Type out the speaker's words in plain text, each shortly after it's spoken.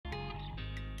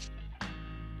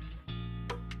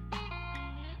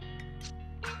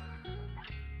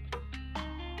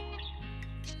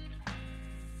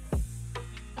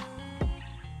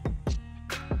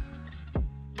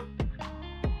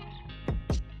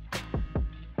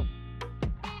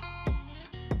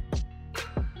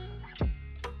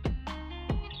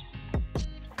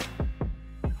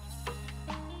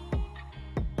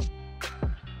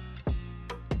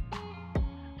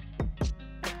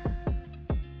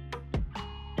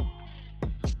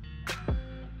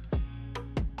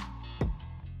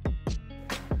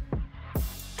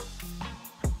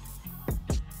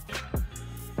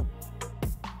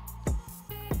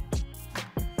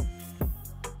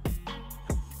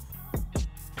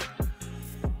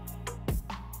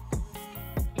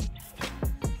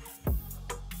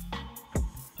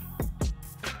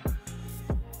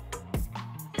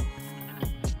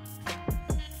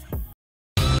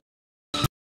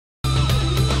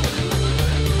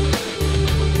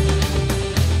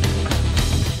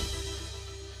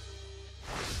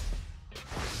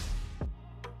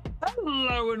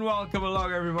Hello and welcome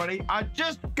along, everybody. I'm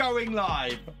just going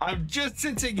live. I'm just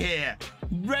sitting here,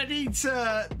 ready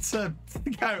to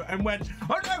go, and went,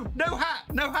 oh no, no hat,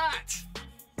 no hat.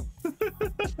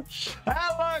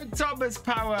 Hello, Thomas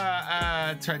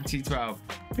Power 2012.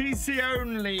 PC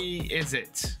only, is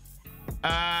it?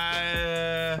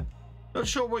 Not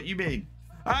sure what you mean.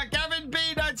 Gavin B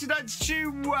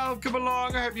 1992, welcome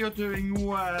along. I hope you're doing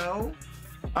well.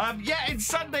 Yeah, it's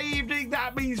Sunday evening.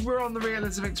 That means we're on the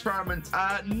Realism experiment.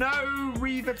 No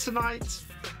Reaver tonight.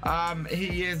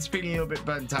 He is feeling a little bit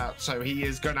burnt out, so he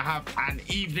is going to have an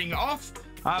evening off.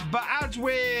 But as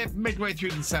we're midway through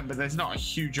December, there's not a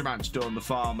huge amount to do on the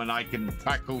farm, and I can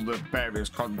tackle the various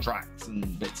contracts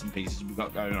and bits and pieces we've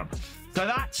got going on. So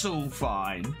that's all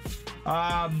fine.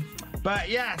 But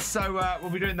yeah, so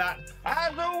we'll be doing that.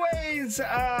 As always,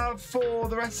 for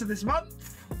the rest of this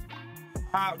month,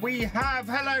 we have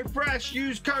HelloFresh.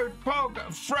 Use code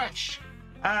POGFresh.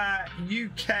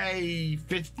 UK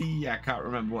 50. I can't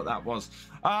remember what that was.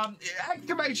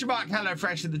 Exclamation mark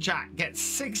HelloFresh in the chat. Get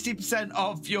 60%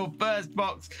 off your first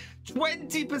box.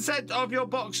 20% off your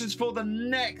boxes for the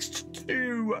next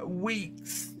 2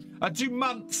 weeks. 2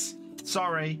 months.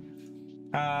 Sorry.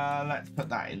 Let's put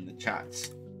that in the chat.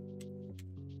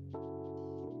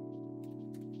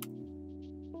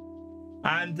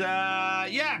 And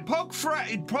yeah,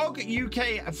 Pog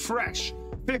UK Fresh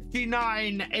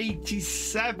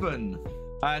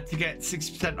 59.87 to get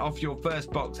 60% off your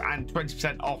first box and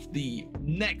 20% off the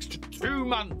next 2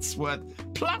 months worth,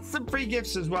 plus some free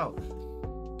gifts as well.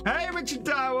 Hey, Richard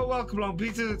Dower, welcome along.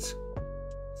 Please,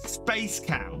 space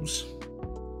cows.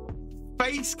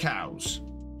 Space cows.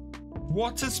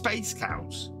 What are space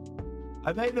cows?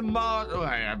 Are they the Oh,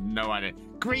 I have no idea.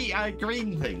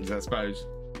 Green things, I suppose.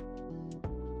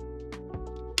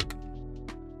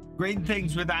 Green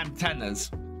things with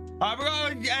antennas. We've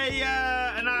got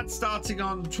an ad starting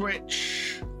on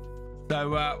Twitch,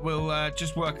 so we'll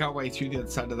just work our way through the other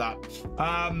side of that.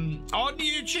 On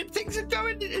YouTube, things are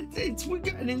going. We've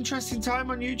got an interesting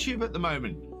time on YouTube at the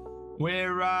moment.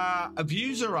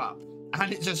 Views are up,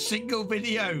 and it's a single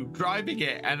video driving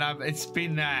it, and it's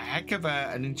been a heck of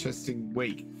an interesting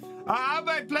week. Am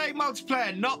I playing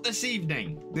multiplayer? Not this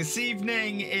evening. This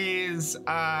evening is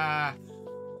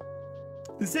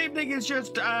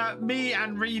just me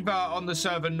and Reva on the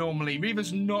server normally.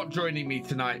 Reva's not joining me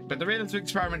tonight, but the Realism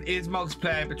experiment is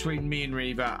multiplayer between me and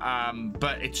Reva,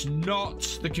 but it's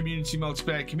not the community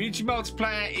multiplayer. Community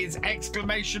multiplayer is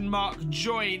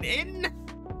 !join in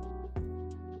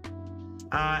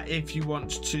if you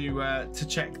want to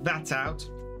check that out.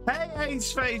 Hey,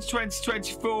 Aceface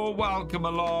 2024, welcome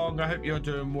along. I hope you're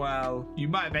doing well. You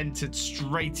might have entered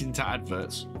straight into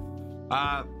adverts.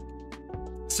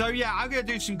 So yeah, I'm going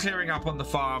to do some clearing up on the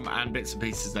farm and bits and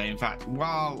pieces today. In fact,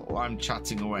 while I'm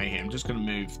chatting away here, I'm just going to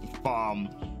move the farm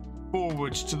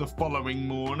forward to the following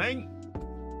morning.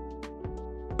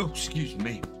 Oh, excuse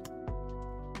me.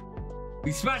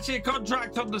 We're smashing a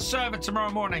contract on the server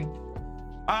tomorrow morning.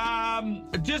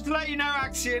 Just to let you know,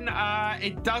 Axion,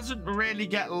 it doesn't really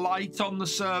get light on the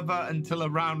server until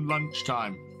around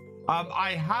lunchtime.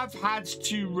 I have had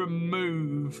to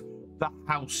remove the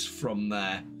house from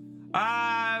there.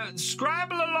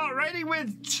 Scramble a lot, ready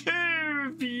with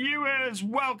 2 viewers.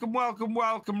 Welcome, welcome,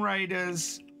 welcome,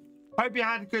 Raiders. Hope you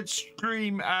had a good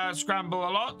stream. Scramble a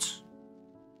lot.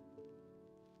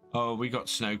 Oh, we got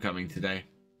snow coming today.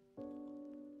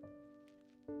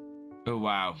 Oh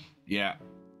wow, yeah.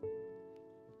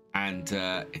 And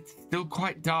it's still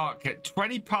quite dark at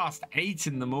 20 past 8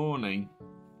 in the morning.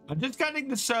 I'm just getting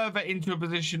the server into a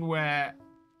position where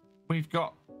we've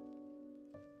got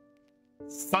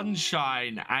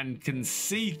sunshine and can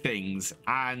see things,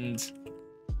 and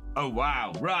oh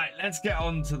wow. Right, let's get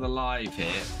on to the live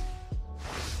here.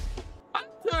 I'm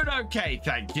doing okay,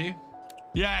 thank you.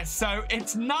 Yeah, so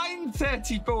it's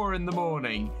 9:34 in the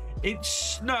morning. It's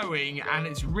snowing and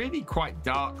it's really quite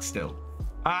dark still.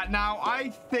 Now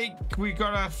I think we've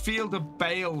got a field of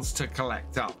bales to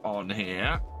collect up on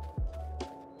here.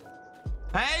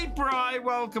 Hey Bri,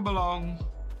 welcome along.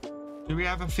 Do we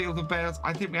have a field of bales?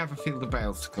 I think we have a field of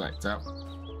bales to collect up.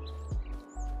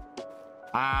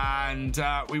 And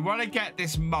we want to get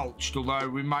this mulched, although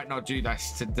we might not do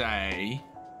this today.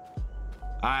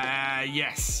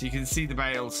 Yes, you can see the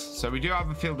bales. So we do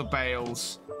have a field of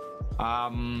bales.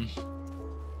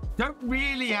 Don't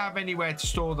really have anywhere to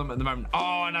store them at the moment.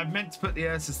 Oh, and I've meant to put the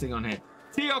Ursus thing on here.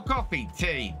 Tea or coffee?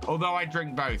 Tea. Although I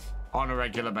drink both on a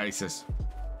regular basis.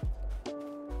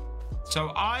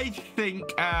 So I think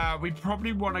we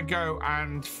probably want to go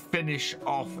and finish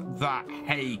off that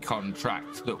hay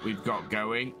contract that we've got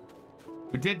going.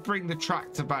 We did bring the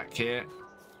tractor back here.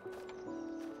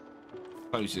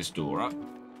 close this door up.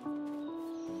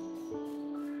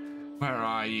 Where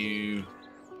are you?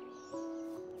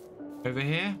 Over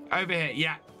here? Over here,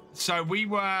 yeah. So we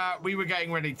were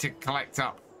getting ready to collect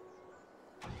up.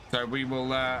 So we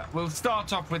will we'll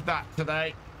start off with that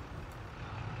today.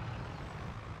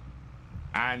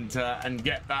 And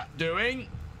get that doing.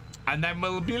 And then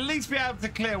we'll at least be able to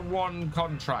clear one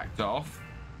contract off.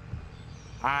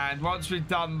 And once we've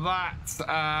done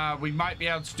that, we might be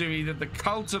able to do either the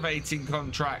cultivating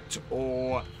contract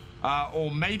or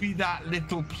maybe that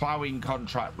little ploughing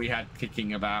contract we had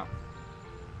kicking about.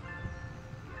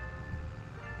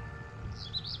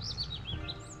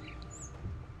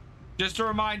 Just a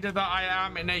reminder that I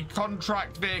am in a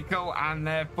contract vehicle and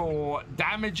therefore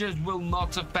damages will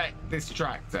not affect this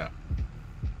tractor.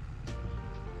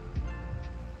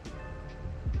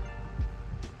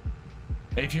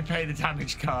 If you pay the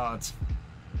damage card,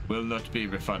 will not be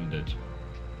refunded.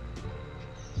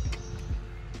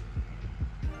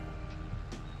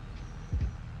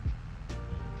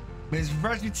 It's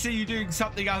refreshing to see you doing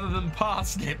something other than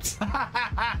parsnips.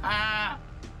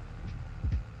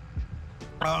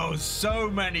 Oh, so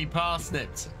many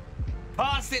parsnips.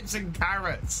 Parsnips and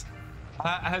carrots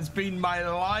has been my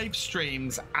live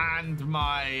streams and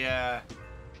my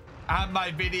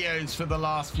videos for the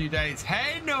last few days.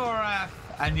 Hey, Nora.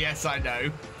 And yes, I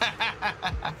know.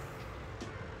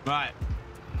 Right.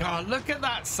 God, look at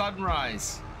that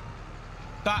sunrise.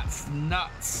 That's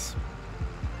nuts.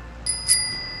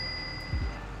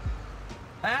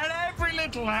 And every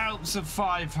little helps of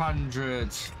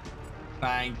 500.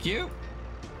 Thank you.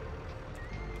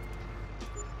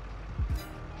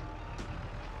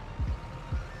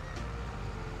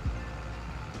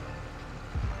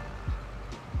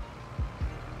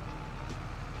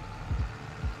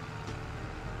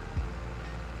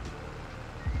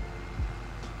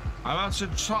 I'm also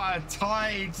trying to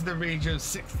tie to the region of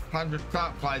 600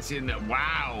 plant flies in.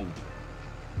 Wow.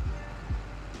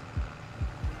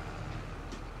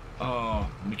 Oh,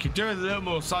 we could do with a little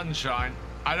more sunshine.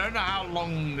 I don't know how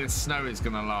long this snow is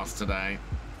going to last today.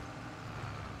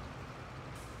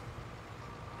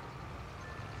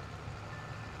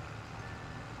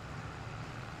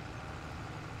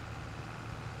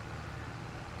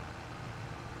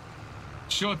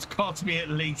 Sure, it's cost me at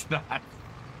least that.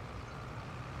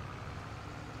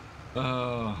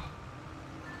 Oh.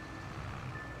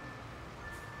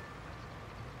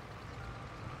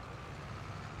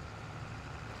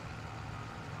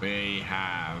 We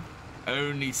have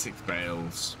only 6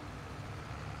 bales.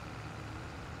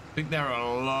 I think there are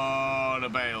a lot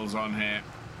of bales on here.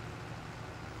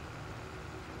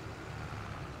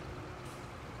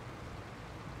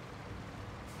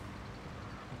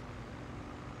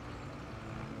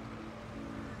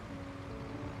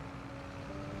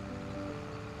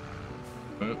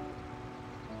 Oh,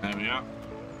 there we are.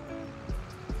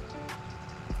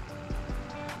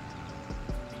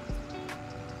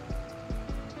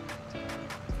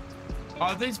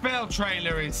 Oh, this bale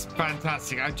trailer is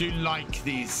fantastic. I do like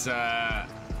these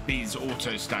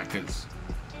auto stackers.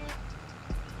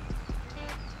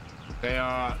 They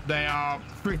are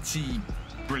pretty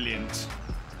brilliant.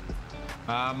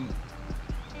 I'm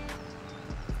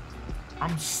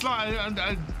slightly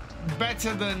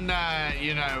better than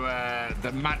you know,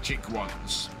 the magic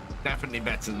ones. Definitely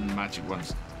better than the magic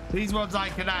ones. These ones I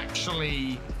can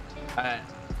actually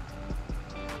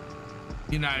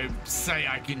you know, say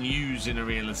I can use in a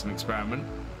realism experiment.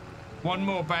 One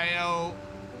more bale.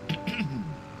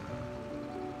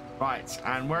 Right,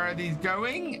 and where are these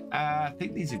going? I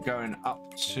think these are going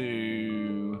up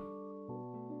to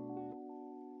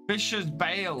Fisher's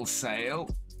bale sale,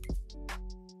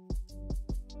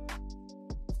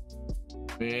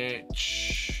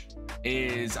 which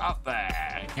is up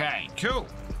there. Okay, cool.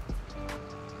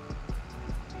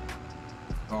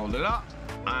 Hold it up.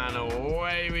 And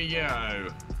away we go.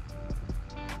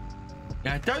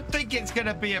 Now, I don't think it's going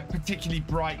to be a particularly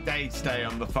bright day today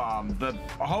on the farm. The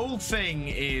whole thing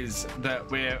is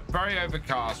that we're very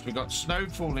overcast. We've got snow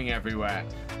falling everywhere.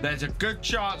 There's a good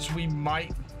chance we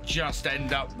might just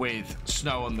end up with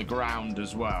snow on the ground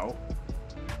as well,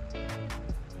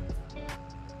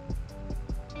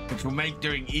 which will make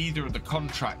doing either of the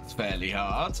contracts fairly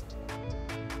hard.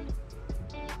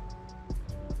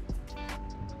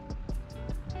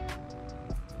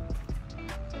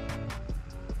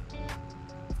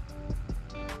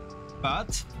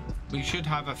 But we should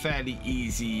have a fairly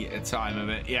easy time of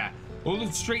it. Yeah, all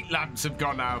the street lamps have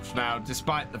gone out now,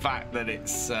 despite the fact that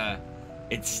it's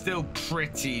still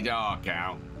pretty dark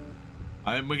out.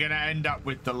 I think we're going to end up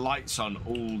with the lights on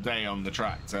all day on the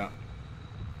tractor.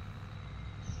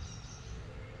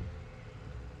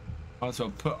 Also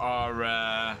put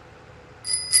our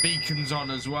beacons on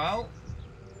as well.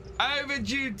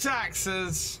 Overdue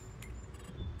taxes.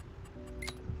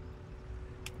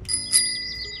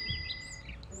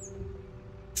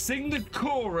 Sing the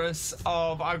chorus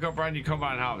of I've got a brand new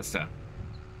combine harvester.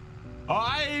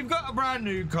 I've got a brand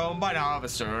new combine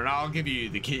harvester and I'll give you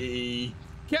the key.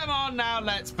 Come on now,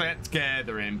 let's play it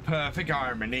together in perfect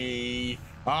harmony.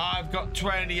 I've got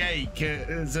 20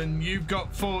 acres and you've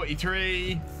got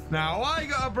 43. Now I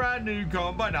got a brand new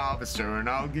combine harvester and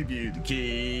I'll give you the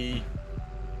key.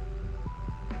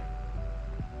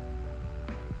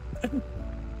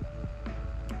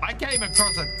 I came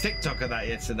across a TikTok of that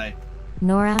yesterday.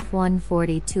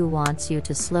 Noraf142 wants you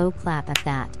to slow clap at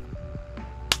that.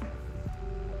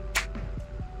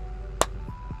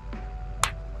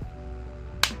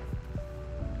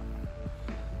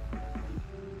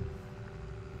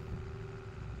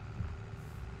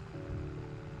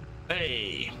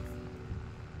 Hey.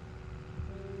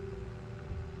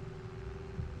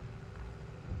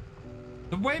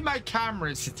 The way my camera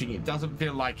is sitting, it doesn't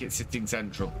feel like it's sitting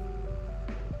central.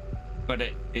 But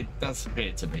it does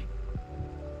appear to be.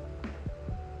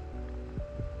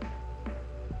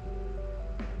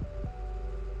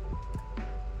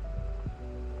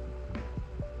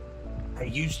 It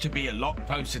used to be a lot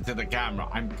closer to the camera.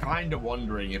 I'm kind of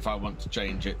wondering if I want to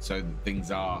change it so that things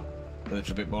are a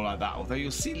little bit more like that. Although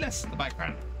you'll see less of the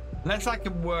background. Unless I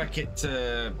can work it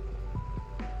to,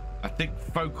 I think,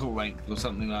 focal length or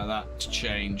something like that to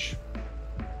change.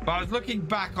 But I was looking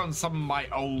back on some of my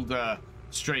older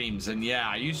streams and yeah,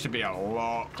 I used to be a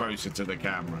lot closer to the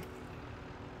camera.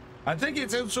 I think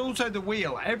it's also the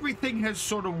wheel. Everything has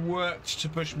sort of worked to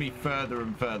push me further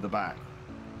and further back.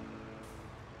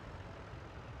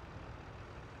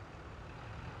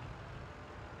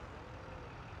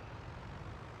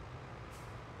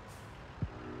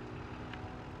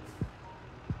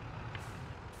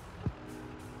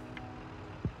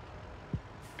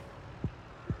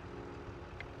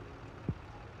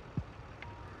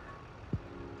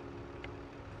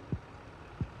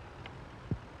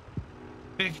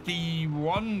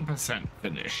 %51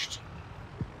 finished.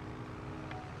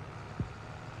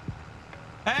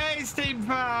 Hey, Steam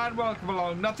fan, welcome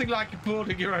along. Nothing like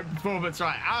applauding your own performance,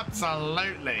 right?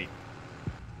 Absolutely.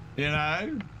 You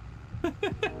know?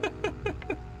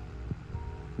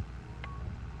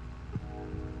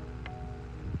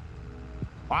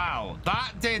 Wow,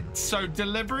 that did, so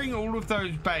delivering all of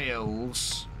those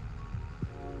bales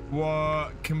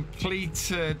were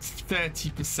completed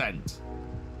 30%.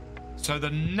 So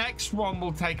the next one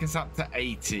will take us up to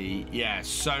 80. Yeah,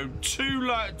 so two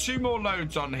more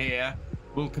loads on here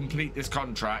will complete this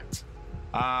contract.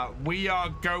 We are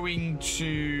going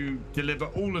to deliver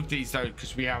all of these though,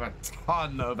 because we have a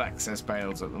ton of excess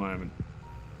bales at the moment.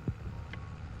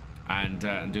 And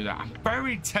do that. I'm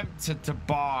very tempted to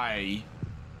buy,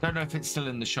 don't know if it's still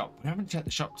in the shop. We haven't checked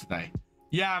the shop today.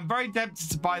 Yeah, I'm very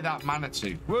tempted to buy that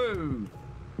Manitou. Woo!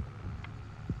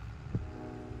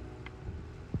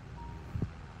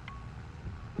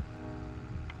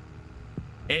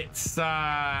 It's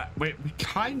we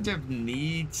kind of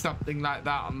need something like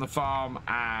that on the farm,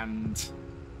 and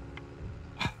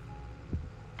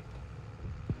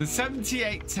the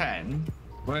 7810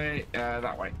 wait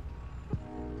that way.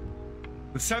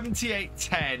 The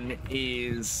 7810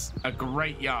 is a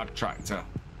great yard tractor,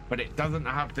 but it doesn't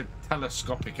have the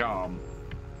telescopic arm.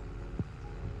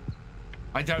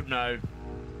 I don't know.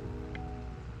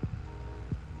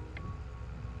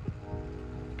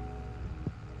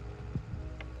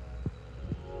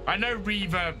 I know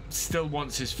Reaver still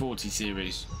wants his 40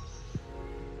 series.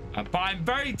 But I'm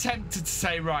very tempted to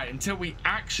say, right, until we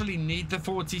actually need the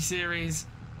 40 series,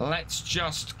 let's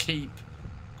just keep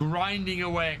grinding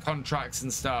away at contracts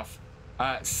and stuff,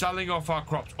 selling off our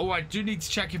crops. Oh, I do need to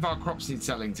check if our crops need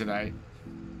selling today.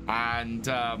 And,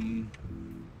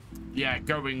 yeah,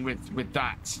 going with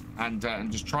that and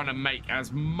just trying to make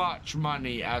as much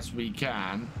money as we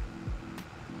can.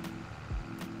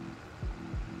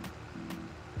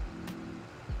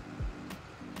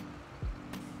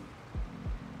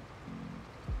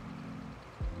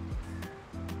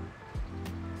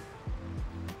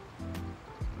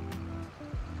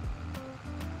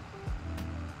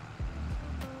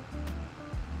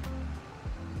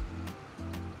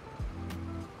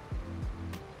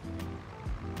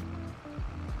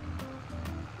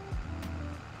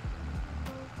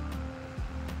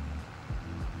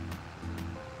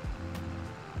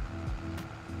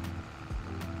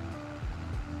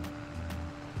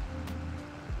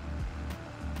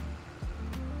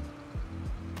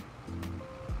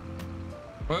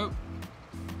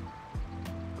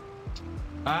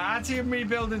 Atium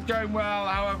rebuild is going well.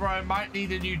 However, I might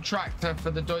need a new tractor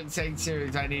for the Deutz 8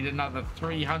 series. I need another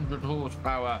 300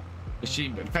 horsepower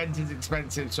machine, but Fendt is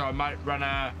expensive, so I might run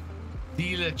a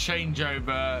dealer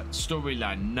changeover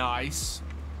storyline. Nice.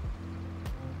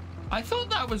 I thought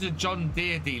that was a John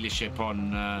Deere dealership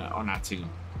on Atium.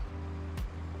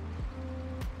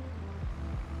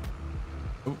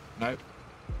 Oh, no.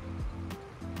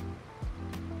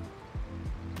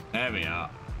 There we are.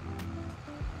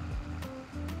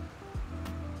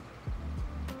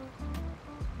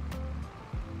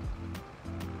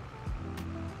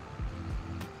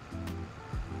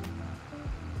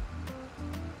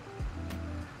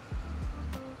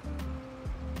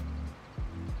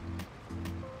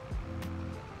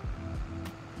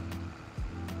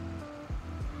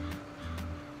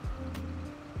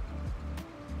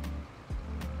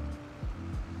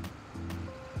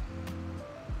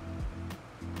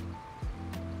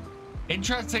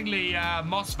 Interestingly,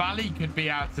 Moss Valley could be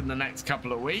out in the next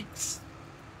couple of weeks,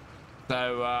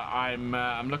 so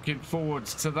I'm looking forward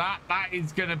to that. That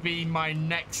is going to be my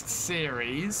next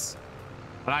series,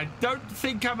 and I don't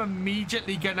think I'm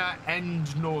immediately going to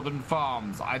end Northern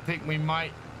Farms. I think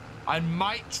I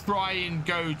might try and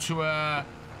go to a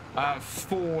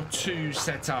 4-2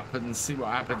 setup and see what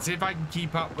happens. See if I can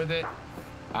keep up with it,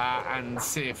 and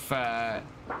see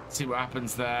what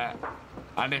happens there.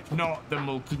 And if not, then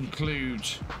we'll conclude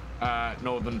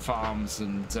Northern Farms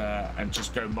and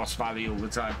just go Moss Valley all the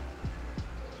time.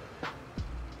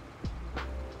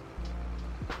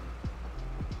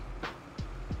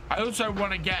 I also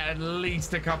want to get at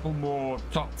least a couple more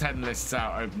top 10 lists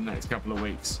out over the next couple of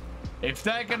weeks. If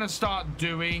they're going to start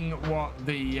doing what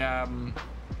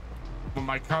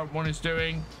my current one is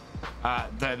doing,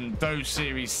 then those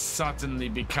series suddenly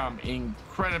become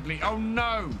incredibly... Oh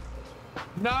no!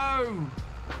 No!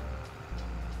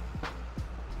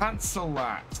 Cancel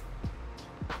that.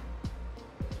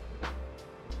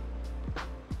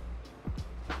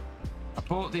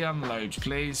 Abort the unload,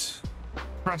 please.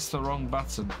 Press the wrong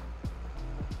button.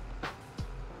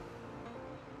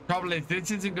 Trouble is,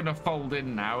 this isn't going to fold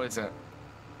in now, is it?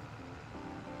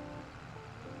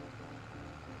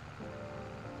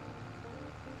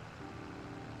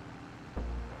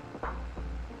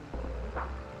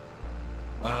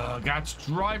 I got to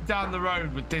drive down the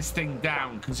road with this thing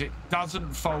down because it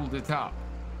doesn't fold it up.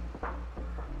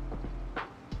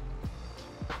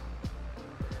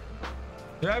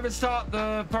 Do I ever start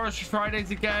the Forestry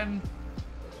Fridays again?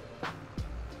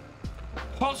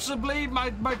 Possibly.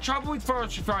 My trouble with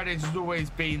Forestry Fridays has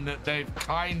always been that they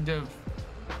kind of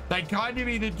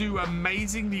either do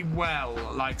amazingly well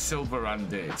like Silver Run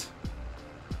did,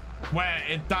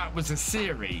 where that was a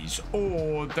series,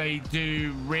 or they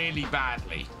do really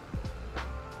badly.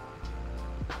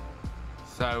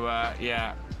 So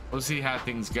yeah, we'll see how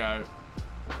things go.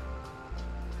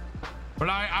 But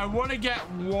I want to get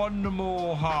one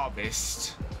more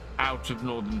harvest out of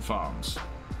Northern Farms,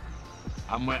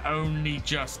 and we're only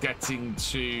just getting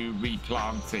to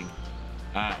replanting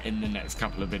in the next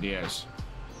couple of videos.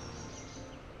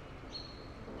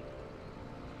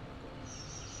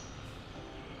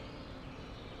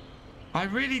 I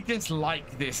really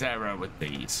dislike this error with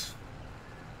these.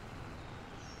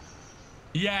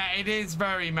 Yeah, it is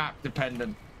very map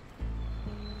dependent.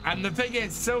 And the thing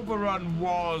is, Silver Run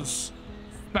was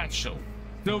special.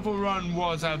 Silver Run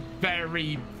was a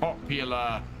very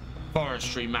popular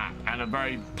forestry map and a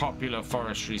very popular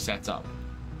forestry setup.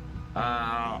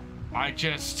 I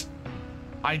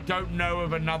don't know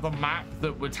of another map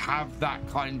that would have that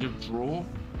kind of draw.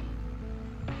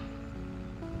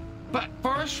 But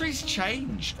forestry's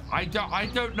changed. I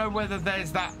don't know whether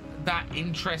there's that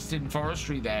interest in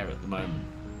forestry there at the moment.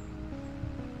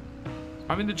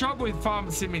 I mean, the trouble with farm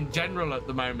sim in general at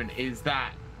the moment is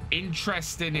that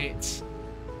interest in it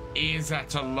is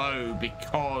at a low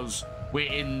because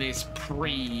we're in this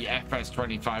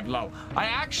pre-FS25 lull. I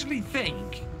actually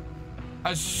think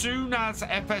as soon as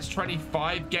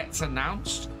FS25 gets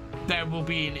announced, there will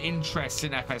be an interest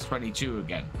in FS22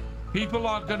 again. People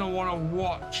are going to want to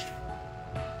watch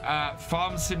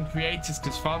farm sim creators,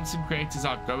 because farm sim creators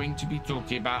are going to be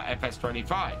talking about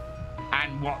FS25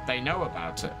 and what they know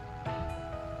about it.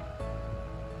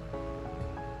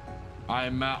 I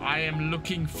am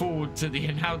looking forward to the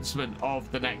announcement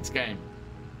of the next game,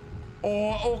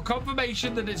 or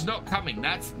confirmation that it's not coming.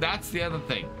 That's the other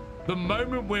thing. The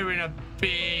moment we're in a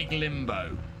big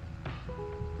limbo,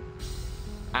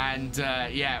 and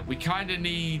yeah, we kind of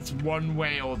need one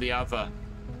way or the other.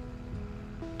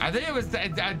 I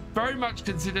think I very much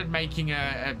considered making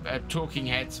a Talking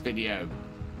Heads video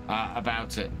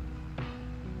about it.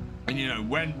 And you know,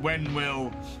 when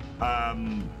will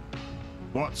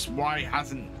why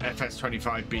hasn't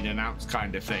FS25 been announced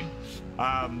kind of thing.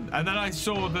 And then I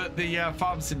saw that the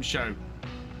Farm Sim show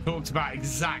talked about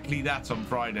exactly that on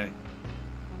Friday.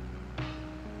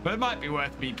 But it might be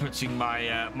worth me putting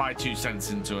my my 2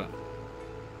 cents into it.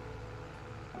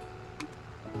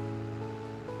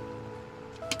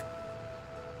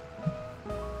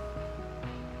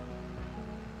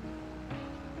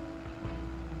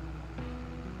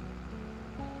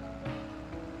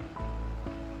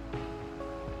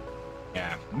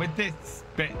 With this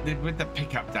bit, with the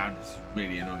pickup down, it's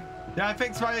really annoying. Yeah, I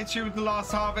fixed my issue with the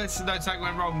last harvest and no something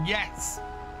went wrong. Yes.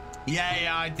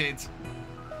 Yeah, I did.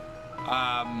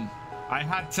 I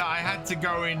had to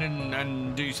go in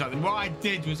and do something. What I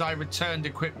did was I returned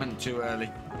equipment too early.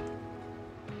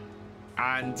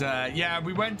 And yeah,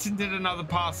 we went and did another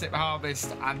parsnip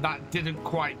harvest and that didn't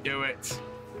quite do it.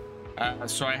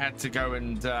 So I had to go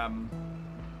and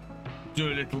do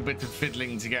a little bit of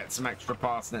fiddling to get some extra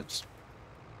parsnips.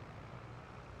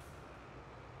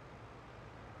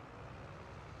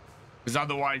 Because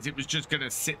otherwise it was just going to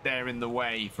sit there in the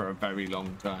way for a very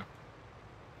long time.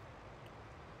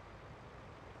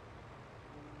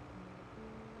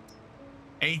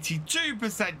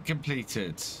 %82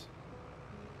 completed.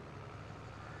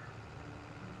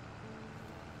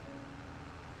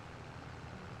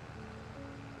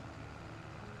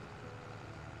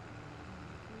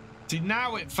 See,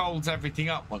 now it folds everything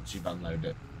up once you've unloaded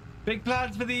it. Big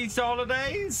plans for the Easter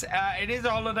holidays? It is a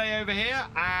holiday over here,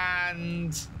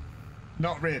 and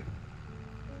not really.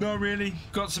 Not really.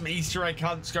 Got some Easter egg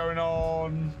hunts going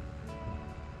on.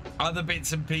 Other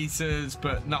bits and pieces,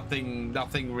 but nothing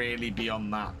really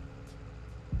beyond that.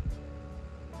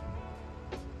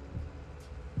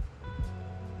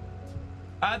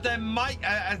 There might,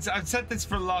 as I've said this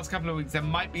for the last couple of weeks, there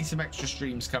might be some extra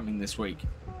streams coming this week.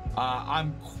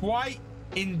 I'm quite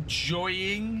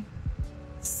enjoying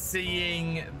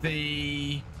seeing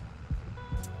the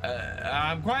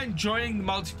I'm quite enjoying the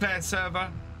multiplayer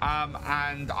server,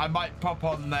 and I might pop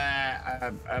on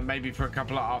there maybe for a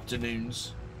couple of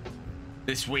afternoons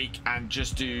this week and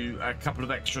just do a couple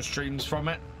of extra streams from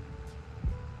it.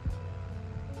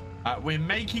 We're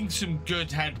making some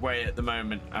good headway at the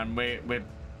moment, and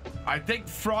I think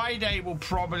Friday will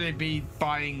probably be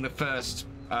buying the first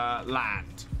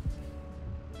land.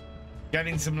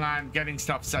 Getting some land, getting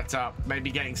stuff set up,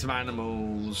 maybe getting some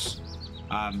animals.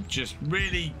 Just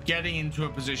really getting into a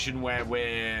position where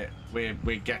we're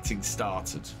getting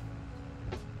started.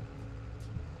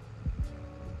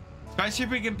 Especially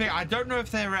if we can pick. I don't know if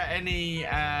there are any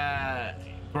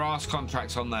grass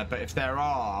contracts on there, but if there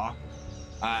are,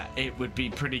 it would be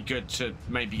pretty good to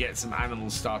maybe get some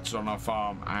animals started on our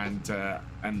farm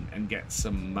and get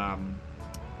some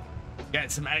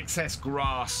excess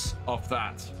grass off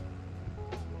that.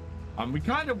 We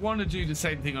kind of want to do the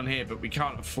same thing on here, but we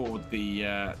can't afford the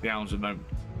animals at the moment.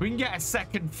 We can get a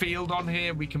second field on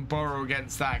here. We can borrow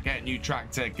against that, get a new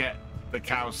tractor, get the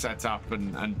cows set up,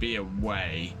 and be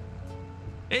away.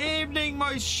 Evening,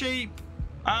 my sheep.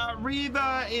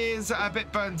 Reva is a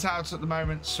bit burnt out at the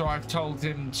moment, so I've told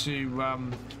him to,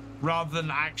 rather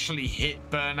than actually hit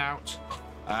burnout,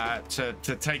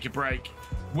 to take a break.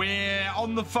 We're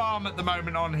on the farm at the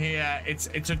moment on here.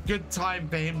 It's a good time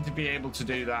for him to be able to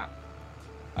do that.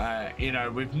 You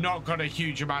know, we've not got a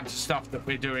huge amount of stuff that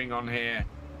we're doing on here.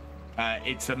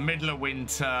 It's the middle of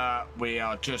winter. We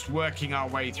are just working our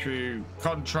way through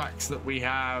contracts that we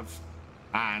have,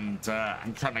 and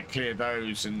trying to clear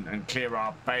those and clear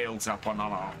our bales up on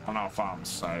our farms.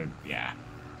 So yeah,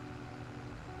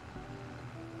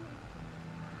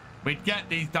 we'd get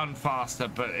these done faster,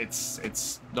 but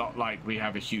it's not like we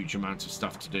have a huge amount of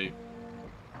stuff to do.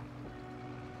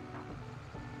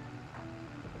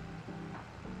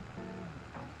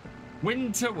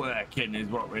 Winter working is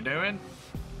what we're doing.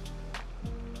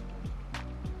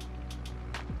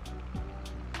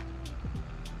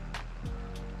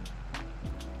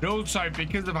 And also,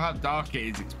 because of how dark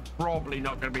it is, it's probably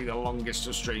not going to be the longest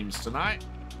of streams tonight.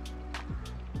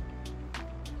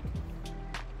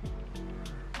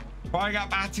 I got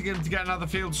Madgin to get another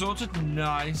field sorted.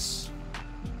 Nice.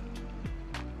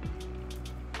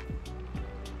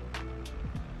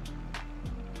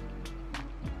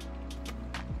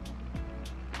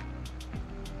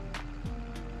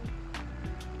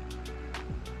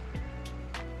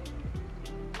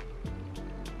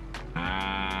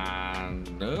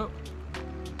 And up.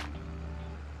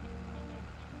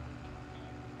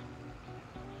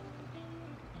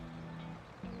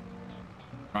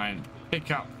 Try and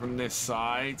pick up from this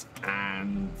side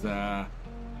and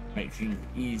make things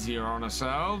easier on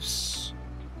ourselves.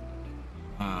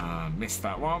 Missed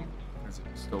that one because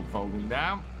it's still folding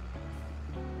down.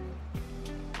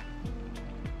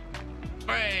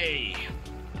 Hey,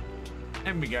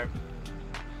 there we go.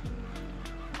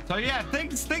 So yeah,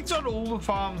 things on all the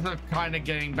farms are kind of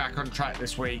getting back on track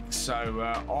this week. So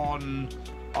on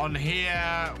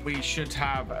here we should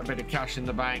have a bit of cash in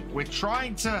the bank. We're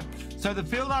trying to. So the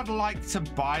field I'd like to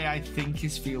buy, I think,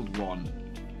 is field 1.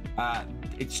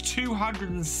 It's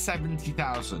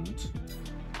 270,000,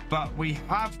 but we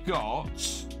have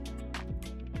got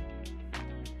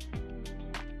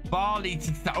barley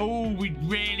to. Oh, we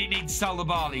really need to sell the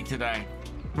barley today.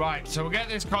 Right, so we'll get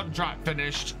this contract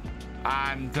finished.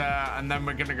 And then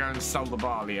we're gonna go and sell the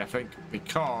barley, I think,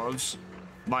 because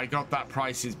my god, that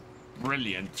price is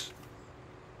brilliant.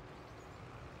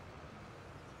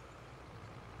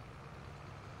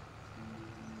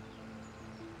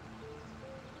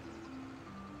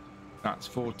 That's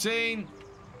 14. In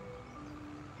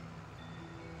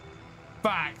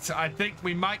fact, I think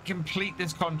we might complete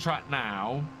this contract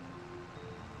now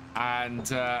and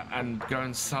go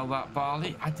and sell that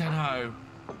barley. I don't know.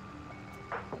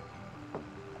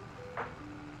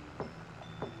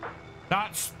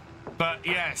 But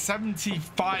yeah,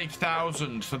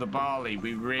 75,000 for the barley.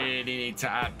 We really need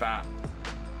to add that.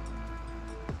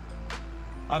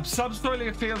 Subsoiling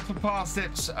a field for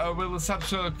parsnips. Will the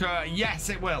subsoil occur? Yes,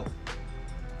 it will.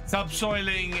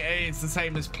 Subsoiling is the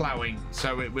same as ploughing,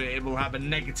 so it will have a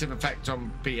negative effect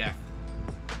on PF.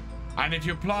 And if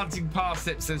you're planting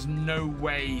parsnips, there's no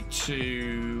way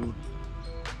to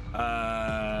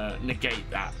negate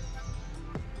that.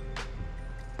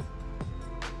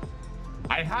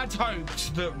 I had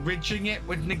hoped that ridging it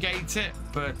would negate it,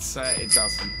 but it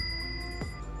doesn't.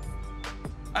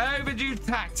 Overdue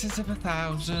taxes of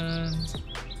 1,000.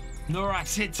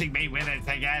 Nora's hitting me with it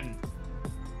again.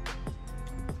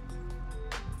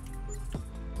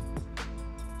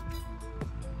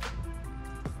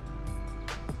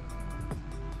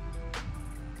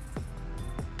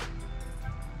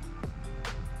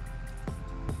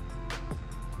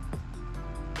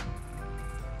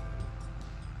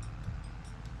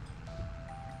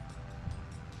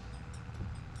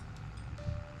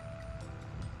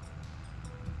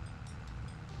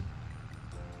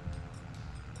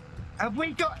 Have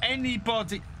we got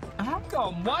anybody? Hang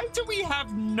on, why do we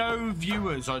have no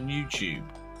viewers on YouTube?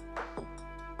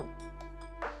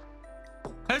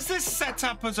 Has this set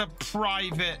up as a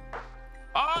private?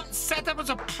 Oh, it's set up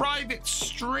as a private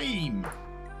stream.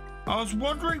 I was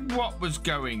wondering what was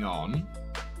going on.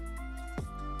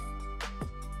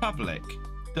 Public.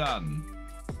 Done.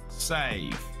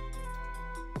 Save.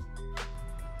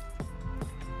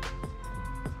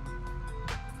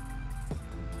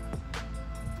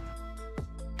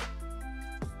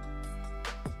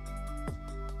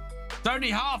 It's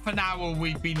only half an hour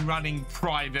we've been running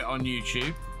private on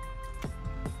YouTube.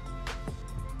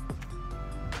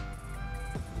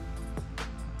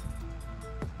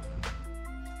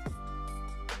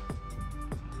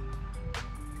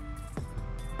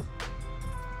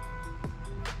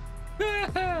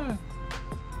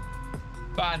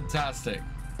 Fantastic.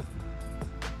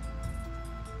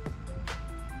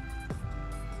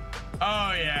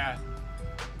 Oh, yeah.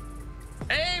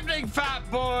 Evening, fat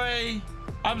boy.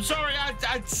 I'm sorry,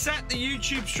 I'd set the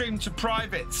YouTube stream to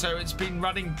private, so it's been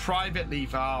running privately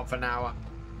for half an hour,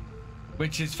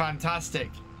 which is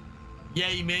fantastic.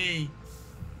 Yay me.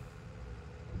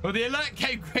 Well, the alert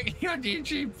came quickly on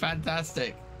YouTube.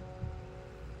 Fantastic.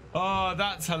 Oh,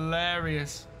 that's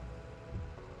hilarious.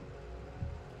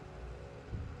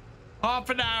 Half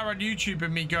an hour on YouTube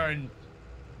and me going,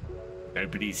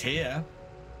 nobody's here.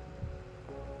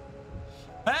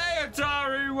 Hey,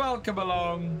 Otaru, welcome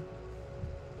along.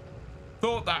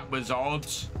 Thought that was odd.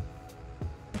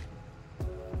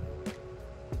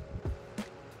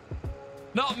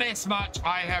 Not missed much.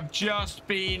 I have just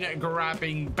been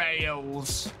grabbing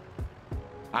bales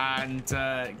and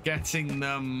getting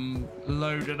them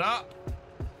loaded up.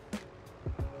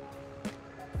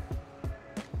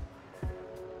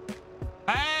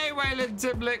 Hey, Wayland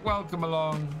Timblick, welcome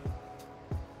along.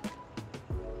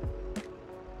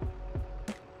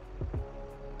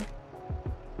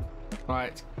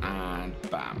 Right, and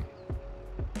bam.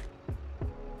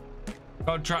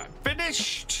 Contract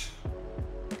finished.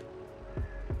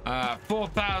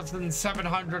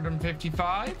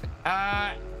 4,755.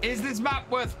 Is this map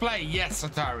worth play? Yes,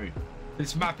 Otaru.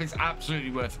 This map is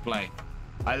absolutely worth play.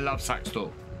 I love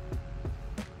Saxthorpe.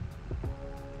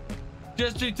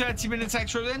 Just do 30 minutes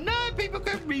extra. No, people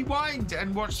can rewind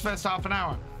and watch the first half an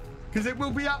hour because it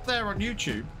will be up there on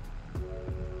YouTube.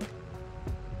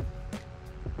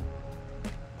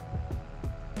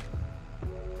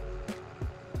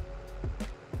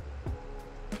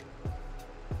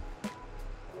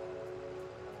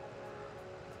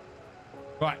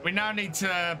 Right, we now need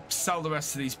to sell the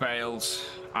rest of these bales,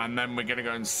 and then we're going to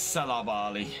go and sell our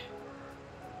barley.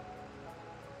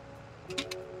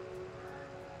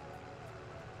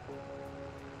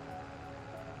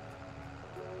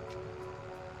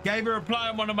 Gave a reply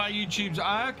on one of my YouTubes.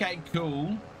 Oh, okay,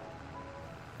 cool.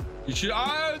 You should.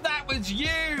 Oh, that was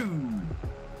you.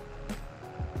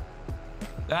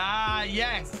 Ah,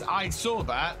 yes, I saw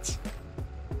that.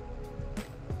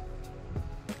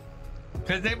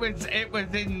 Because it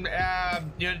was in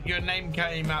your name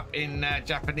came up in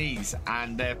Japanese,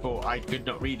 and therefore I could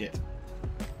not read it.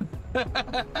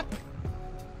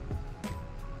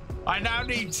 I now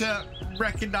need to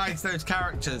recognize those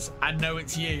characters and know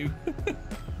it's you.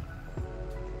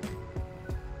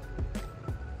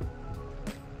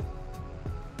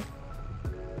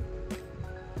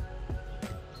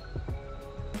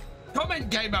 Comment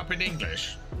came up in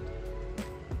English.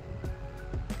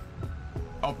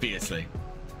 Obviously.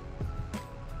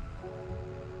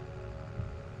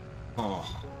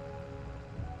 Oh.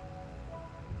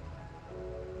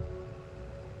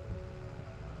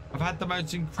 I've had the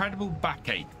most incredible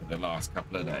backache for the last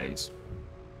couple of days.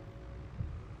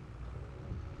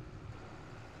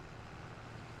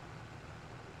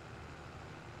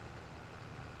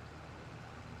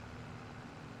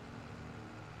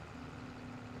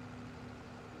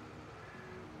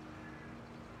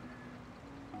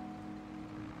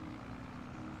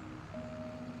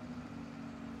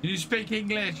 You speak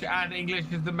English, and English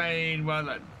is the main.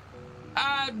 Well,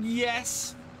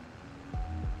 yes.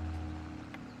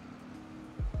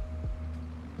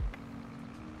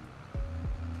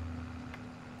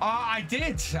 I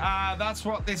did. That's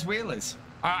what this wheel is,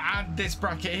 and this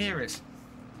bracket here is.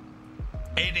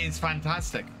 It is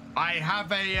fantastic. I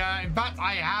have a. In fact,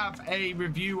 I have a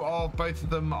review of both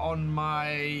of them on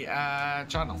my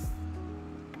channel.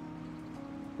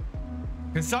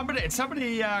 Because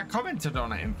somebody commented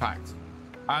on it, in fact.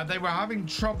 They were having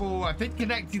trouble, I think,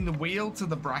 connecting the wheel to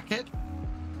the bracket.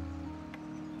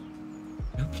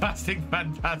 Plastic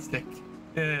fantastic.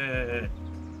 Yeah,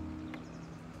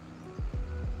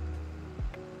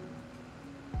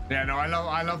 no,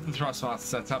 I love the Thrustmaster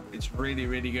setup. It's really,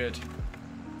 really good.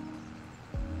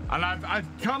 And I've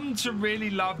come to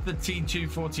really love the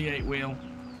T248 wheel.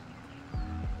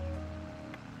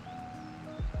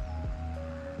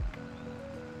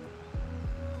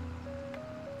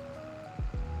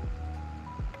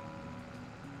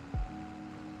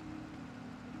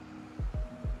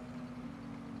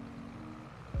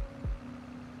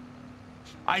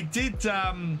 I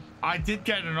did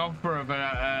get an offer of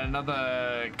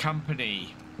another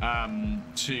company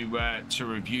to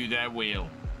review their wheel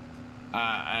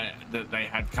that they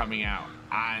had coming out,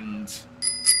 and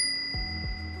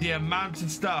the amount of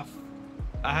stuff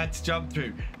I had to jump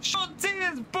through. Sean T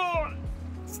has bought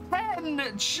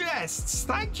 10 chests.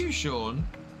 Thank you, Sean.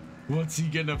 What's he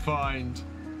gonna find?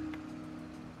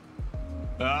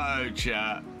 Uh-oh,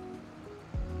 chat.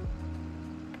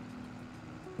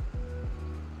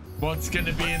 What's going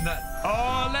to be in that?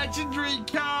 Oh, legendary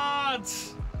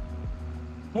cards!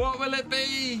 What will it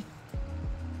be?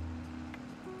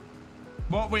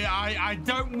 I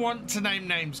don't want to name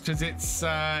names because it's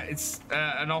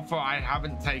an offer I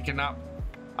haven't taken up.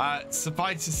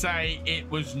 Suffice to say, it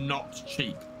was not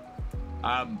cheap.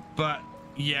 But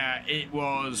yeah, it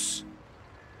was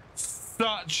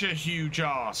such a huge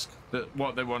ask that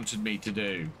what they wanted me to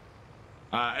do.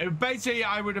 Basically,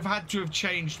 I would have had to have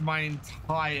changed my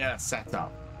entire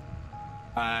setup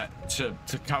to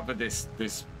cover this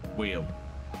wheel,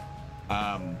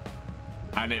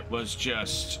 and it was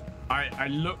just I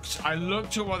looked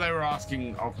at what they were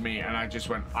asking of me, and I just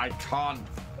went, I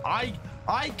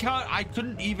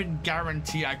couldn't even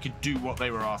guarantee I could do what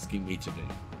they were asking me to do,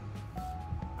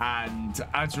 and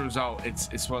as a result,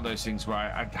 it's one of those things where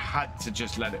I had to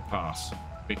just let it pass,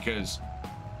 because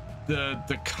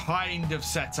the kind of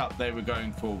setup they were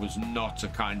going for was not a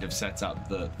kind of setup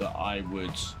that I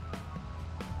would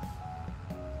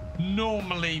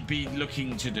normally be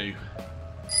looking to do.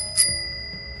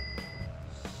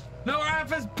 Nora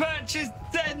has purchased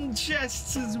 10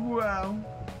 chests as well.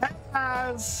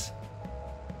 Has.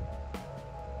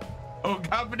 Oh,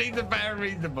 companies are very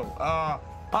reasonable. Oh,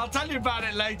 I'll tell you about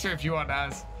it later if you want,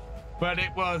 Az. But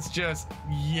it was just,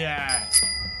 yeah.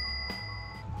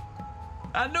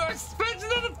 And no, it's spent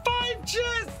another 5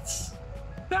 chests.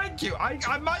 Thank you.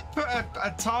 I might put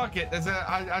a target.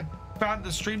 I found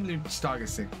the stream loops target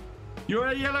thing. You're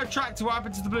a yellow tractor. What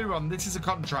happened to the blue one? This is a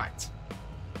contract.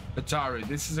 Atari,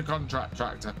 this is a contract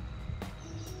tractor.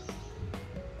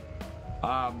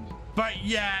 But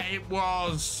yeah, it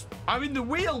was. I mean, the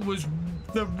wheel was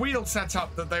the wheel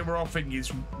setup that they were offering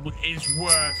is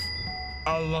worth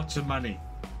a lot of money.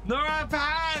 Norab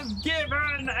has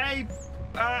given a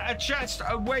chest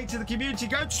away to the community.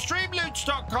 Go to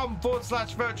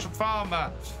streamloots.com/virtual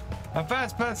farmer. The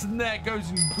first person there goes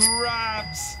and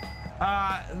grabs.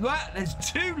 There's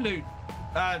two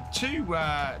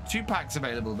packs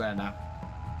available there now.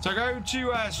 So go to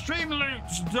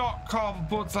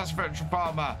streamloots.com/virtual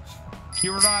farmer.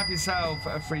 You will have yourself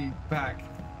a free pack.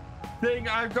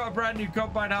 I've got a brand new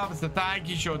combine harvester. Thank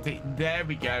you, Shorty. There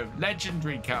we go.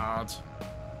 Legendary card.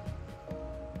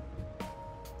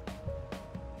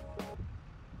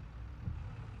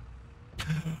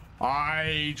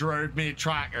 I drove me a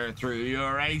tractor through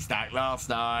your haystack last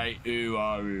night.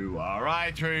 Ooh-ah, ooh-ah.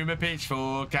 I threw my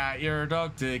pitchfork at your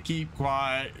dog to keep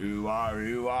quiet. Ooh-ah,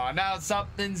 ooh-ah. Now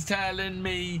something's telling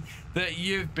me that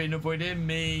you've been avoiding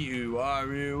me. Ooh-ah,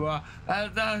 ooh-ah.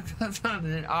 I've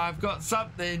got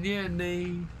something you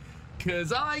need.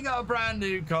 Cause I got a brand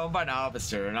new combine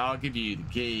harvester and I'll give you the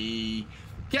key.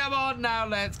 Come on now,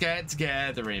 let's get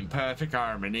together in perfect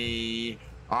harmony.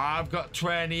 I've got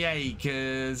 20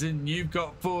 acres and you've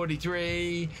got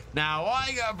 43. Now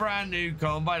I got a brand new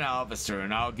combine harvester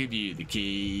and I'll give you the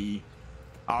key.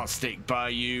 I'll stick by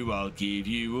you, I'll give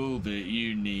you all that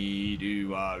you need.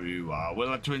 Ooh-ah, ooh-ah.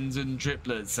 We'll have twins and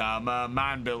triplets. I'm a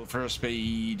man built for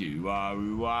speed. Ooh-ah,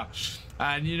 ooh-ah.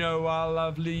 And you know I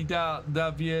love you,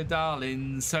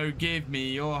 darling, so give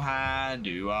me your hand.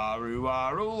 Ooh-ah,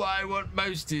 ooh-ah. All I want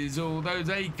most is all those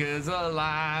acres of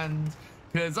land.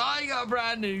 Cause I got a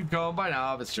brand new combine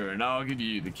harvester and I'll give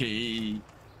you the key.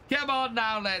 Come on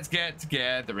now, let's get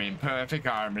together in perfect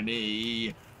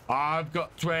harmony. I've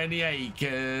got 20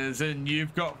 acres and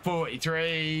you've got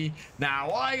 43.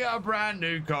 Now I got a brand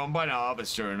new combine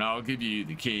harvester and I'll give you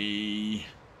the key.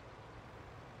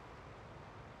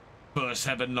 For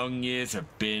 7 long years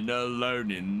I've been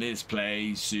alone in this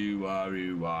place. Ooh-ah,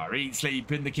 ooh-ah. Eat,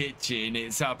 sleep in the kitchen,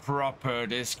 it's a proper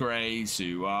disgrace.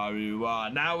 Ooh-ah, ooh-ah.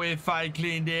 Now if I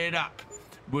cleaned it up,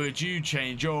 would you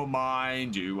change your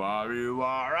mind? Ooh-ah,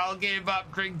 ooh-ah. I'll give up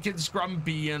drinking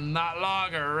Scrumpy and that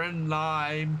lager and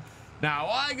lime. Now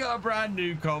I got a brand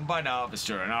new combine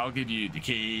harvester and I'll give you the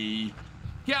key.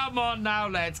 Come on now,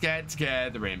 let's get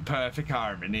together in perfect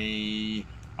harmony.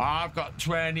 I've got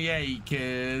 20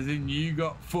 acres and you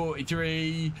got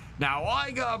 43. Now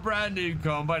I got a brand new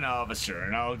combine harvester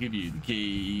and I'll give you the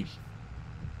key.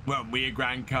 Weren't we a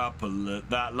grand couple at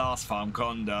that last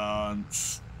FarmCon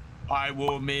dance? I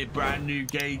wore me brand new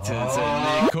gaiters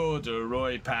and the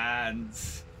corduroy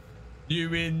pants.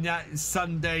 You in that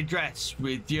Sunday dress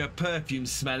with your perfume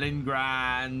smelling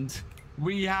grand.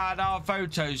 We had our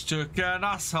photos took and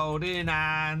us holding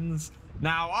hands.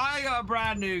 Now I got a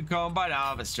brand new combine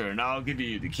harvester and I'll give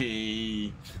you the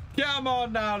key. Come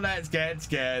on now, let's get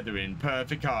together in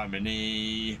perfect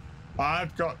harmony.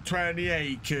 I've got 20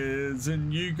 acres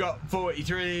and you got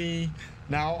 43.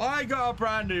 Now I got a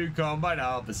brand new combine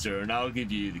harvester and I'll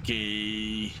give you the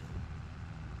key.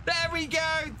 There we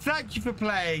go. Thank you for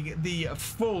playing the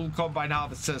full combine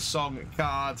harvester song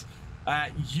card.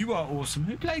 You are awesome.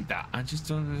 Who played that? I just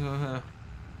don't.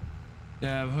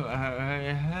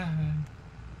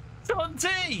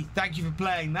 Tonti, thank you for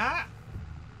playing that.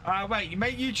 Wait, you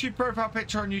make YouTube profile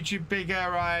picture on YouTube bigger,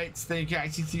 right? So you can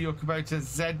actually see your Kubota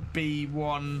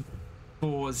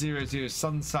ZB1400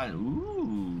 Sunshine.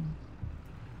 Ooh.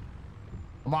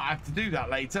 I might have to do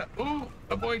that later. Ooh,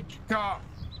 avoid car.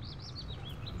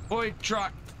 Avoid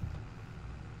truck.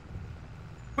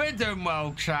 We're doing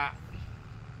well, chat.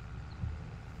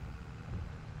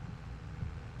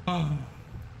 Oh.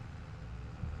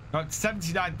 Got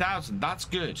 79,000. That's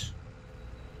good.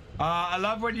 I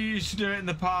love when you used to do it in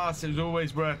the past. It was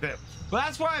always worth it. Well,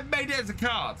 that's why I made it as a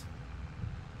card.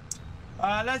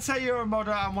 Let's say you're a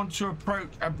modder and want to approach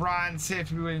a brand, see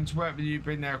if you're willing to work with you,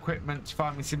 bring their equipment to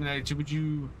Farming Simulator. Would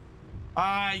you?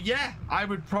 Yeah, I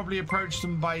would probably approach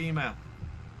them by email.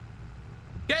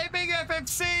 Gaming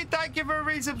FFC, thank you for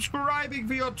resubscribing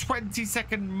for your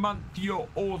 22nd month. You're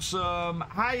awesome.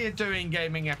 How you doing,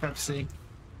 Gaming FFC?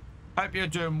 Hope you're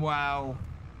doing well.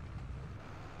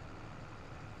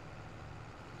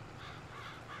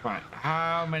 Right,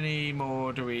 how many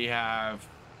more do we have?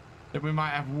 Then we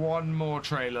might have one more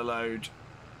trailer load.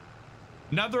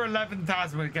 Another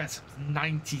 11,000 would get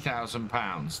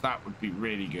 £90,000. That would be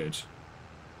really good.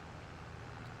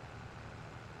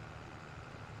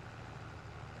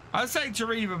 I was saying to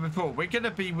Reva before, we're going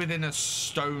to be within a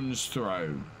stone's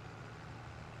throw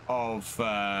of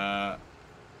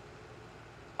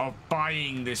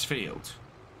buying this field.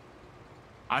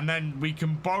 And then we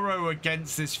can borrow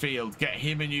against this field, get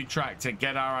him a new tractor,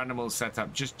 get our animals set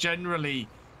up. Just generally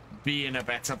be in a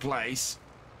better place.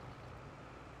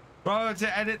 Well,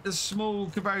 to edit the small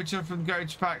Kubota from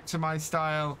Goat Pack to my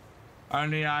style,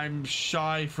 only I'm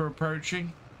shy for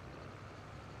approaching.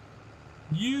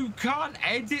 You can't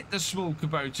edit the small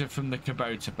Kubota from the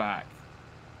Kubota Pack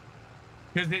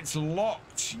because it's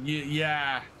locked.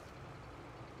 Yeah,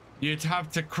 you'd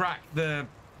have to crack the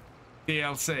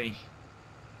DLC.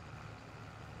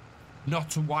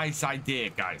 Not a wise idea,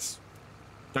 guys.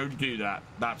 Don't do that.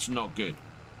 That's not good.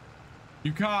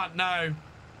 You can't, no.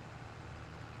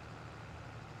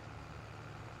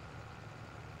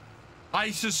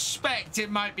 I suspect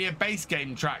it might be a base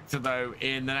game tractor, though,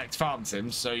 in the next Farm Sim,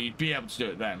 so you'd be able to do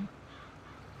it then.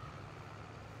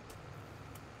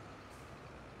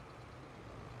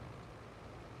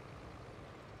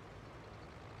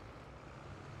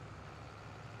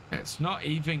 It's not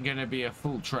even going to be a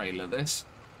full trailer, this.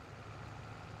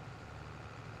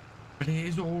 But it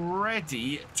is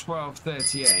already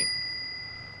 12:38.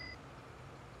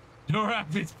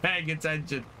 Noraf is paying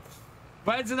attention.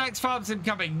 When's the next Farm Sim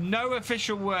coming? No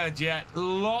official word yet.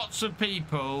 Lots of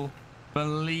people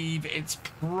believe it's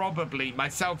probably,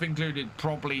 myself included,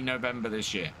 probably November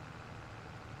this year.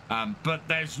 But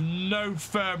there's no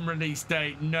firm release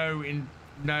date, no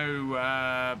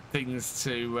things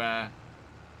to,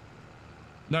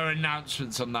 no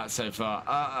announcements on that so far.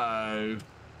 Uh-oh.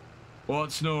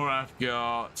 What's Noraf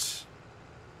got?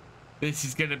 This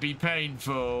is going to be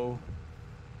painful.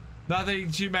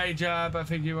 Nothing too major, but I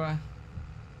think you are.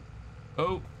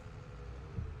 Oh.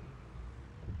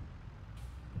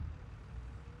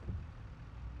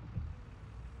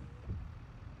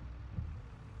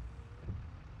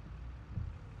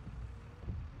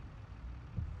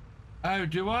 Oh,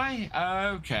 do I?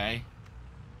 Okay.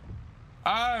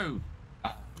 Oh.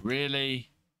 Really?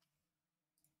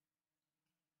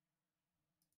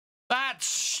 That's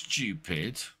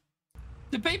stupid.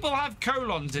 Do people have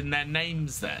colons in their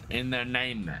names then? In their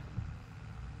name then?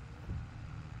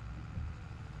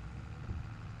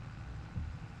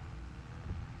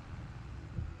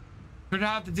 Could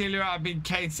I have the dealer? I've been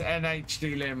case NH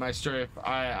dealer in my strip.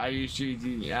 I usually do.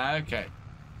 Yeah, okay.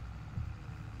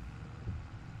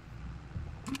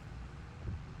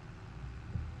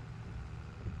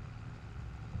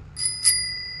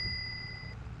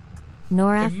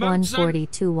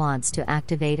 Noraf142 wants to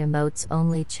activate emotes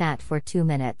only chat for 2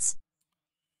 minutes.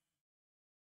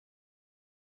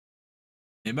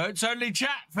 Emotes only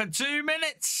chat for 2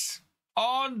 minutes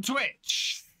on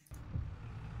Twitch.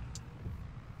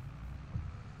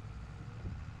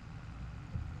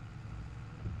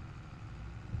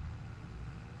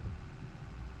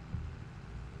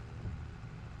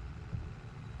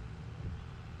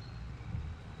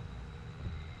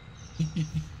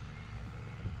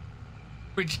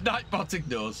 Which Nightbot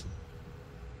ignores.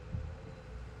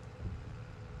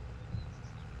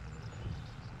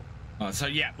 Oh, so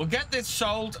yeah, we'll get this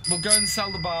sold. We'll go and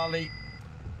sell the barley.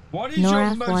 What is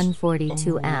your most...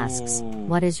 Noraf142 asks,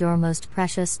 what is your most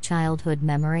precious childhood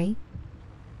memory?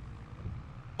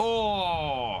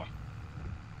 Oh,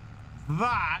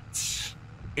 that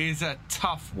is a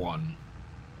tough one.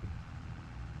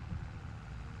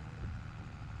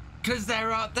 Because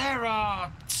there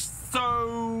are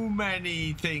so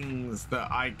many things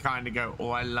that I kind of go,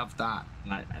 oh, I love that.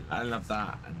 I love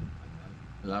that. And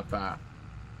I love that.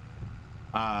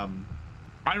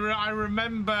 I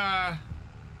remember.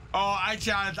 Oh,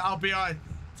 actually, I'll be honest.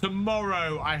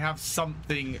 Tomorrow I have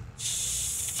something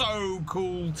so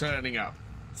cool turning up.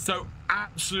 So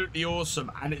absolutely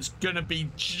awesome. And it's going to be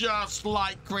just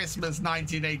like Christmas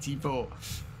 1984.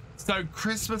 So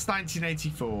Christmas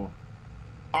 1984,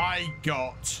 I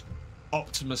got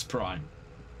Optimus Prime.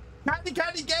 Candy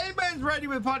Gamer is ready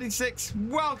with Party 6.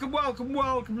 Welcome, welcome,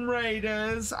 welcome,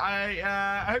 Raiders.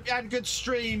 I hope you had a good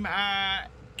stream,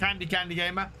 Candy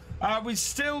Gamer. We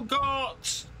still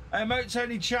got emotes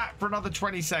only chat for another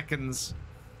 20 seconds.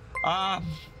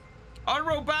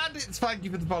 Unroll Bandits, thank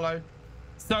you for the follow.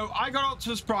 So I got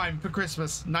Optimus Prime for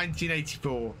Christmas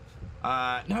 1984.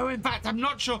 No, in fact, I'm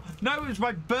not sure. No, it was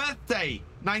my birthday,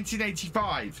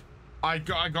 1985. I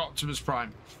got Optimus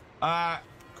Prime.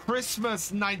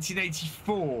 Christmas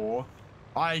 1984,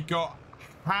 I got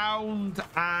Hound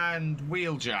and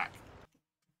Wheeljack.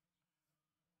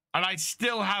 And I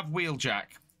still have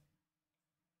Wheeljack.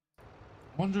 I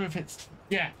wonder if it's...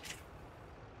 Yeah.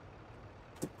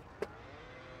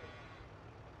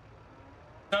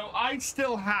 So I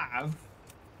still have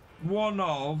one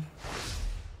of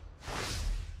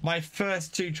my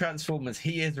first two Transformers.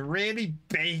 He is really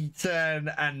beaten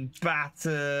and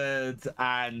battered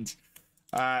and,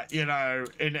 you know,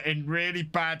 in really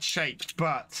bad shape.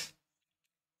 But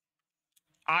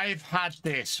I've had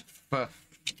this for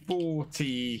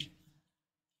 40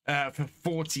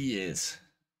 years.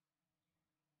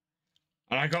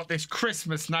 And I got this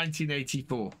Christmas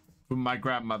 1984 from my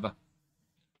grandmother.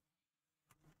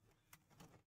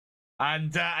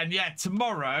 And yeah,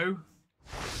 tomorrow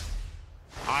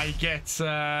I get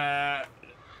the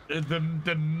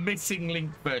missing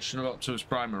link version of Optimus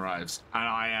Prime arrives, and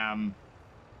I am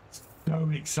so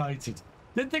excited.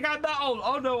 Didn't think I'm that old.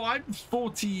 Oh no, I'm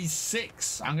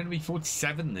 46. I'm gonna be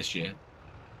 47 this year.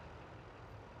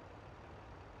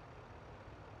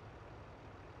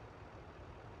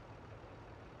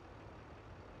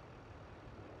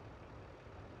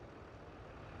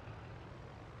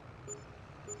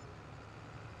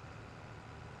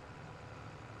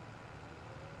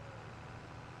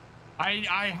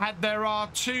 There are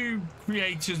two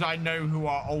creators I know who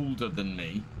are older than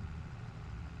me.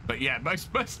 But yeah,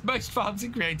 most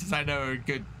FarmCatGR creators I know are a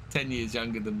good 10 years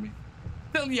younger than me.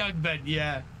 Still young then,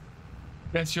 yeah.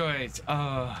 That's right.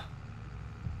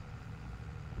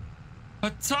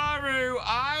 Hataru,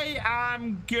 I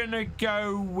am gonna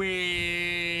go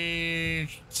with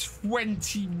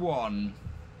 21.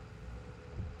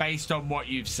 Based on what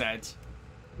you've said.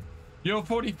 You're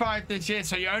 45 this year,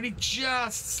 so you're only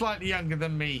just slightly younger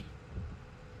than me.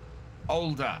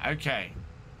 Older, okay.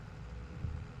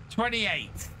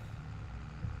 28.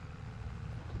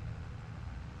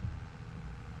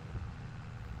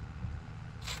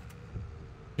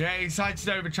 Yeah, excited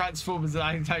over Transformers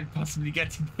and I'm possibly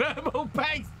getting thermal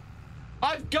paste.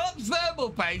 I've got thermal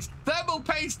paste. Thermal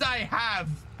paste I have.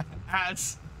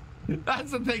 That's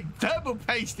the thing. Thermal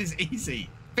paste is easy.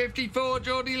 54,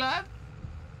 Geordie lad.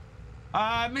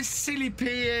 Miss Silly P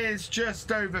is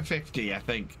just over 50, I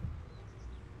think.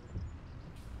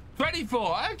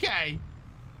 24, okay.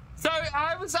 So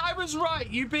I was right.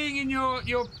 You being in your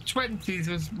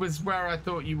 20s was where I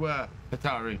thought you were,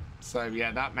 Hataru. So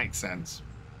yeah, that makes sense.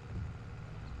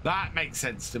 That makes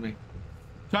sense to me.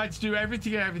 Tried to do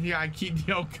everything I keep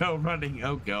the old girl running.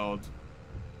 Oh god.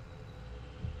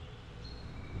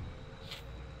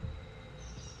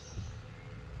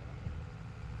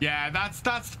 Yeah, that's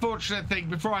the fortunate thing.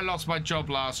 Before I lost my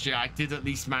job last year, I did at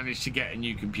least manage to get a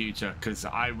new computer, because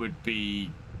I would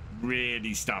be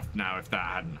really stuffed now if that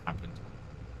hadn't happened.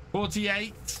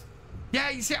 48. Yeah,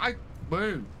 you see,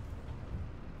 whoa.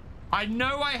 I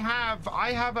know I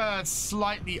have a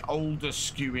slightly older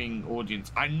skewing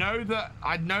audience. I know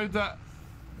that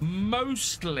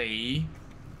mostly,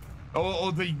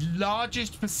 or the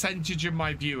largest percentage of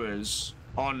my viewers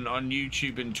on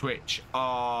YouTube and Twitch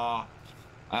are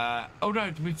oh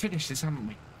no, we finished this, haven't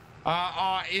we?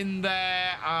 Are in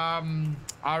their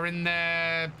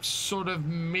sort of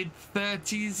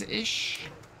mid-30s ish.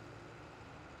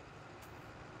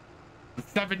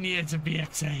 7 years of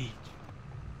BXA.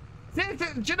 Do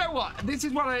you know what? This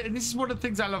is one of the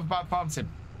things I love about FarmSim.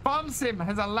 FarmSim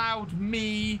has allowed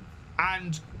me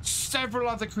and several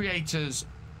other creators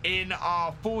in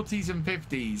our 40s and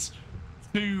 50s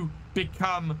to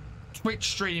become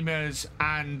Twitch streamers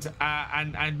and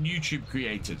YouTube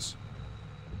creators.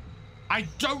 I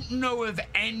don't know of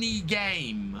any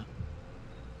games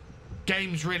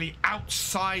really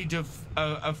outside of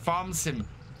FarmSim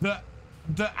that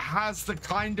has the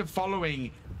kind of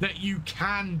following that you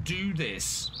can do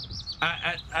this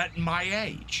at my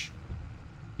age.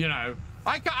 You know,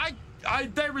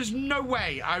 there is no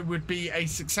way I would be a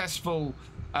successful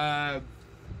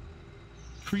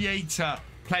creator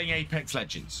playing Apex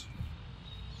Legends.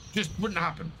 Just wouldn't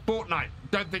happen. Fortnite,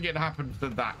 don't think it'd happen for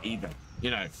that either,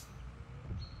 you know.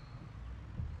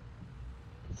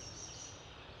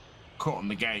 Caught on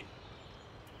the gate.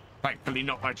 Thankfully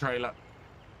not my trailer.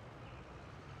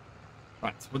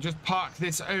 Right, we'll just park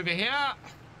this over here.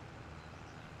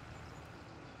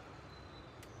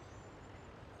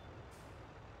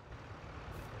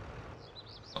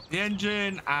 Stop the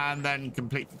engine and then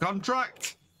complete the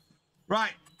contract.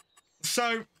 Right,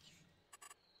 so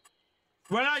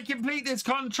when I complete this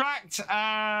contract,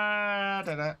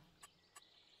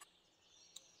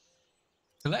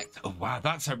 collect. Oh wow,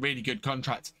 that's a really good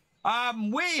contract.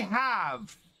 We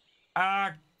have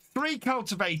 3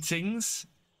 cultivatings,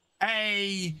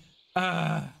 a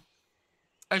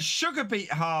sugar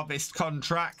beet harvest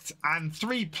contract, and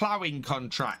 3 ploughing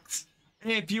contracts.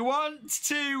 If you want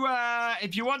to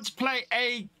play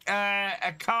a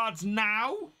card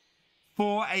now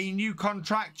for a new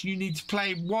contract, you need to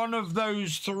play one of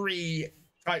those 3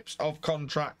 types of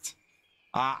contract,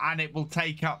 and it will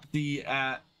take up the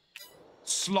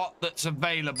slot that's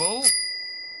available.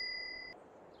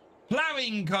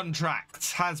 Ploughing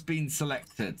contract has been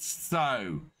selected,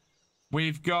 so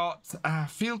we've got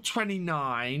field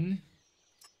 29,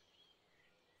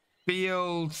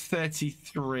 field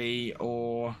 33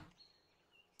 or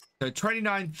so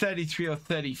 29, 33 or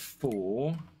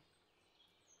 34.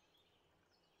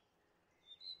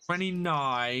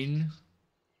 29,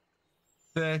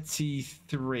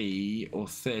 33 or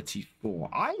 34.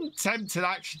 I'm tempted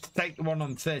actually to take the one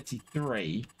on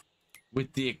 33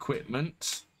 with the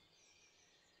equipment,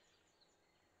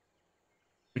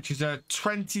 which is a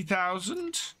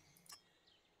 20,000.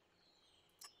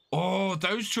 Oh,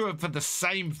 those two are for the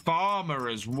same farmer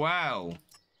as well.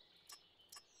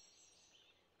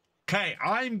 Okay,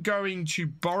 I'm going to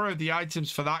borrow the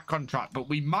items for that contract, but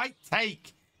we might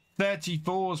take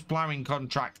 34's plowing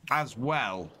contract as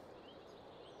well.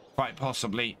 Quite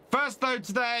possibly. First, though,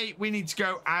 today we need to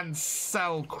go and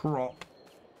sell crop.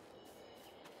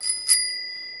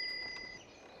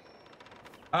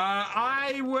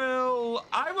 I will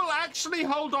actually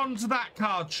hold on to that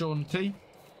card, Shaunty.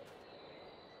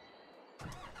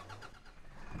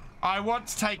 I want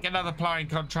to take another plowing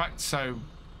contract, so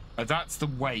that's the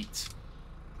weight.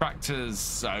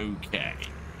 Tractor's okay.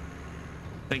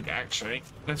 I think actually,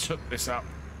 let's hook this up.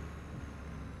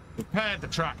 Repair the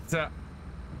tractor.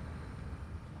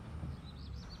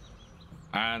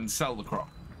 And sell the crop.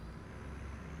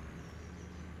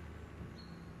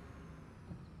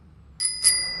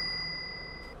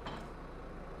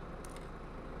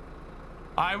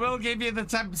 I will give you the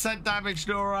 10% damage,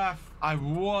 Nora. I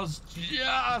was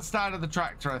just out of the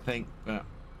tractor, I think. But...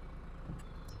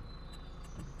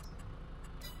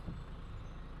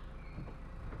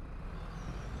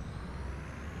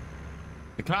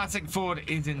 the classic Ford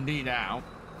is indeed out.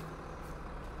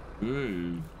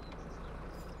 Ooh.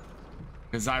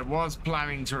 Because I was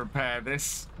planning to repair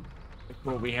this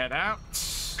before we head out.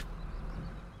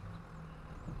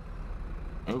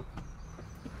 Oh.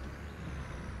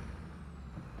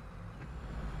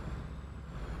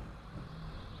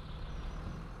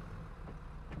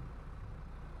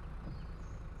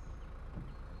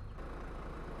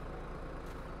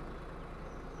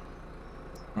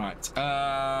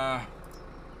 Right.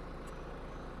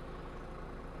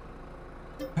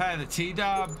 Repair the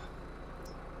T-dub.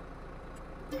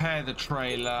 Repair the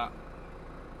trailer.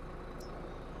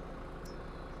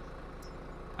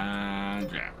 And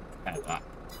yeah, repair that.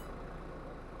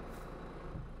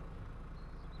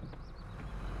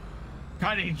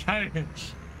 Cunning.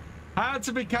 How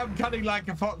to become cunning like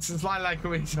a fox and sly like a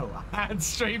weasel. And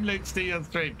stream links to your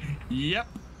stream. Yep.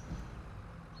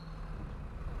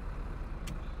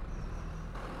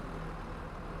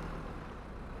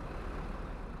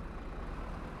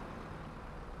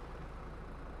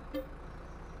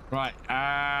 Right,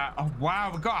 oh wow,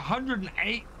 we've got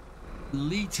 108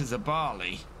 liters of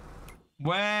barley.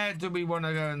 Where do we want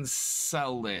to go and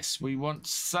sell this? We want to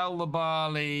sell the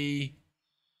barley.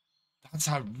 That's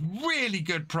a really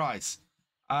good price.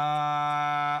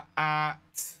 At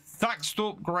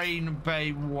Saxthorpe Grain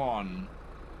Bay 1.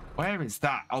 Where is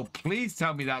that? Oh, please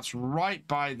tell me that's right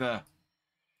by the...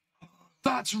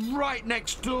 That's right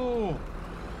next door.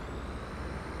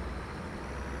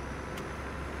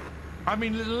 I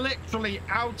mean, literally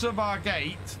out of our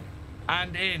gate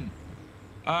and in.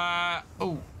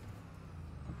 Oh.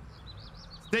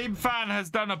 Steam Fan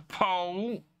has done a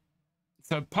poll.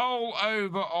 So poll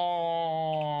over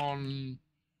on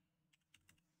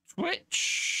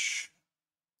Twitch.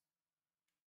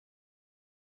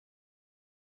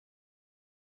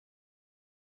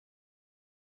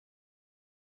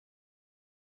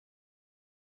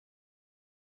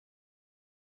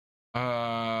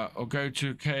 Or go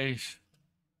to case.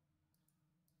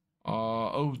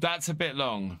 Oh, that's a bit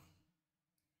long.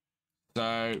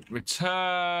 So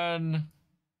return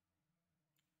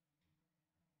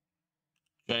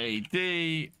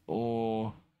JD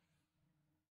or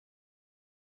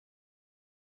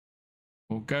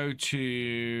we'll go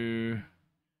to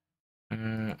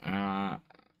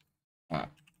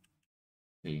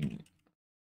thing.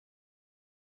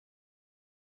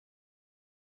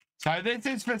 So this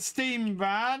is for Steam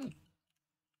Van.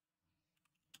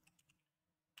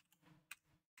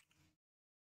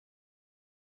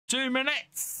 Two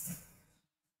minutes.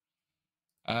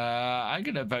 I'm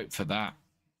gonna vote for that.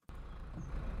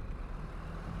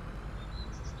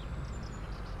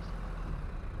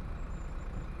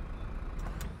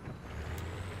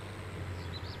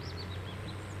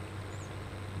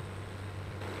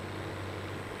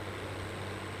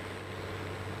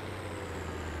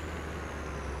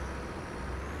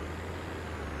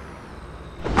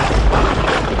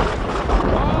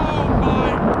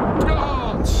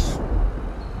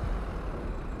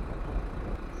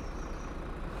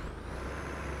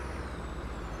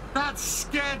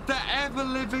 Scared the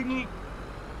ever-living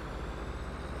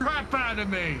crap out of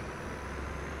me.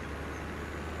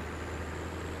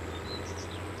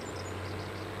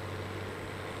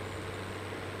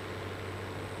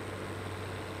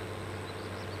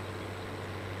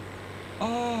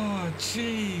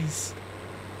 Jeez.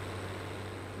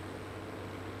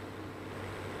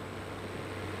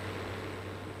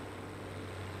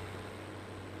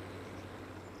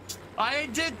 I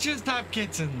did just have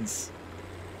kittens.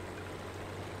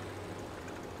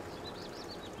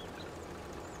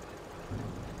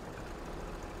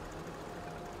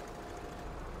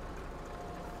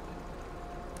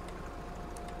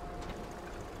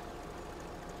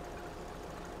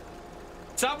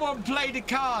 Someone played the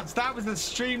cards. That was a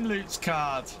Stream Loots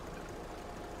card.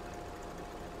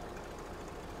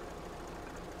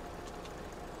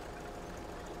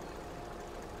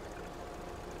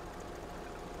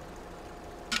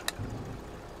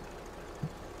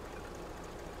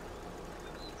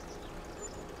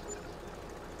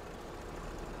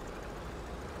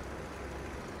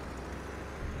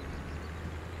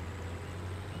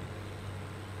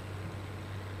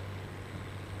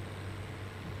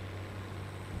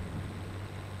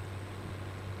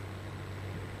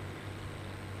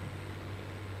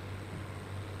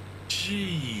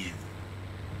 Jeez.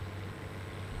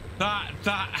 That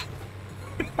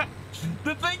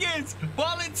the thing is,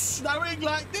 while it's snowing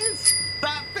like this,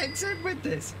 that fits in with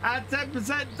this at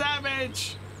 10%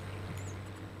 damage.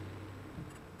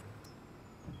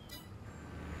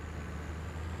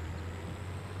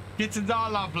 Kittens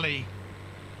are lovely.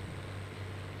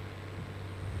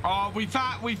 Oh, we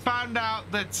found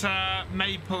out that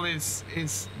Maple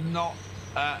is not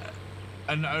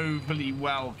an overly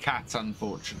well cat,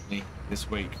 unfortunately, this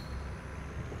week.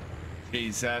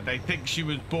 She's they think she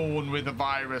was born with a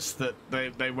virus that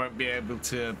they won't be able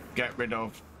to get rid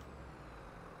of.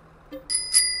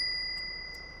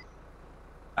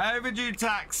 Overdue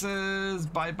taxes,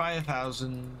 bye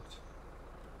 1,000.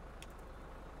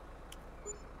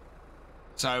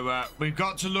 So we've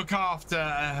got to look after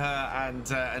her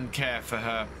and care for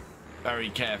her very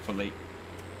carefully.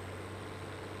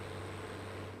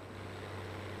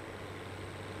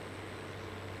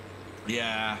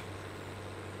 Yeah.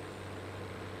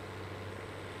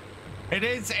 It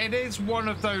is one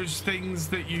of those things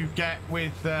that you get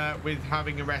with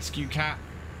having a rescue cat.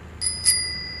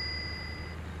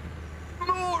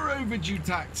 More overdue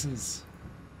taxes.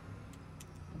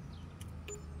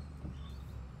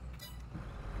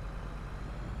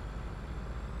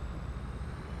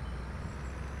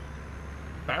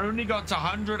 I only got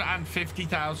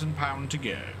 £150,000 to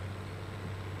go.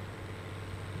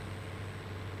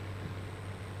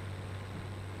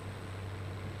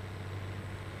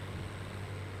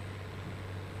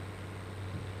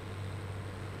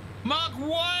 Mark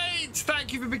White,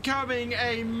 thank you for becoming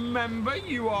a member.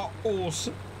 You are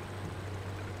awesome.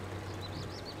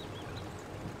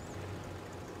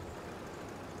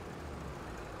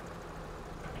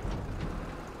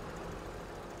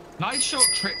 Nice short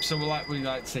trips are like we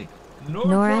like to see.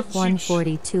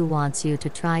 Norf142 wants you to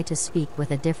try to speak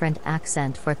with a different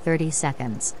accent for 30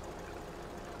 seconds.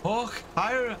 Oh,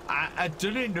 I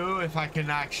don't know if I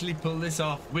can actually pull this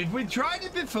off. We've tried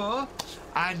it before,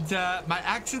 and my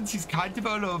accent is kind of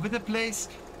all over the place.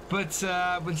 But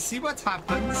we'll see what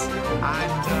happens. And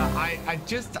I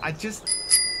just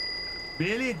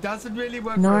really, it doesn't really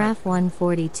work.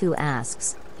 Norf142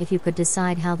 asks, if you could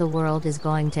decide how the world is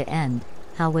going to end,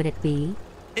 how would it be?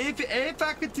 If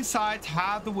I could decide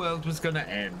how the world was going to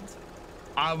end,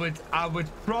 I would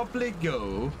probably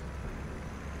go.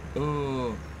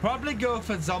 Oh, probably go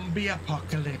for zombie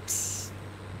apocalypse.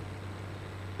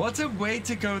 What a way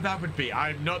to go that would be.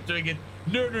 I'm not doing it.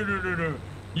 No.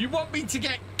 You want me to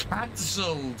get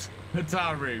cancelled,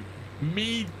 Hataru?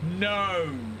 Me,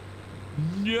 no.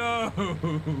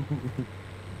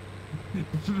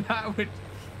 That would...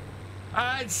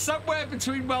 it's somewhere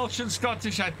between Welsh and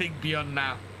Scottish, I think, beyond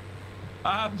now.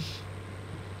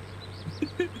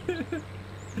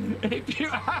 If you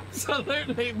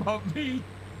absolutely want me...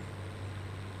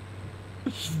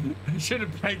 I should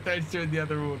have played those two in the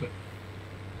other order.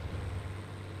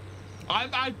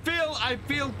 I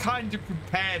feel kind of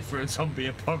prepared for a zombie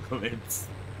apocalypse.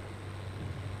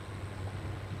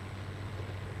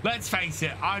 Let's face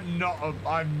it, I'm not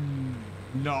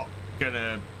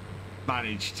gonna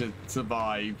manage to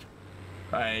survive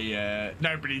a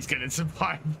nobody's gonna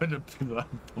survive a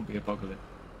zombie apocalypse.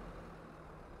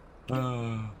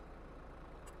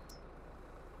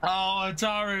 Oh,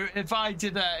 Taru, if I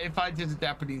did a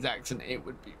Japanese accent, it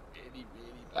would be really,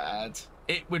 really bad.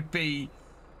 It would be,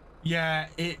 yeah,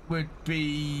 it would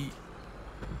be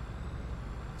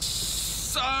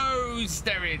so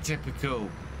stereotypical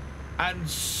and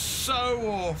so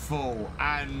awful.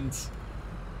 And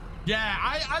yeah,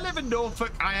 I live in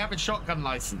Norfolk. I have a shotgun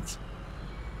license.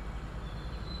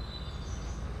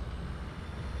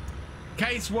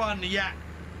 Case one, yeah.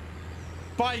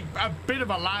 by a bit of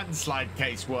a landslide,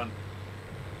 case one.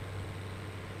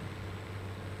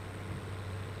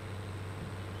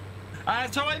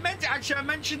 So I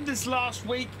mentioned this last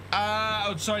week.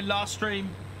 Last stream.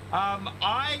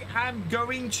 I am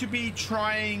going to be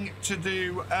trying to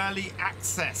do early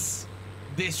access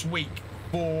this week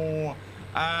for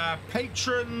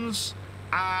patrons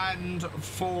and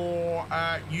for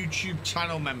YouTube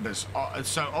channel members.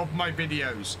 So of my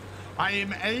videos, I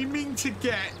am aiming to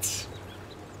get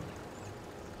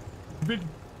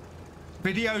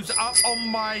videos up on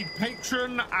my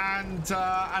Patreon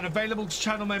and available to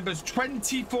channel members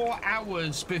 24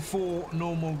 hours before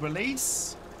normal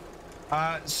release.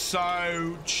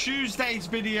 So Tuesday's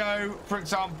video, for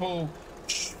example,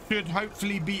 should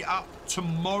hopefully be up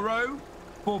tomorrow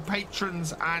for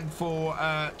patrons and for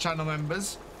channel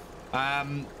members. Yeah,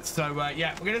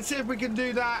 we're gonna see if we can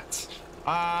do that.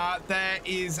 There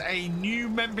is a new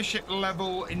membership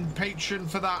level in Patreon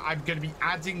for that. I'm going to be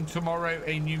adding tomorrow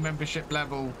a new membership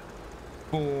level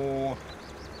for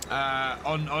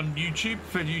on YouTube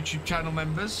for YouTube channel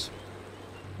members.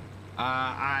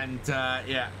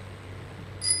 Yeah.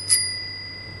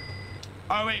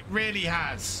 Oh, it really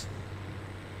has.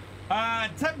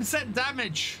 10%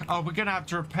 damage. Oh, we're going to have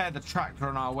to repair the tractor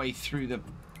on our way through the...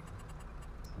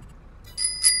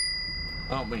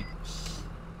 Aren't we?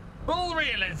 Full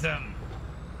realism.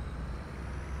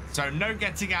 So no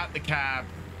getting out the cab.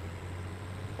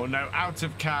 Or no out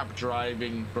of cab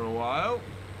driving for a while.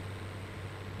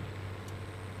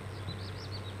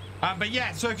 But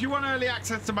yeah, so if you want early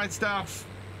access to my stuff,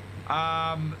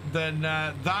 then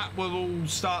that will all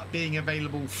start being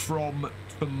available from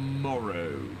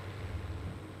tomorrow.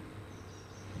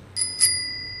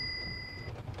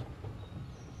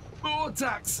 More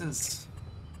taxes.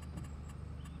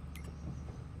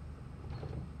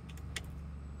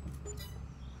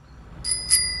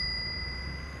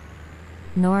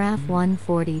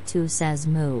 Noraf142 says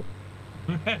moo.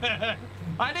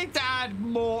 I need to add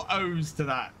more O's to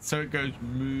that so it goes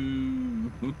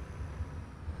moo.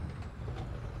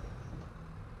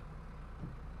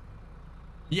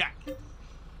 Yeah.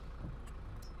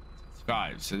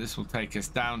 5. So this will take us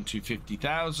down to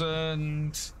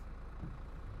 50,000.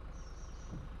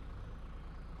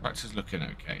 Tractor's looking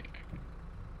okay.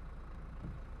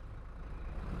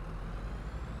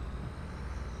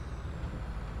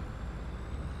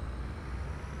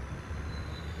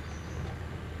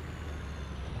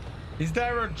 Is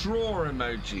there a draw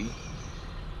emoji?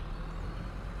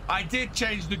 I did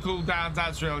change the cooldowns,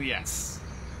 Azrael, yes.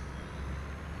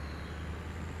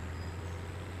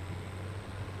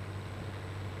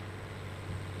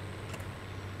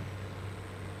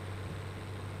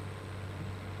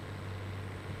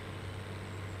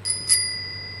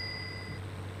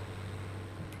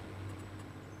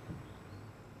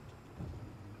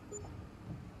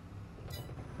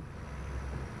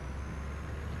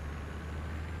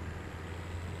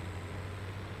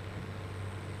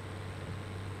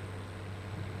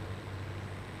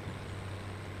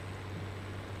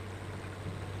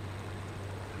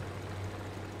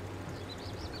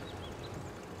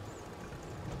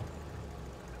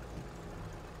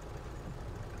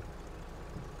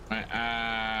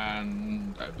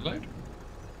 And overload.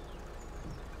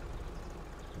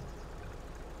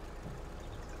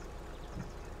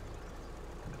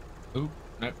 Oh,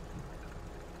 no.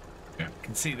 Yeah, I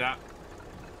can see that.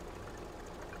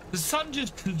 The sun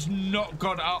just has not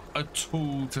got up at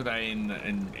all today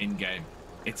in game.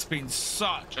 It's been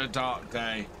such a dark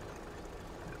day.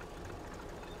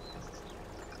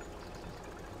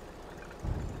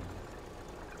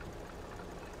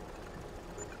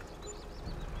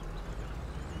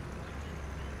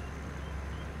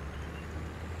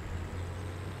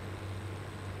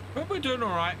 But we're doing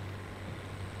all right.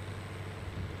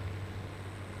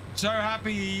 So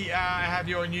happy I have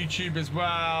you on YouTube as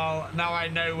well. Now I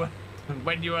know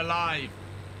when you are live.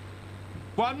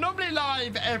 Well, I'm normally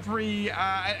live every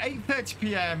at 8:30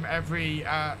 p.m. every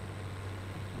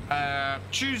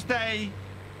Tuesday,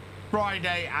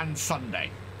 Friday, and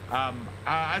Sunday.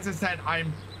 As I said,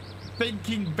 I'm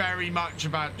thinking very much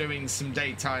about doing some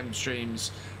daytime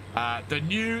streams. The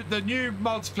new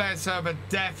multiplayer server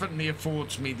definitely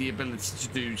affords me the ability to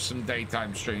do some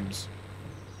daytime streams.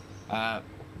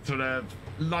 Sort of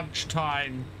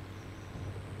lunchtime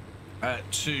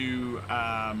to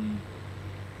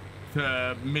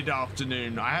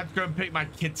mid-afternoon. I have to go and pick my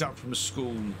kids up from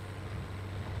school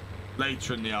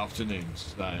later in the afternoon,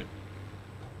 so.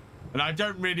 And I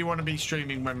don't really want to be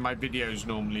streaming when my videos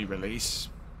normally release.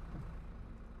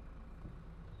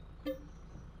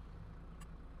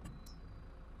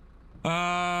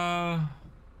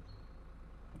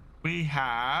 We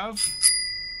have...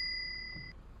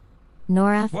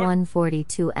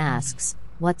 Noraf142 asks,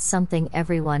 what's something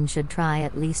everyone should try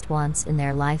at least once in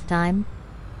their lifetime?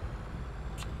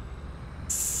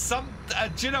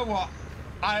 Do you know what?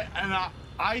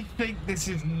 I think this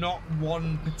is not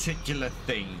one particular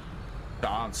thing to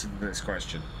answer this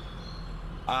question.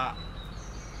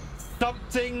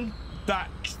 Something that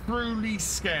truly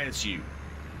scares you.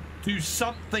 Do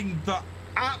something that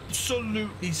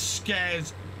absolutely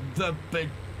scares the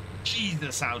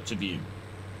bejesus out of you.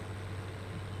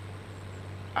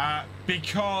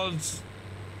 Because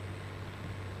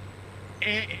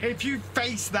if you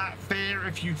face that fear,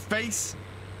 if you face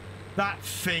that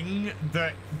thing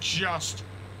that just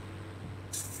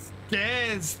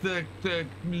scares the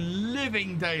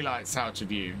living daylights out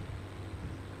of you,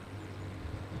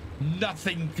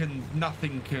 nothing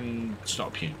can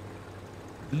stop you.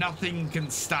 Nothing can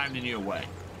stand in your way.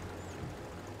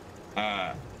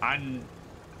 And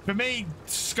for me,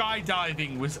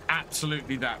 skydiving was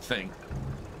absolutely that thing.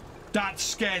 That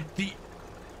scared the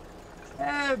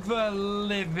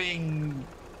ever-living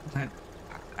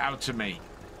out of me.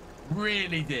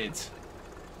 Really did.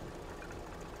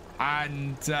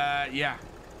 And yeah.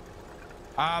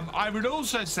 I would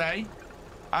also say,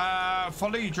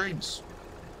 follow your dreams.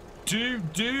 Do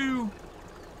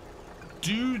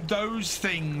those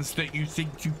things that you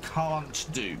think you can't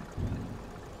do.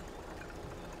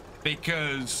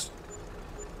 Because,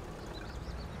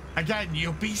 again,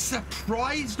 you'll be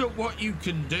surprised at what you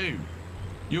can do.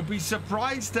 You'll be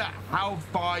surprised at how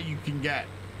far you can get.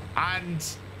 And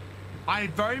I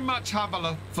very much have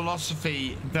a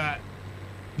philosophy that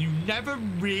you never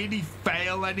really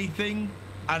fail anything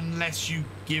unless you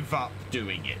give up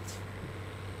doing it.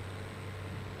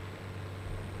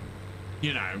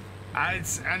 You know,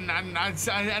 and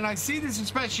I see this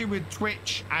especially with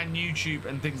Twitch and YouTube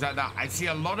and things like that. I see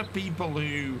a lot of people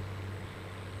who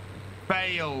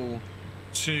fail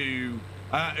to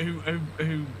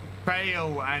who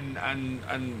fail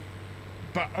and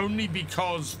but only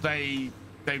because they've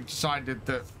decided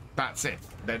that that's it.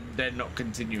 They're not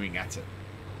continuing at it.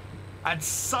 At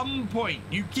some point,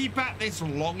 you keep at this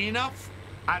long enough,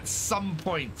 at some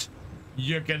point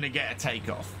you're gonna get a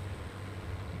takeoff.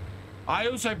 I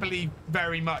also believe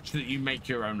very much that you make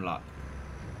your own luck.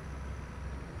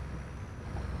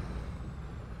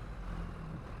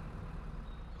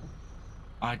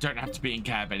 I don't have to be in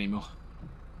cab anymore.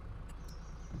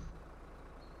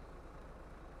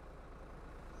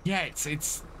 Yeah,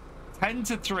 it's 10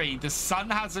 to 3. The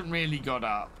sun hasn't really got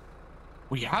up.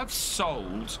 We have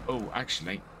sold... Oh,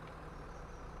 actually.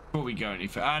 Before we go any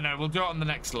further... no, we'll do it on the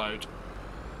next load.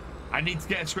 I need to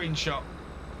get a screenshot.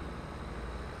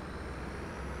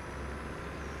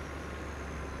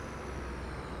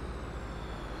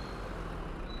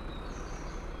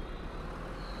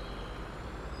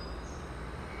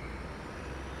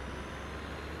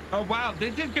 Oh wow,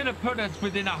 this is going to put us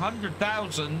within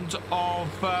 100,000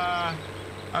 of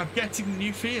getting the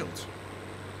new field.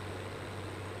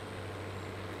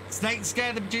 Snakes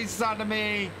scare the bejesus out of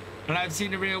me, and I've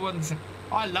seen the real ones.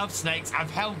 I love snakes.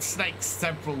 I've held snakes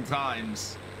several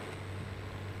times.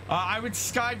 I would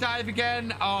skydive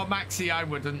again. Oh, Maxi, I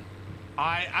wouldn't.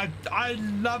 I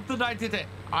love that I did it.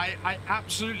 I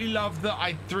absolutely love that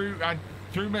I threw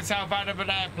myself out of an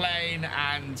airplane,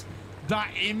 and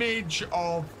that image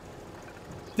of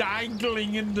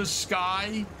dangling in the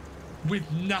sky with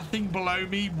nothing below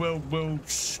me will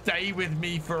stay with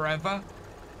me forever.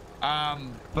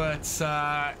 But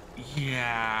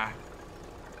yeah,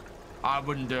 I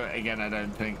wouldn't do it again, I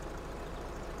don't think.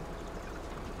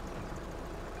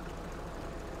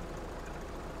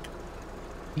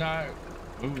 No.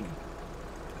 Ooh.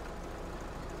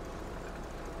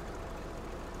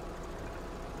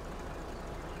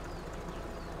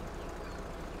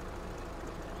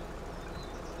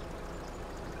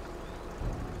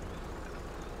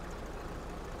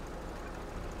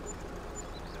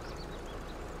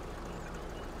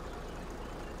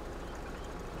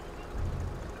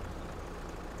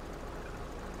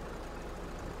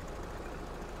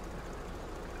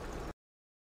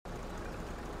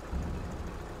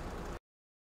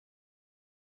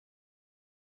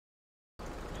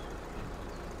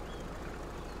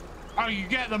 Oh, you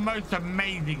get the most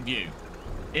amazing view.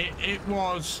 It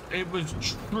was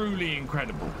truly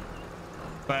incredible.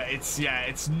 But it's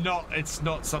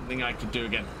not something I could do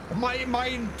again. My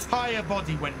entire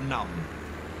body went numb.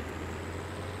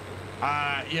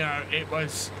 You know, it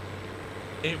was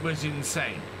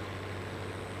insane.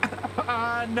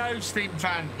 No, Steam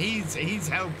fan, he's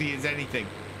healthy as anything.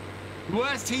 The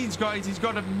worst he's got is he's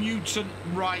got a mutant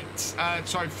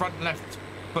front left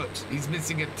foot. He's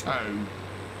missing a toe.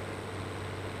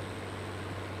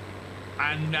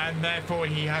 And therefore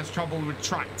he has trouble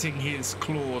retracting his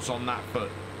claws on that foot.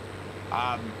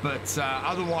 But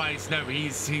otherwise, no,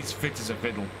 he's fit as a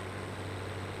fiddle.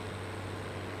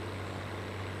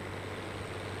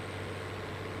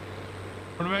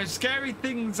 One of the most scary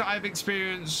things I've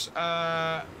experienced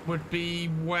would be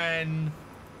when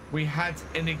we had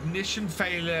an ignition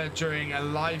failure during a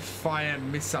live fire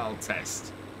missile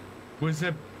test. Was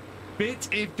a bit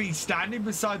iffy standing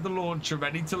beside the launcher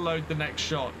ready to load the next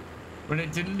shot. When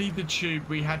it didn't leave the tube,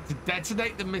 we had to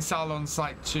detonate the missile on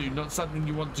site too, not something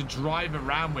you want to drive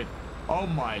around with. Oh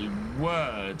my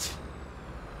word.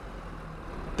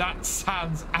 That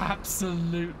sounds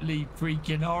absolutely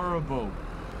freaking horrible.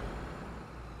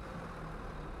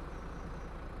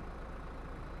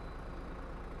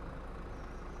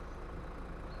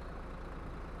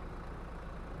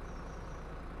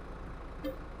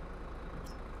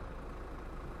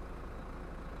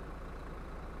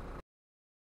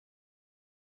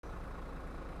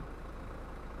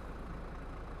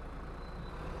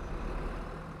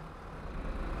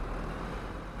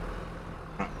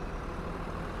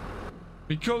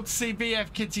 Be cool to see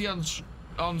VF Kitty on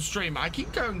stream. I can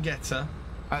go and get her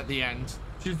at the end.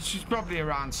 She's probably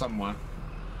around somewhere.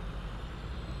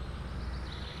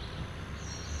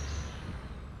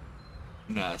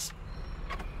 Nurse.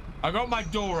 I got my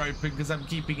door open because I'm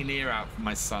keeping an ear out for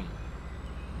my son.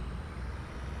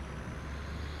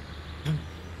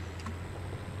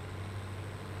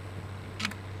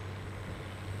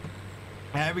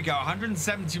 There we go,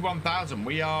 171,000.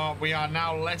 We are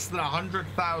now less than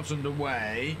 100,000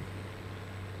 away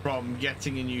from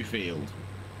getting a new field.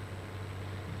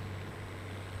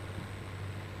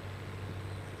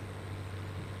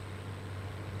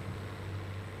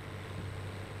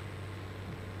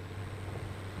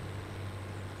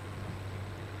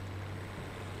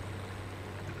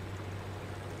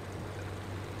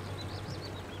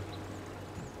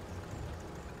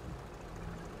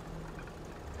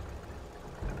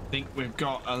 I think we've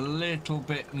got a little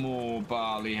bit more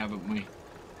barley, haven't we?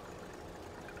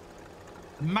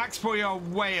 Max, we are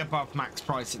way above max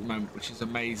price at the moment, which is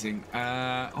amazing.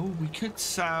 Oh, we could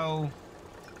sell.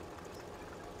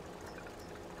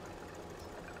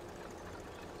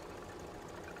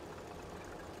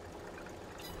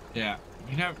 Yeah,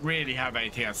 we don't really have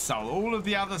anything else to sell. All of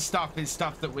the other stuff is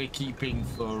stuff that we're keeping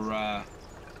for.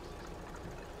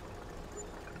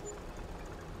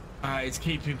 It's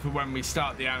keeping for when we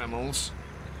start the animals.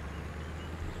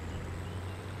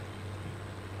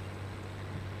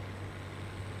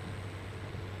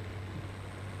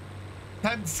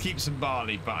 Tempted to keep some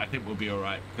barley, but I think we'll be all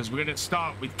right because we're going to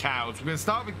start with cows. We're going to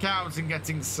start with cows and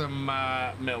getting some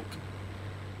milk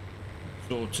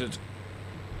sorted.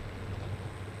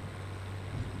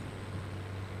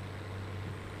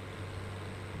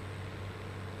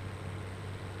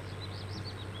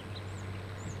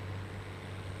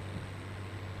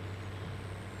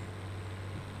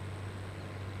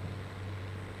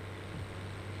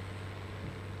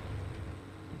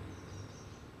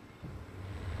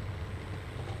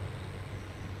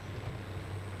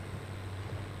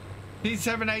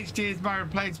 T7 HD is my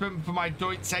replacement for my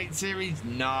Deutz 8 series.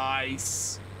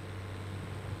 Nice.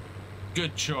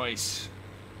 Good choice.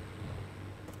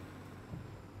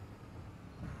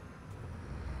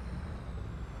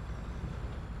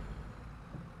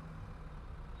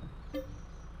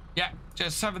 Yeah,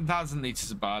 just 7,000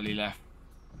 litres of barley left.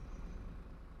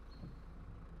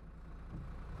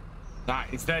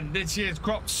 That is then this year's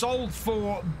crop sold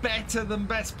for better than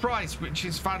best price, which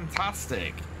is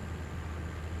fantastic.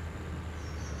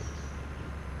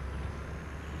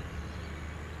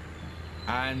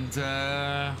 And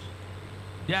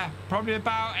yeah, probably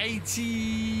about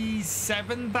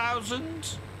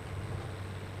 87,000.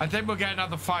 I think we'll get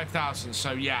another 5,000.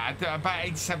 So yeah, about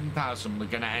 87,000. We're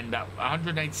gonna end up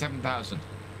 187,000.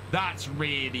 That's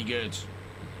really good.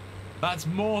 That's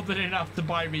more than enough to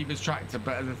buy Reaver's tractor.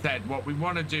 But as I said, what we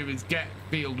want to do is get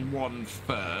field 1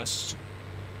 first,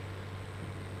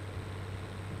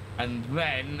 and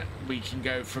then we can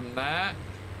go from there.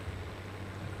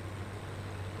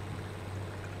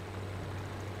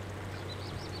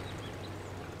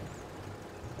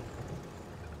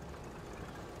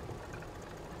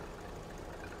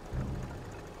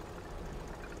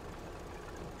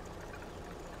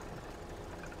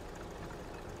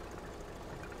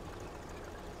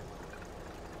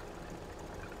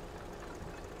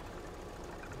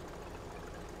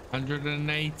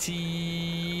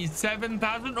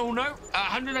 $187,000. Oh no,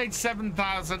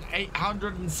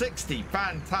 187,860.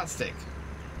 Fantastic.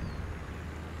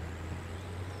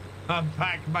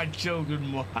 Unpack my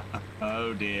children.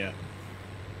 Oh dear.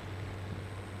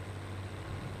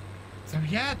 So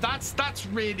yeah, that's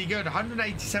really good.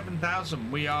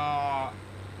 187,000. We are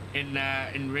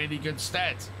in really good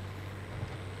stead.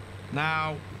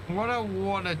 Now, what I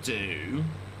want to do,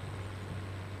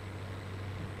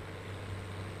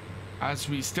 as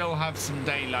we still have some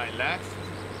daylight left,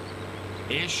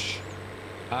 ish,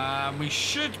 we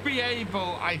should be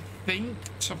able, I think,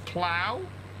 to plow.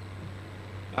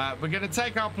 We're going to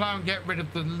take our plow and get rid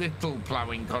of the little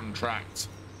plowing contract.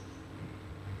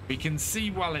 We can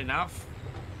see well enough.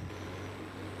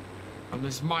 And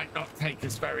this might not take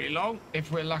us very long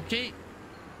if we're lucky.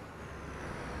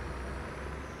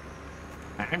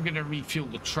 I'm going to refuel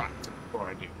the tractor before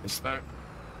I do this, though.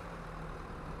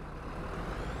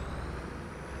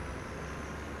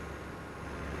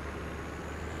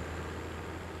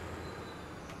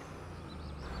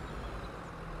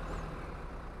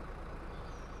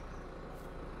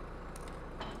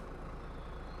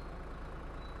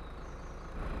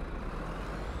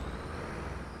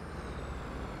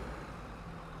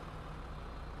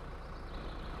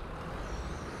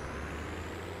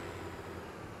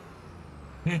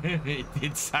 It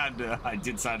did sound, I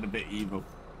did sound a bit evil.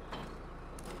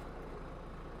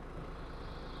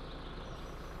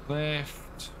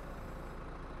 Lift.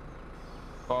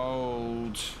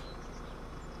 Fold.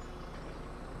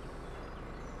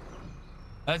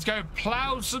 Let's go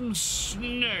plow some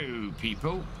snow,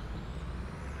 people.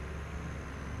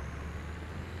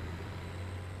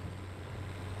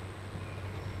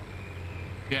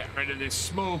 Get rid of this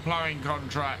small plowing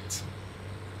contract.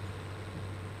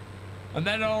 And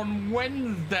then on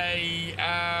Wednesday,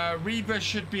 Reba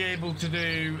should be able to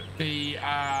do the,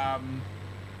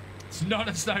 it's not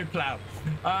a snowplow.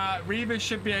 Reba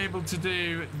should be able to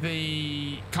do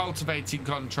the cultivating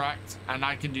contract, and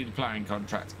I can do the plowing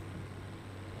contract.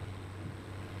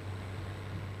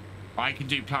 I can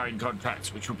do plowing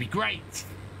contracts, which would be great.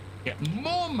 Get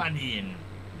more money in.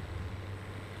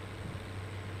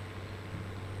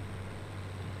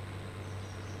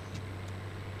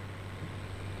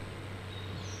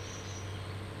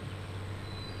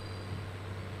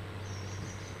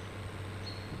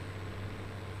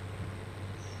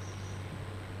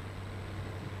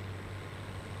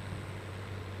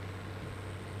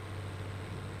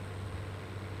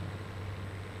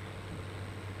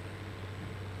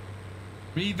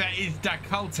 Reva is the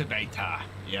cultivator.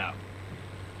 Yeah.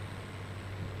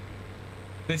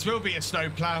 This will be a snow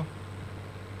plow.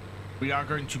 We are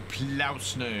going to plow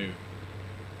snow.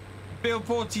 Field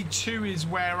 42 is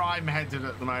where I'm headed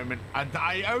at the moment. And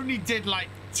I only did like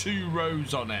 2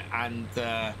 rows on it, and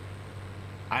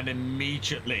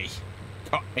immediately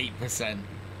got 8%.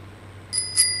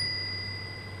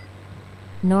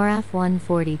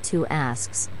 Noraf142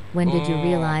 asks, when did you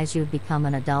realize you'd become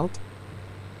an adult?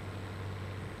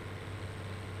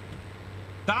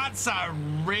 That's a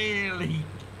really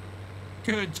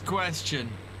good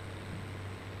question.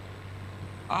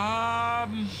 I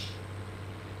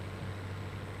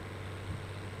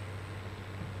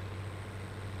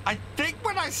think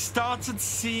when I started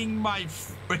seeing my...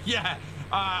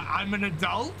 I'm an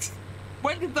adult?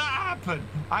 When did that happen?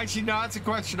 Actually, no, that's a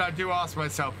question I do ask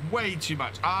myself way too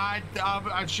much. I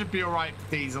should be all right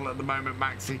for diesel at the moment,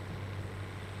 Maxi.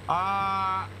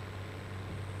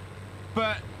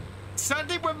 But...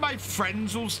 certainly when my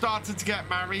friends all started to get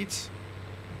married,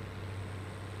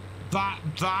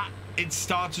 it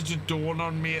started to dawn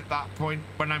on me at that point,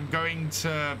 when I'm going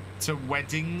to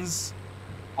weddings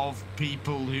of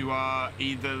people who are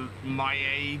either my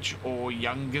age or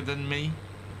younger than me.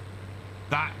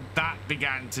 That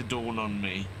began to dawn on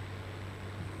me.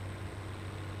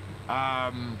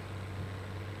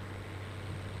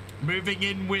 Moving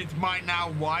in with my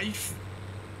now wife,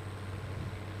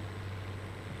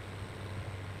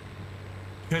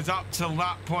 because up till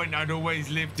that point, I'd always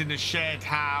lived in a shared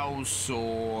house,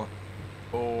 or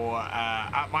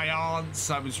at my aunt's.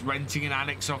 I was renting an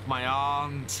annex off my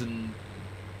aunt, and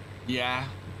yeah.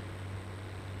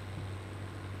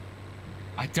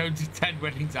 I don't attend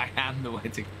weddings. I am the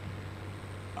wedding.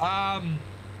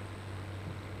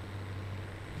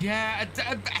 Yeah.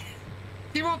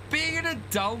 You know what? Being an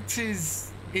adult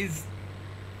is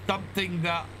something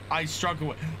that I struggle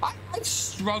with. I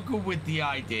struggle with the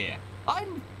idea.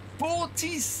 I'm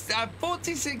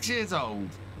 46 years old.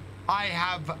 I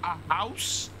have a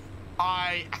house,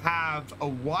 I have a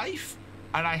wife,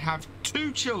 and I have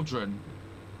 2 children,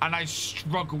 and I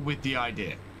struggle with the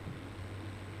idea.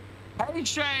 Hey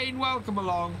Shane, welcome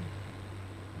along.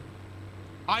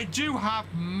 I do have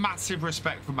massive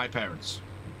respect for my parents,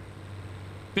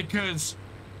 because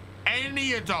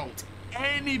any adult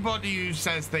anybody who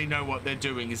says they know what they're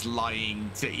doing is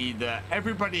lying to either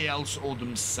everybody else or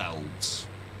themselves.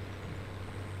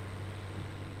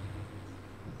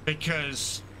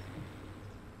 Because,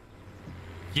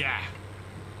 yeah,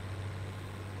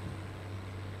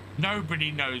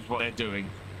 nobody knows what they're doing.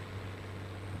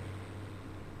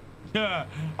 Yeah,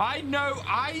 I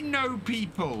know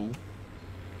people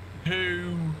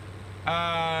who,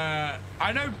 I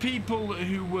know people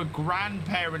who were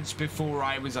grandparents before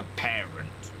I was a parent.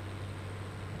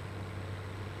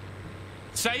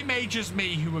 Same age as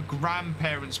me, who were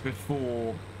grandparents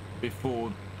before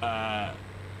I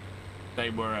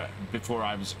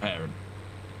was a parent.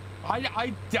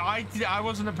 I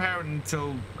wasn't a parent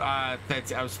until I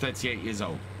was 38 years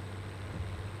old.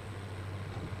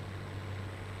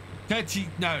 38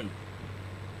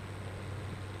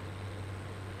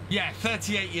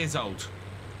 years old.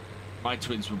 My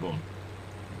twins were born.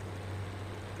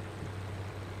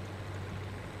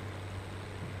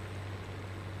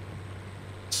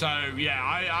 So yeah,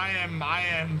 I am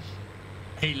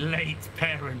a late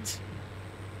parent.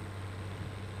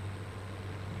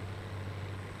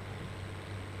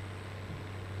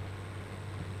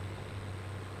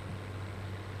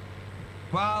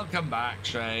 Welcome back,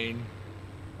 Shane.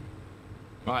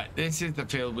 Right, this is the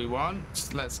field we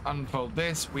want. Let's unfold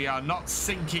this. We are not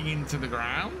sinking into the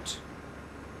ground.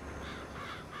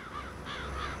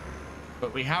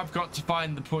 But we have got to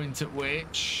find the point at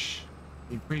which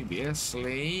we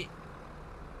previously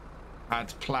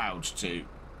had ploughed to.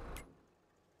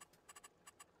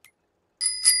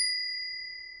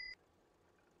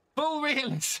 Full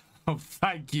realism. Oh,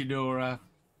 thank you, Nora.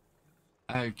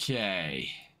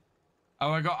 Okay. Oh,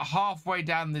 I got halfway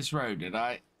down this road, did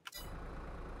I?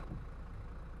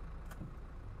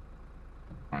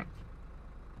 Right.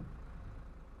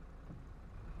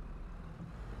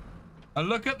 Oh,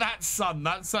 look at that sun.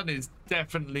 That sun is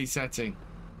definitely setting.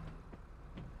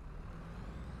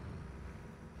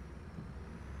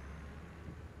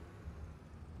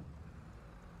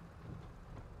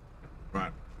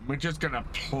 Right. We're just going to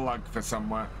plug for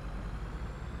somewhere.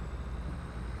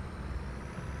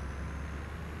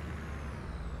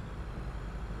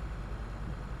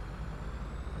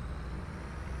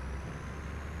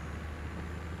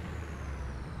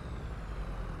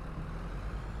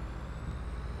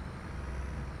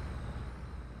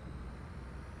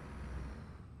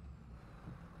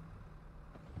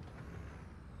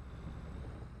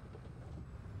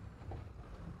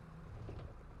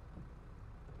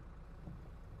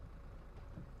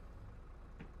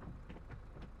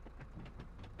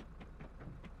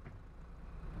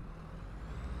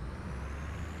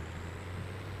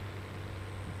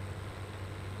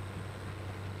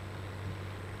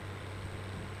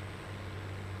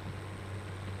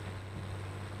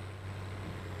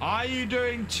 Are you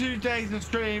doing 2 days of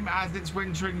stream as it's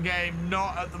winter in game?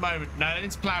 Not at the moment. No,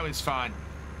 this plough is fine.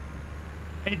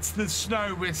 It's the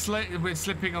snow. We're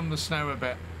slipping on the snow a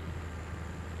bit.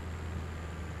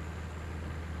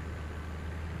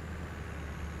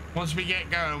 Once we get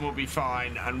going, we'll be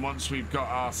fine. And once we've got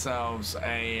ourselves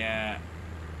a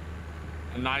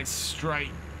nice straight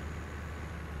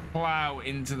plough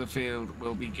into the field,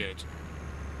 we'll be good.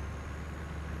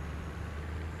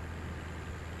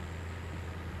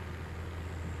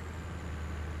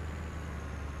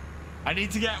 I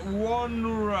need to get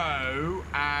one row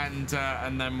and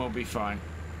then we'll be fine.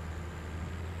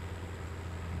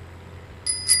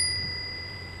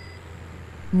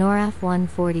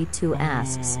 Noraf142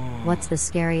 asks, what's the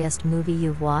scariest movie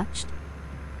you've watched?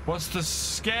 What's the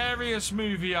scariest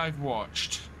movie I've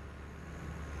watched?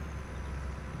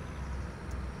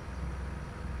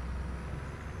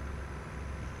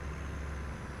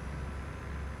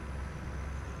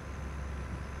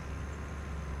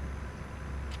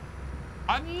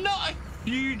 I'm not a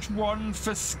huge one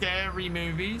for scary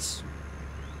movies.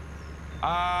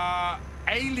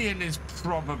 Alien is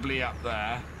probably up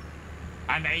there.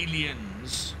 And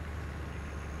Aliens.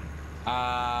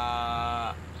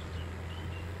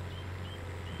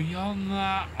 Beyond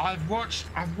that, I've watched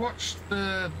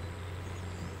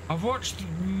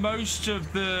most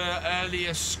of the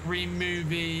earlier Scream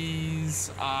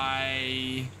movies.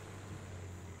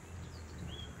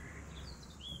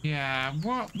 Yeah,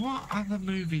 what other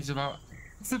movies about?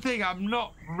 It's the thing, I'm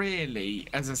not really,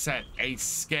 as I said, a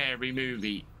scary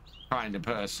movie kind of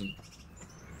person.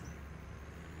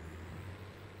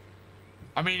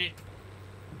 I mean,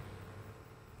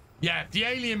 yeah, the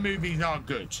Alien movies are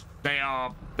good. They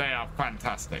are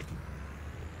fantastic.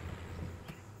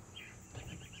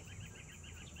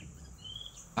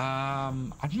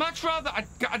 I'd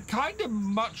kind of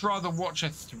much rather watch a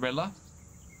thriller.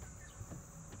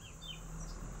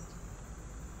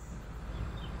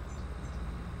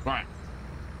 Right.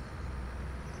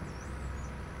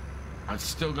 I've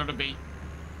still got to be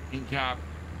in cab.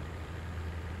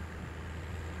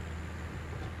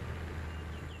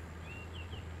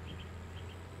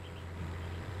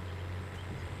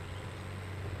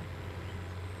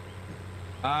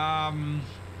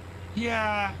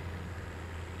 Yeah.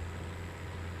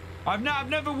 I've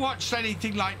never watched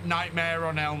anything like Nightmare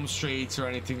on Elm Street or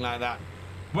anything like that.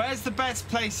 Where's the best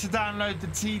place to download the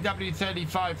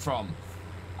TW35 from?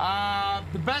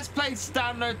 The best place to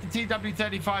download the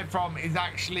TW35 from is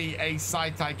actually a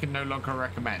site I can no longer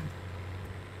recommend,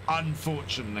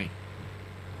 unfortunately.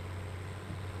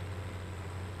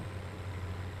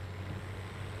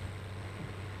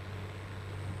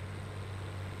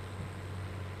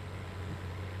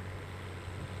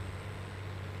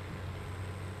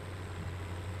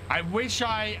 I wish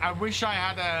I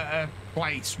had a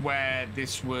place where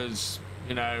this was,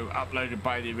 you know, uploaded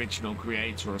by the original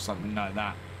creator or something like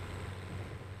that.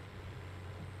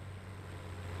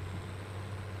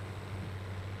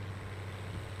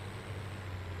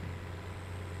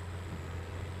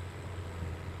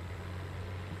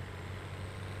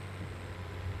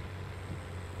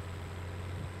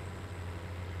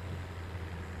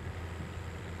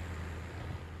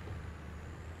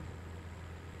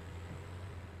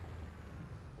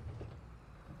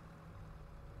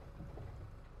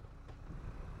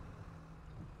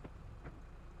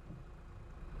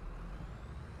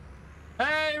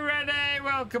 Hey, Renee,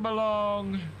 welcome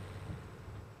along.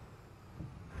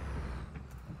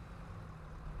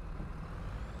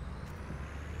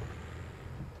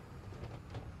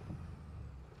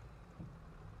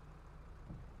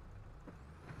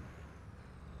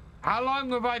 How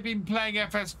long have I been playing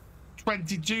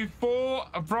FS22 for?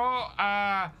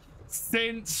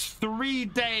 Since 3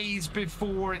 days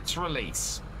before its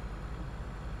release.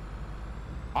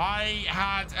 I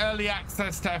had early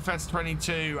access to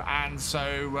FS22 and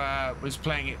so was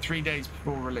playing it 3 days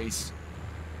before release.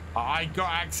 I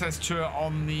got access to it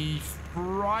on the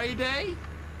Friday?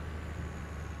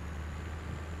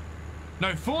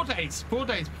 No, 4 days. 4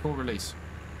 days before release.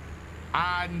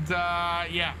 And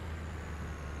yeah.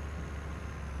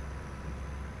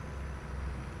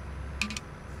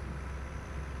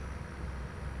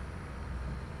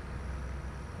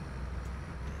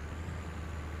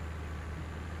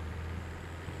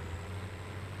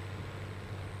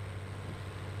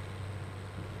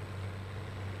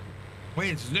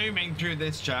 We're zooming through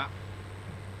this chat.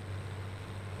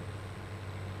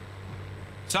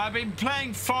 So I've been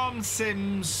playing farm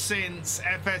sims since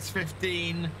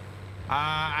FS15, and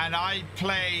I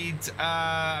played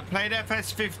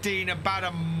FS15 about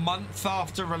a month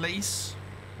after release.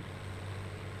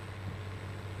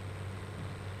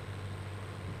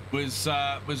 Was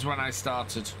when I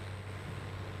started,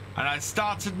 and I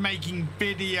started making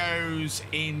videos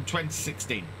in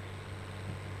 2016.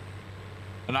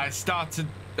 And I started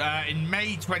in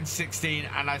May 2016,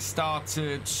 and I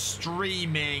started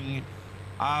streaming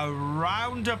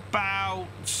around about,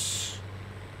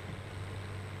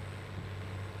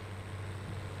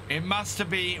 it must have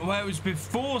been, well, it was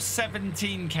before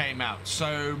 17 came out,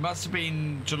 so it must have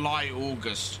been July,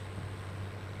 August.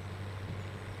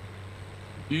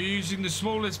 You're using the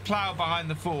smallest plow behind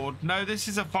the Ford. No, this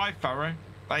is a 5-furrow.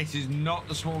 This is not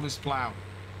the smallest plow.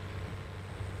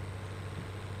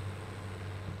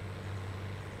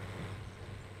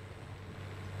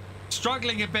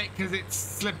 Struggling a bit because it's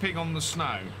slipping on the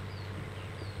snow.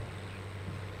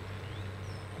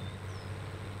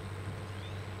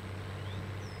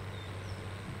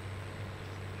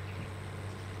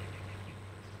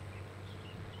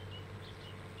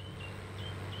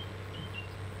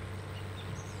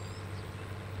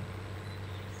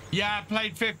 Yeah, I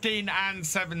played 15 and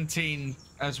 17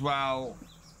 as well.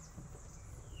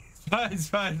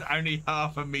 It's only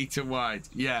half a meter wide.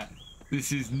 Yeah.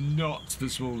 This is not the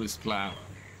smallest plow.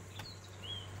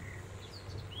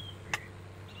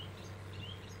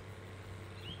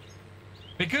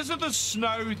 Because of the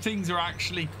snow, things are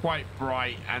actually quite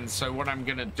bright, and so what I'm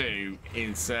gonna do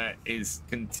is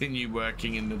continue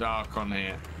working in the dark on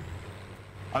here.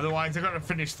 Otherwise, I've got to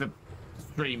finish the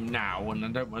stream now, and I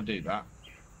don't want to do that.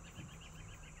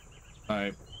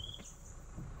 So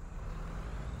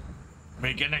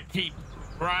we're gonna keep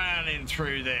running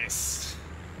through this.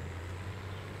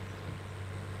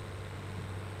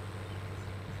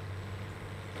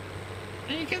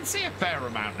 You can see a fair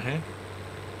amount here.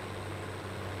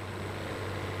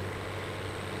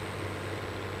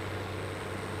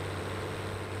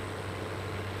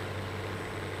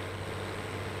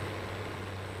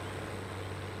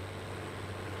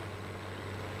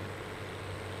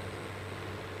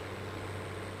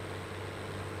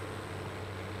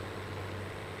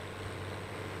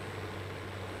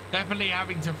 Definitely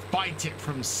having to fight it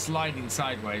from sliding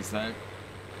sideways, though.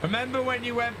 Remember when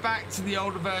you went back to the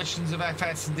older versions of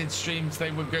FS and did streams?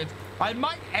 They were good. I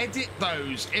might edit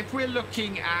those if we're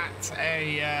looking at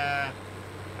a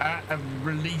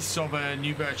release of a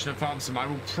new version of FarmSim. I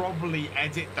will probably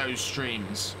edit those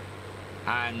streams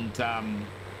and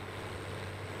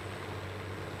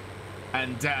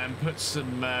put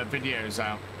some videos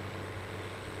out.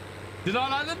 Did I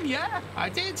like them? Yeah, I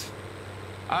did.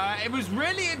 It was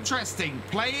really interesting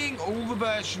playing all the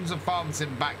versions of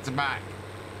FarmSim back to back.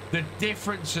 The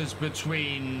differences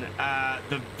between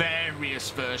the various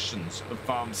versions of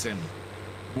FarmSim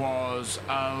was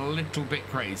a little bit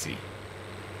crazy.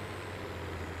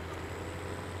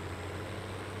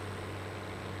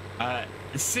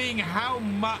 Seeing how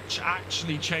much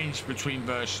actually changed between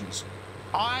versions.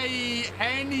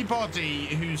 Anybody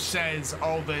who says,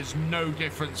 oh, there's no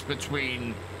difference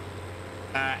between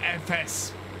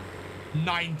FS19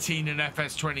 and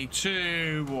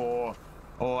FS22 or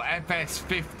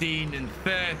FS15 and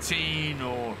 13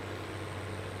 or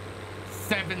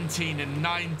 17 and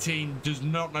 19 does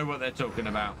not know what they're talking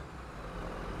about.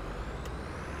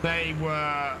 They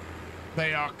are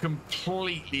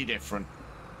completely different.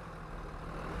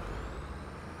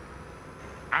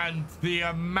 And the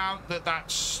amount that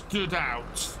stood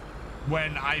out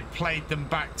when I played them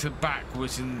back to back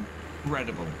was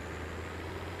incredible.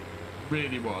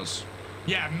 Really was.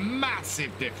 Yeah,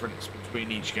 massive difference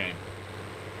between each game.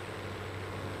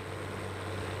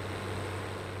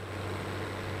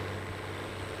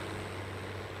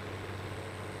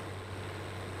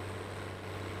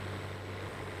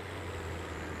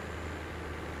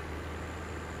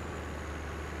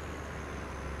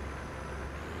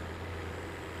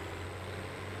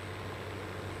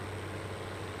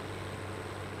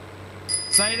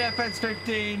 Played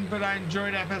FS15, but I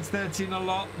enjoyed FS13 a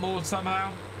lot more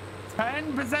somehow.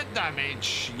 10%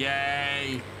 damage,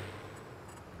 yay.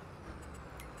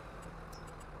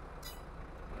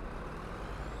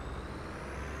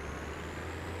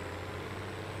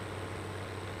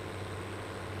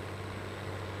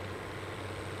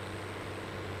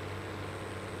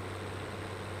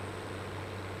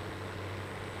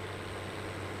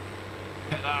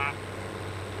 Hit that.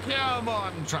 Come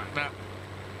on, tractor.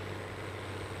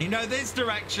 You know, this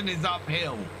direction is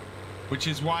uphill, which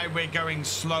is why we're going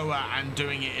slower and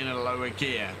doing it in a lower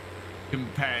gear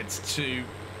compared to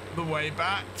the way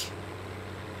back.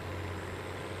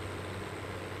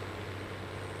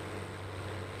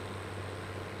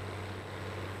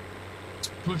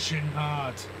 It's pushing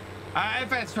hard.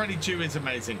 FS22 is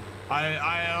amazing. I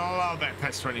love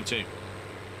FS22.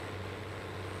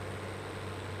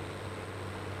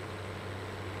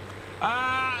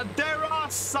 There are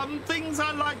some things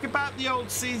I like about the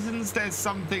old seasons. There's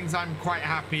some things I'm quite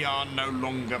happy are no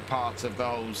longer part of the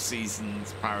whole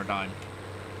seasons paradigm.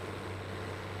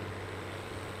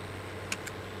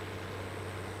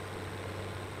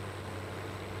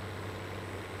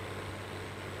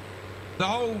 The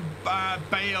whole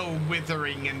bale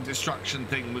withering and destruction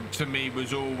thing to me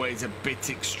was always a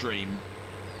bit extreme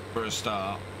for a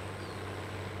start.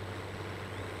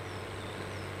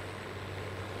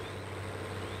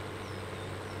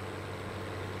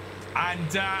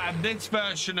 And this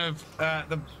version of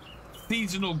the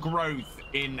seasonal growth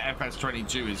in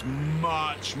FS22 is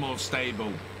much more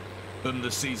stable than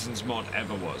the seasons mod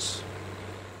ever was.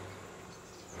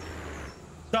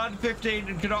 Started 15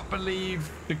 and cannot believe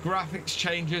the graphics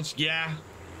changes. Yeah,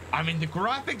 I mean the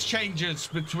graphics changes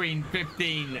between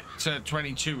 15 to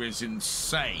 22 is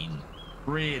insane,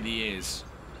 really is.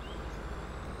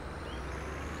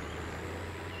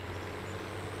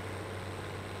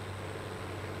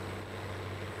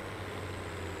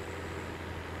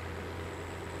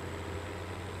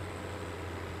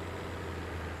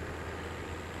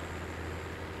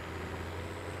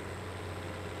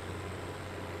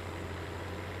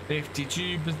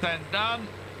 %52 done.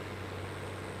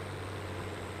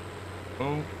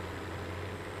 Oh.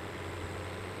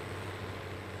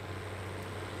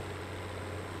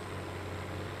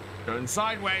 Going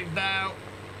sideways now.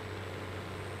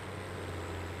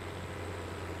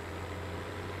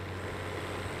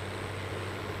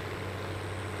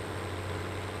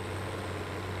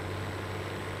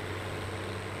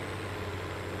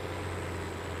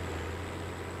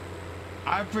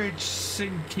 Average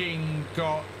sinking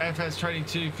got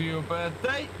FS22 for your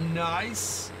birthday.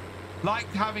 Nice.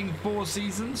 Liked having 4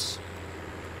 seasons.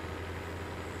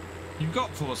 You've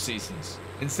got 4 seasons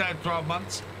instead of 12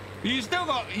 months. You've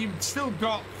still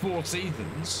got 4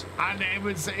 seasons, and it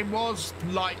was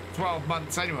like 12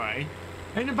 months anyway.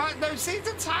 And in fact, those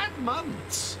seasons had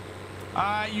months.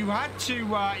 You had to,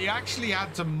 you actually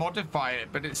had to modify it,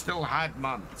 but it still had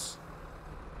months.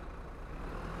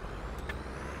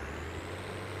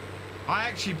 I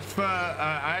actually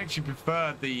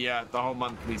prefer the whole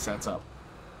monthly setup.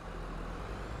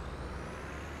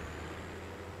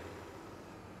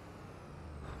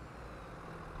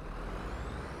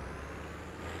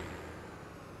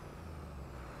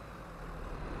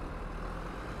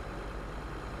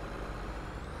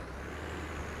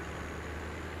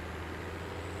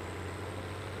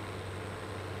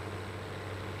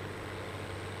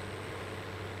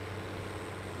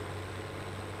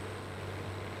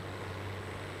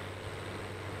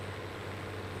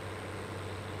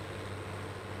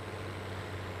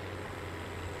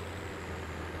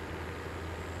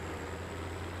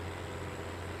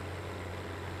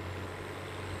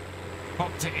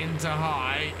 Popped it into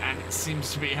high and it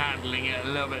seems to be handling it a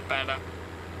little bit better.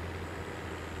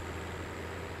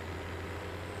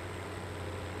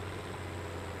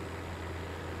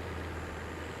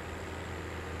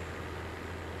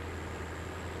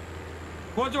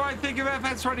 What do I think of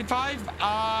FS25?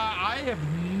 I have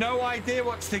no idea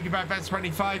what to think about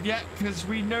FS25 yet because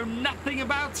we know nothing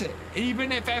about it,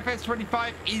 even if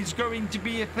FS25 is going to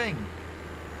be a thing.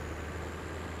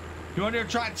 You want to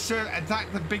try to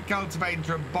attack the big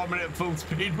cultivator and bomb it at full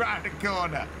speed round the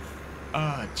corner.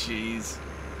 Oh, jeez.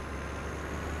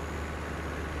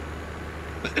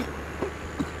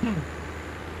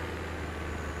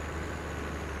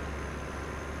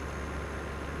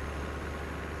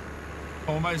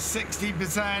 Almost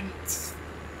 60%.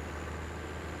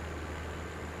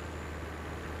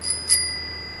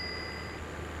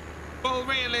 Full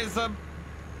realism.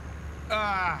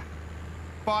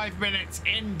 5 minutes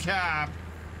in cab.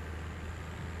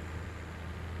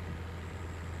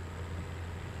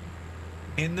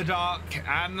 In the dark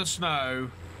and the snow.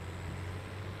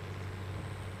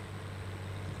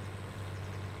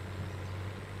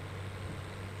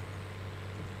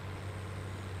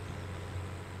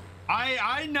 I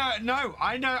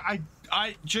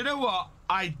do you know what?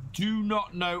 I do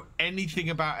not know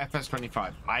anything about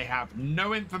FS25. I have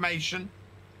no information.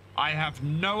 I have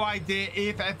no idea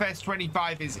if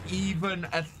FS25 is even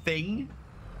a thing.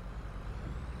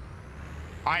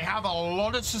 I have a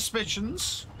lot of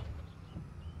suspicions.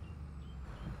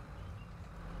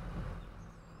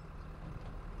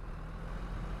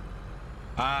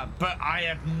 But I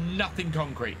have nothing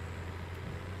concrete.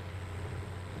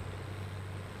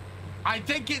 I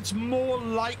think it's more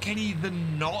likely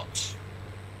than not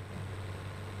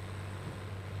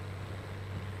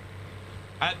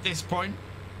at this point,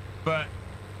 but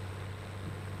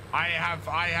I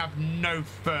have no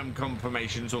firm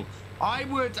confirmation at all. I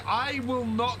will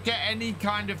not get any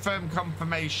kind of firm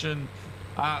confirmation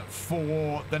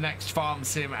for the next farm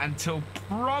sim until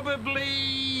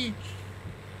probably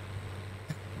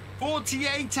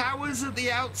 48 hours at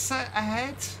the outset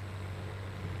ahead.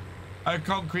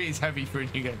 Concrete is heavy for you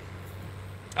again.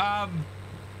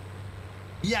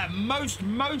 Yeah,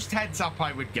 most heads up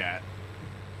I would get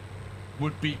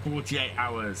would be 48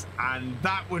 hours, and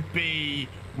that would be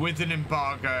with an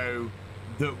embargo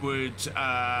that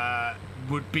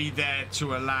would be there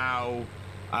to allow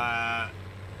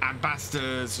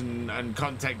ambassadors and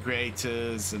content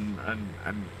creators and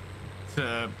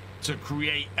to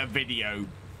create a video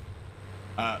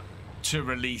to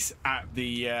release at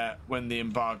the when the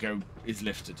embargo is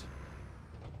lifted.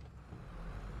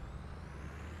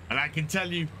 And I can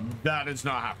tell you that has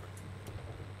not happened.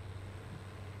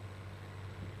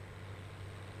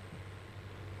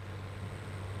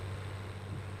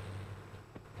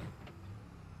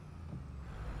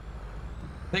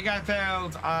 Think I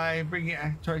failed. I bring it.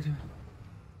 I tried to.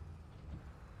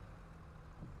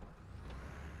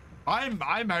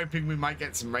 I'm hoping we might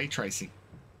get some ray tracing.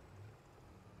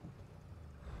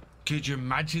 Could you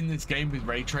imagine this game with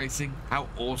ray tracing? How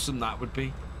awesome that would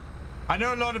be. I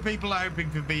know a lot of people are hoping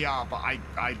for VR, but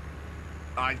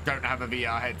I don't have a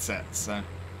VR headset, so.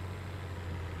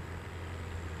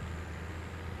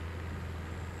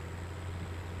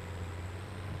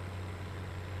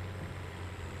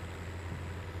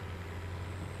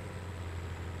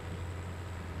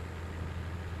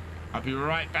 I'll be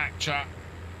right back, chat.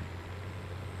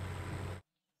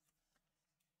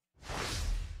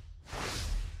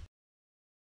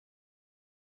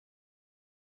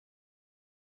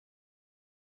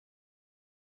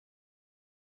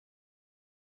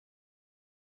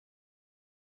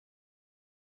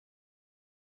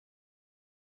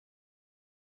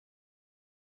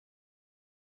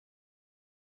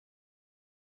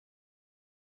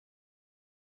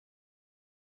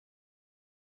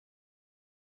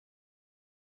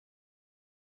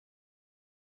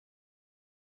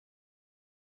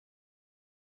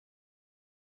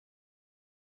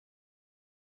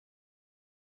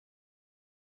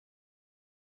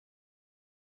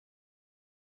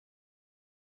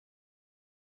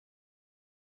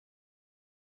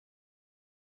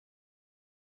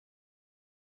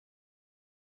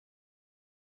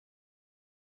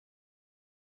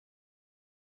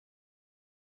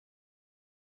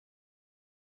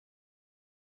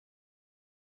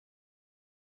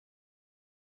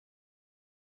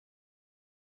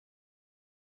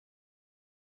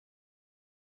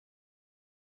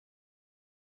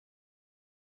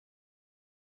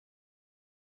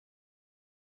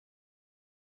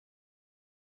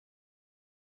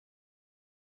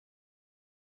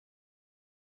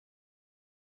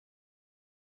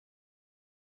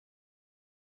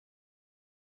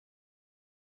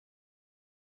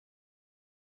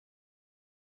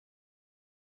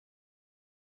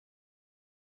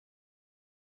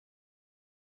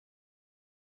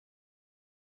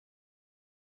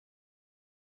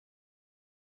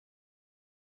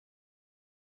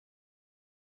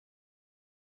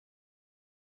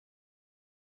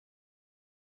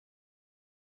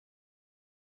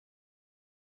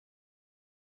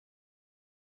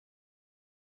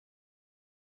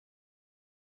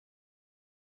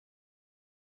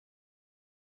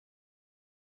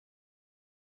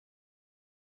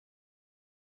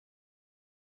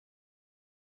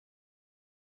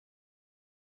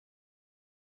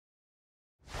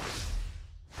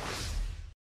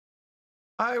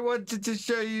 I wanted to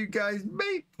show you guys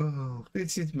Maple.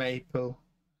 This is Maple.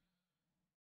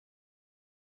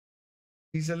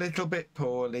 He's a little bit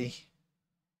poorly.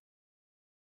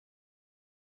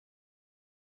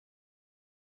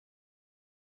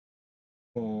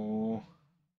 Oh.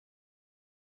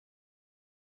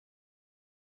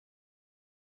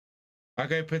 I'll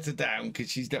go put her down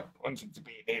because she's not wanting to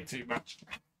be in here too much.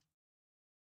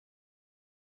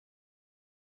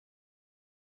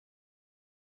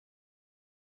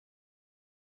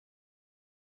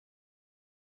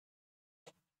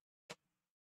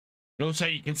 And also,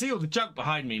 you can see all the junk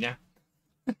behind me now.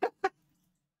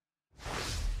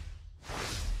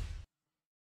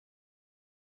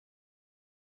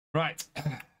 Right.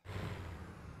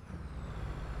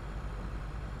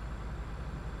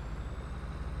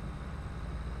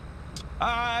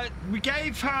 We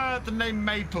gave her the name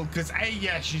Maple because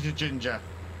yeah, she's a ginger.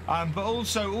 But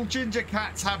also all ginger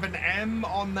cats have an M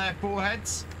on their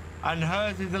foreheads, and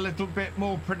hers is a little bit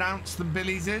more pronounced than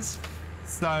Billy's is.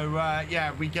 So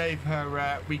yeah, we gave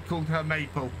her, we called her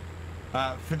Maple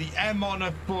for the M on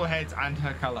her forehead and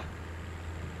her color.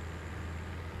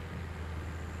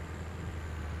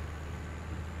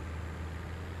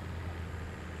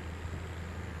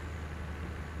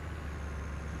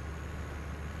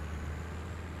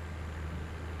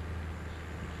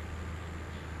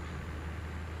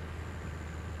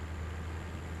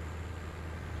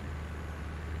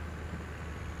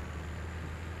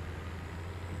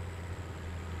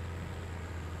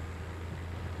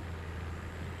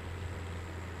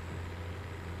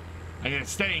 I'm going to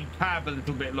stay in cab a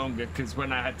little bit longer because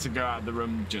when I had to go out of the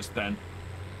room just then,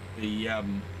 the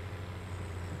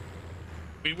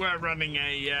we were running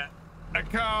a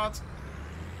card.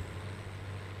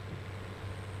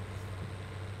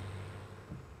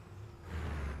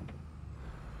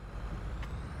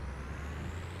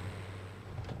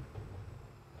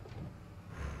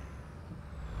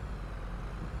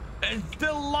 It's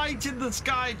still light in the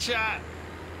sky, chat.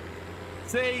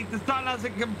 See, the sun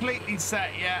hasn't completely set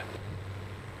yet.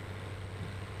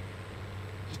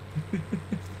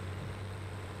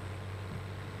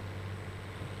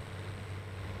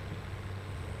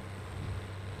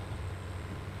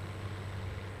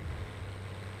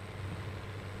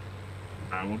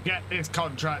 And we'll get this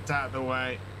contract out of the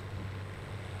way.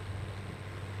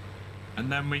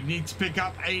 And then we need to pick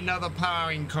up another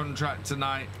powering contract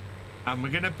tonight. And we're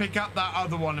going to pick up that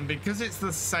other one. And because it's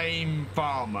the same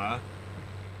farmer,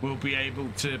 we'll be able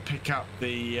to pick up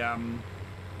the...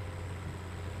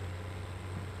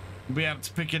 we'll be able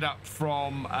to pick it up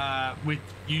from with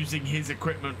using his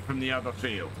equipment from the other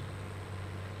field.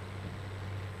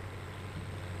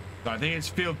 So I think it's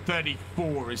field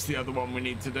 34 is the other one we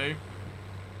need to do.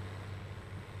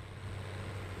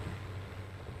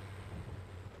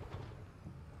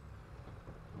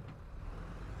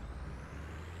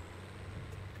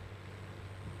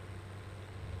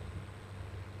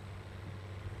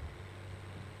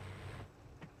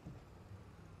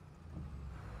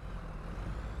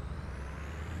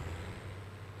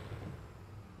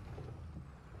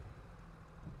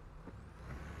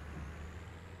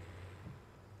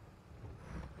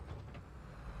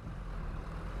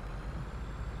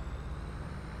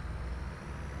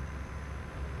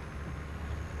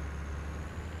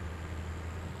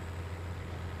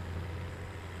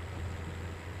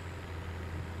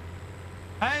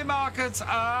 Hey Marcus, the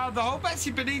whole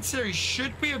Betsy Benita series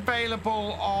should be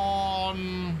available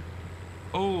on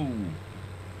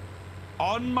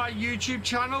my YouTube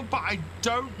channel, but I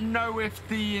don't know if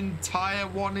the entire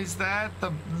one is there.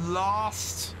 The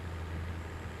last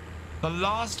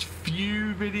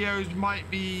few videos might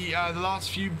be the last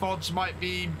few VODs might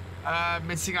be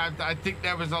missing. I think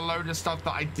there was a load of stuff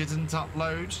that I didn't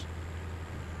upload.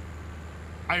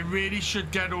 I really should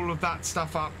get all of that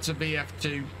stuff up to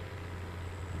BF2.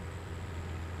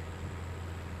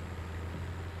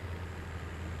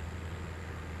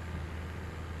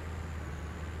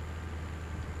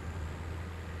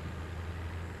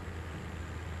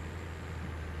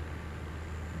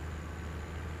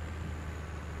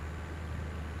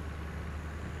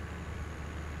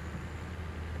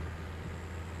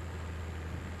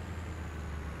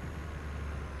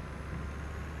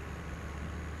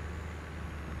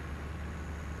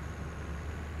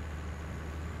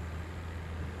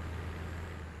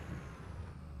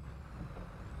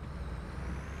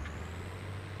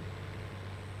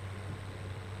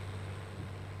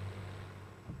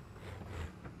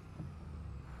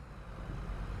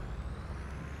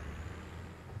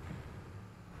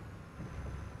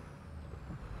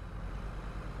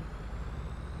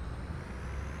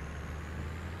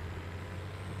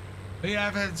 The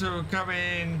FS will come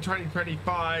in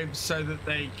 2025 so that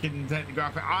they can take the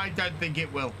graphic. I don't think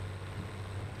it will.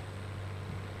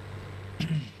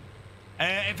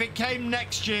 If it came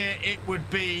next year, it would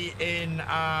be in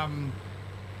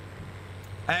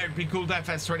it would be called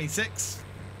FS22,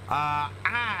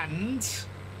 and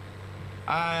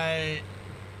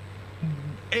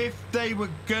if they were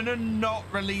gonna not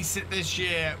release it this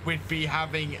year, we'd be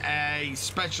having a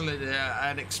special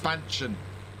an expansion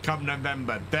come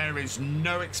November. There is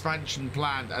no expansion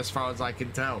planned as far as I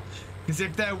can tell, because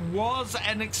if there was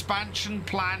an expansion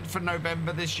planned for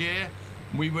November this year,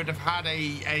 we would have had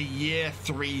a year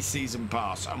 3 season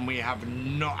pass, and we have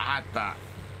not had that.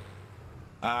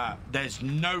 There's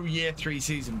no year 3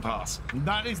 season pass.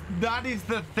 That is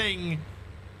the thing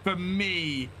for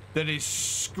me that is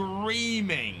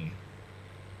screaming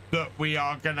that we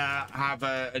are gonna have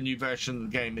a new version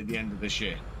of the game at the end of this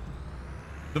year.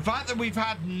 The fact that we've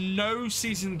had no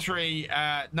season 3,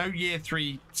 no year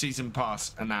 3 season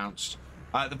pass announced.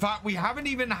 The fact we haven't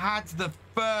even had the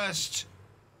first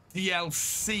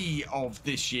DLC of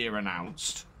this year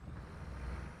announced,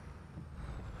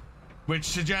 which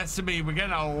suggests to me we're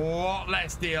getting a lot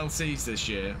less DLCs this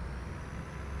year.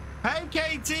 Hey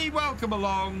KT, welcome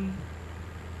along.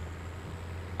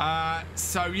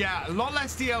 So yeah, a lot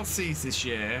less DLCs this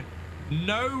year.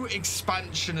 No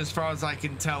expansion as far as I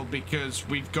can tell, because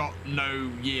we've got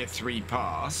no year 3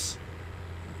 pass.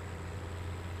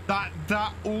 That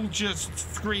all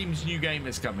just screams new game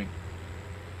is coming.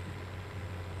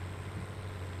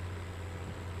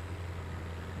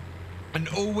 And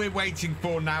all we're waiting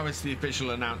for now is the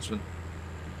official announcement.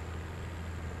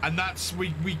 And that's,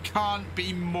 we can't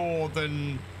be more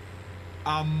than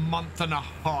a month and a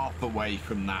half away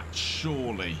from that,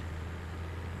 surely.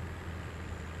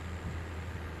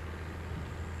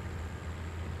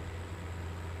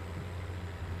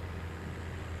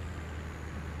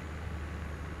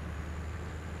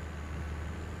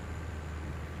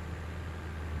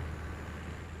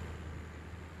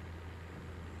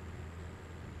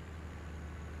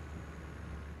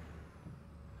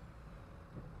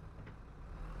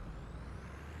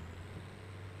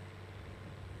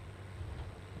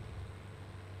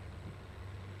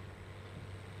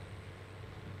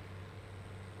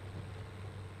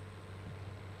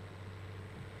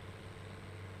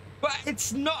 But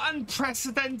it's not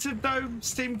unprecedented though,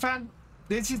 Steam fan.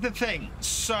 This is the thing.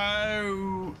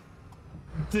 So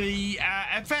the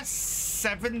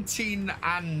FS17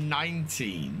 and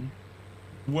 19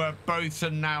 were both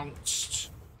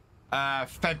announced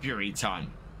February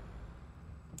time.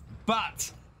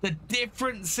 But the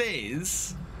difference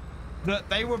is that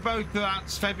they were both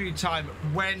announced February time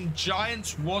when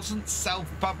Giants wasn't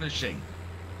self-publishing.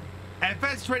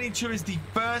 FS22 is the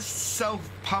first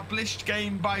self-published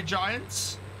game by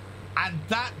Giants, and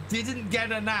that didn't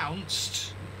get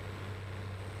announced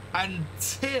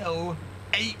until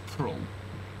April.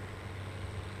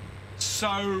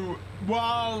 So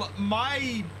while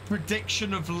my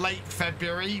prediction of late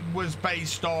February was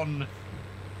based on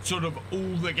sort of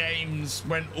all the games,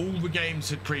 when all the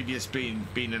games had previously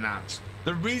been announced,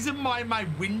 the reason why my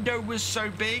window was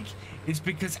so big is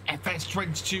because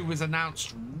FS22 was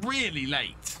announced really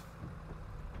late.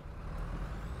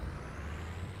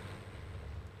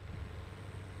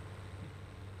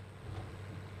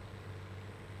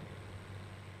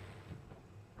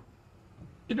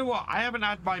 You know what? I haven't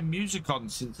had my music on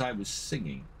since I was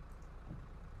singing.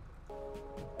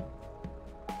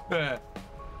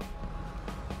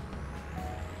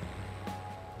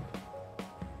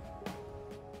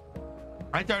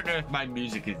 I don't know if my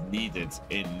music is needed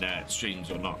in streams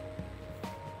or not.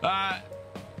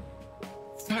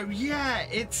 So yeah,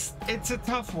 it's a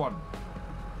tough one.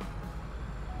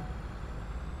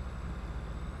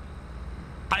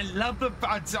 I love the,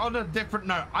 on a different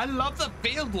note, I love the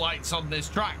field lights on this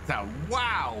tractor.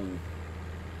 Wow.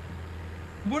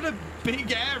 What a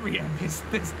big area this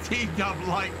T-Dub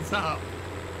lights up.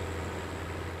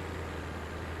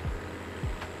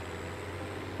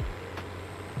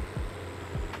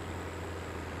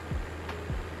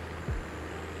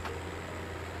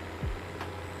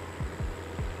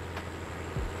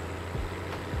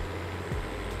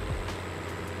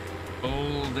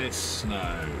 All this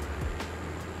snow.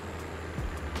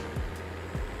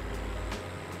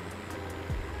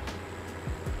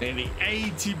 Nearly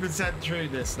 80% through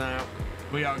this now.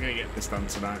 We are going to get this done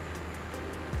tonight.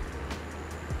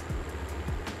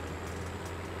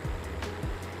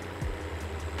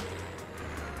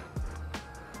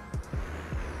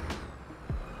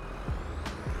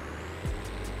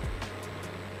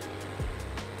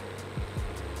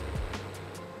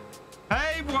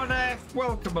 Hey 1F,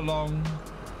 welcome along.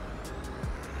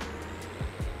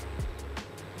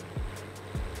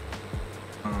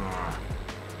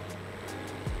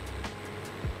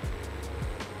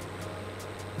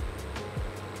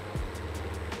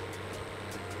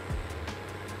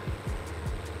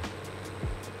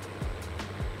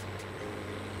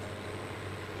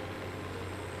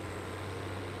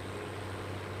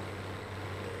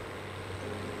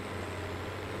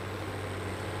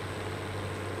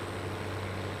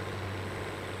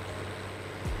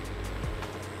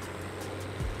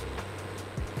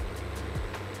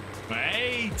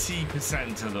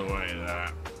 80% of the way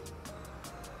there.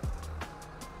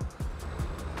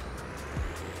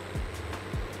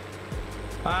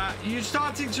 You're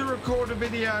starting to record a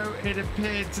video. It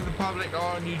appeared to the public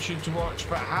on YouTube to watch,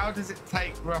 but how does it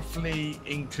take roughly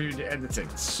including editing?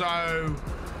 So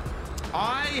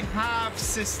I have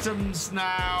systems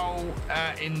now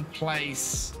in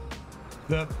place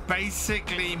that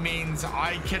basically means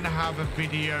I can have a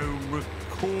video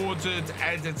recorded,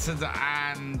 edited,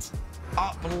 and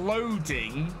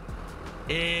uploading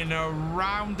in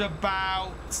around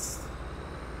about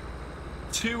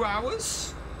 2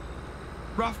 hours,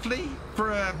 roughly,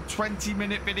 for a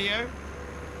 20-minute video.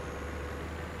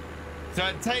 So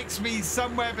it takes me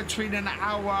somewhere between an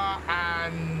hour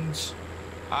and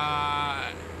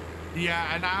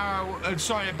yeah, an hour,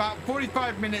 sorry, about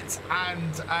 45 minutes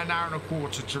and an hour and a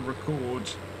quarter to record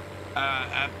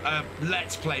a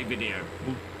Let's Play video,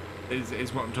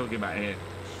 is what I'm talking about here.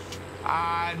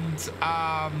 And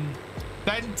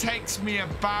then takes me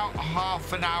about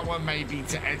half an hour maybe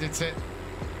to edit it.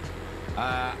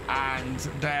 And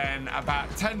then about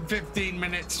 10-15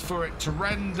 minutes for it to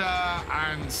render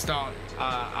and start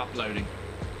uploading.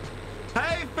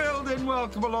 Hey, Phildin,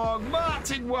 welcome along.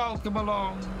 Martin, welcome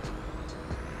along.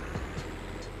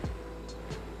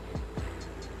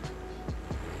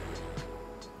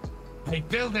 Hey,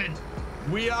 Phildin,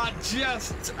 we are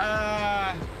just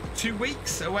 2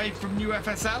 weeks away from new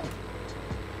FSL.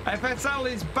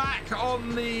 FSL is back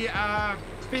on the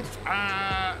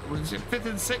 5th, was it 5th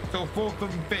and 6th or 4th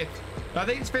and 5th? I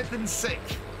think it's 5th and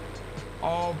 6th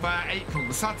of April,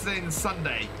 the Saturday and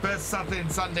Sunday. First Saturday and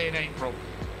Sunday in April.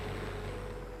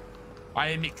 I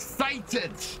am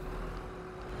excited.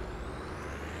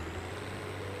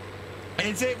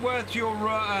 Is it worth your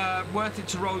worth it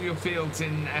to roll your fields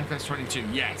in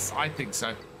FS22? Yes, I think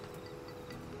so.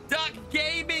 Duck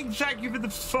Gaming, thank you for the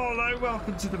follow.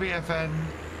 Welcome to the BFN.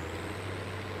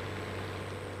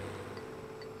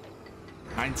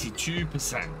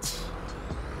 92%.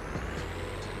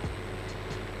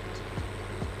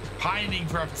 Pining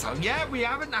for FSL. Yeah, we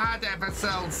haven't had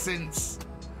FSL since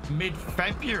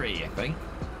mid-February, I think.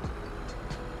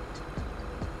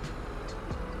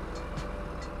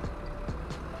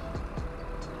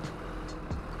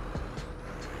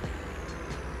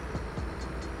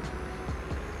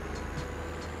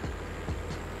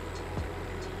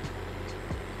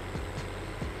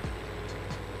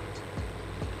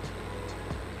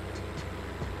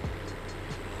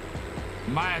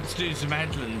 Might have to do some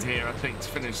headland here, I think, to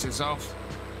finish this off.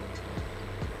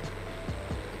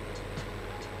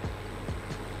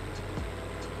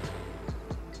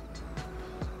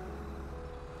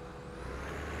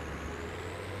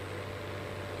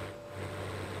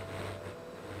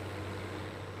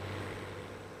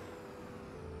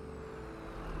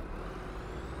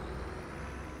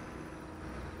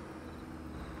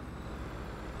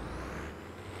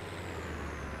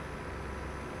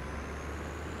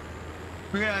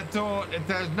 I thought if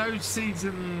there's no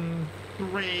season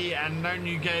 3 and no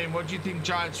new game, what do you think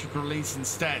Giants would release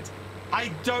instead? I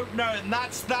don't know, and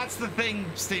that's the thing,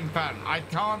 Steam fan. I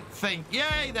can't think.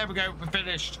 Yay, there we go, we're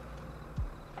finished.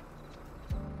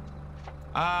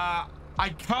 I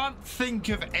can't think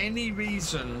of any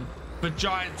reason for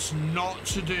Giants not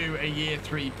to do a year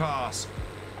 3 pass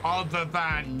other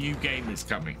than new game is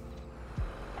coming.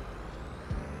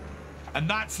 And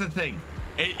that's the thing.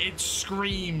 It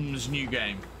screams new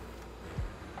game.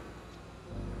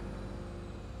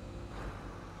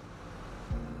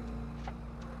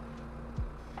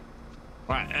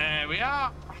 Right, there we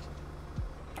are.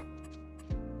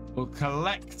 We'll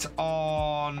collect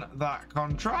on that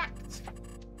contract.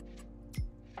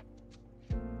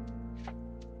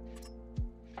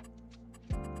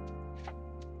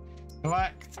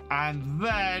 Collect, and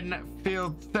then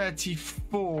field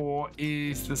 34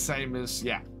 is the same as,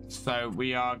 yeah. So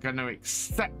we are going to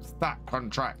accept that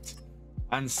contract.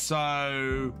 And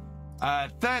so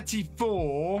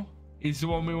 34 is the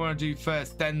one we want to do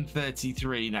first, then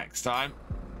 33 next time.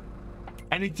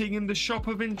 Anything in the shop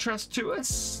of interest to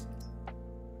us?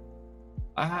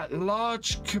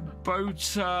 Large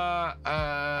Kubota,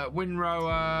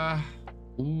 windrower.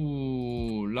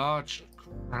 Ooh, large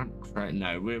cramp crate.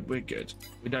 No, we're good.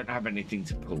 We don't have anything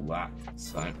to pull that.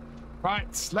 So,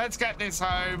 right, let's get this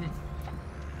home.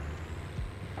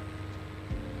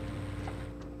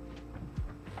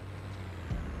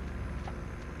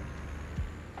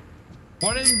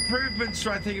 What improvements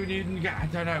do I think we need to get? I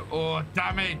don't know. Or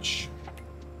damage.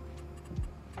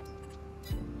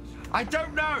 I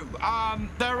don't know.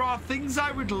 There are things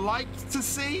I would like to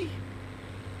see.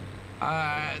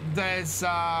 There's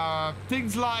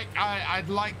things like I'd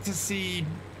like to see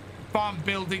farm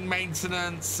building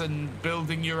maintenance and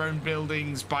building your own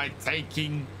buildings by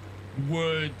taking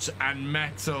wood and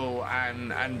metal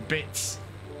and bits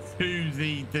to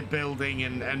the building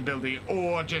and building it,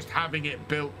 or just having it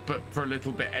built but for a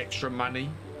little bit extra money.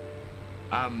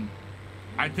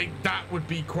 I think that would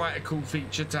be quite a cool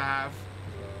feature to have.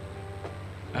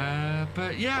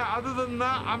 But yeah, other than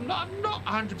that, I'm not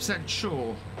 100%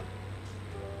 sure.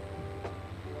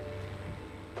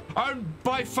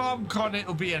 By FarmCon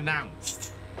it'll be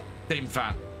announced, Team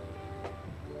Fan.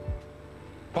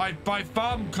 By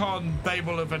FarmCon they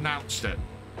will have announced it.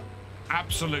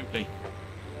 Absolutely.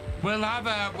 We'll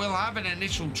have an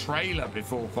initial trailer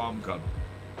before FarmCon.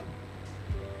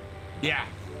 Yeah.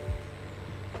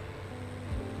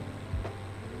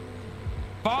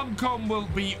 FarmCon will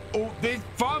be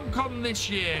FarmCon this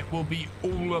year will be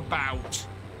all about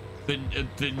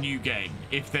the new game,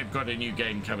 if they've got a new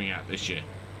game coming out this year.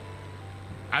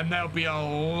 And there'll be a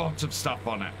lot of stuff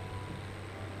on it.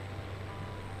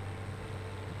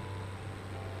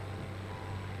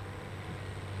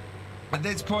 At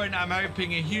this point, I'm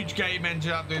hoping a huge game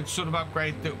engine update, sort of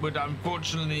upgrade that would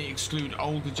unfortunately exclude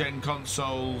older gen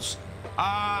consoles.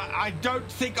 I don't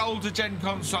think older gen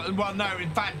consoles, well no, in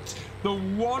fact, the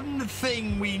one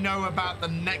thing we know about the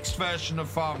next version of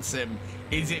Farm Sim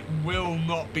is it will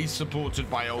not be supported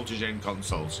by older gen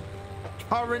consoles.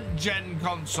 Current gen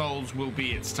consoles will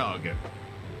be its target.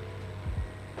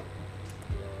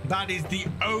 That is the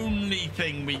only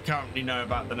thing we currently know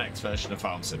about the next version of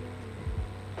Farm Sim.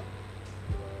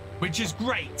 Which is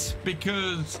great,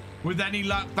 because with any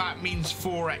luck, that means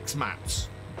 4x maps.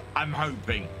 I'm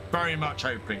hoping, very much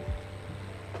hoping.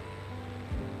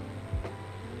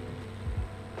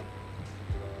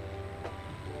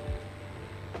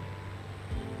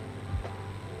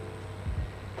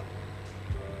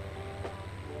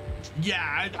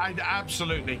 Yeah, I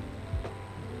absolutely.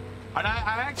 And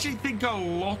I actually think a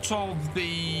lot of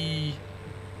the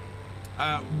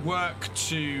work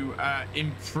to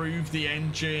improve the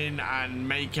engine and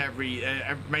make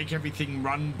everything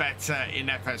run better in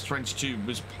FS22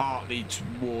 was partly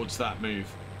towards that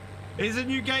move. Is a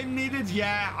new game needed?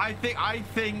 Yeah, I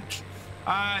think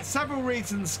several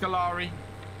reasons, Scalari.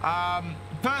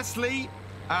 Firstly,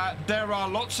 there are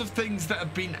lots of things that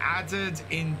have been added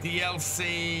in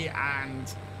DLC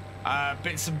and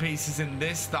bits and pieces in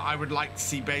this that I would like to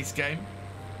see base game.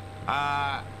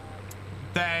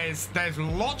 There's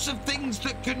lots of things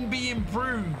that can be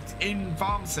improved in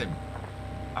Farm Sim.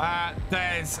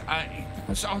 There's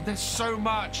so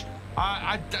much.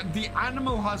 The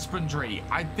animal husbandry,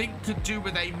 I think, could do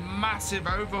with a massive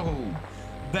overhaul.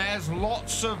 There's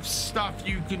lots of stuff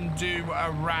you can do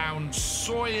around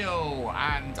soil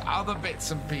and other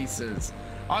bits and pieces.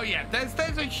 Oh yeah,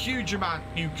 there's a huge amount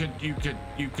you could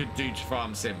do to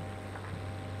Farm Sim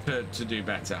to do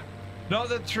better. Not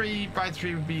that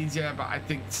 3x3 would be easier, but I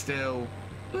think still.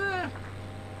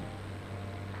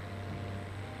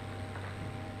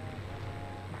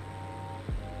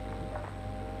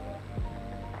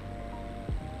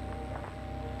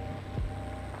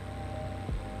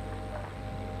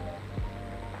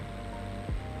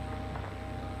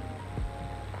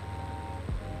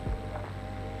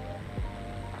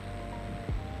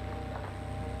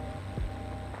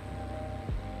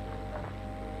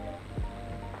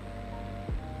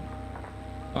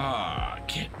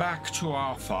 Get back to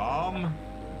our farm,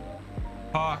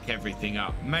 park everything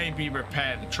up, maybe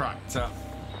repair the tractor.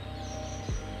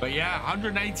 But yeah,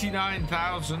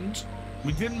 189,000.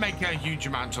 We didn't make a huge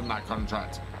amount on that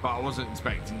contract, but I wasn't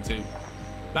expecting to.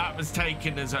 That was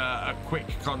taken as a quick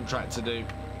contract to do.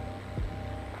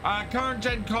 Current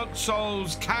gen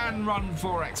consoles can run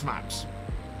 4x maps.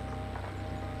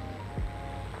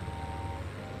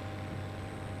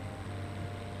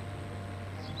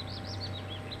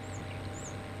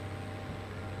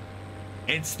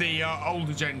 It's the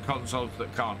older gen consoles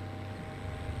that can't.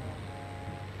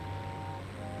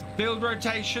 Field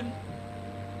rotation.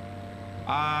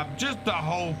 Just the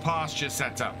whole pasture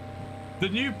setup. The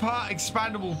new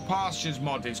expandable pastures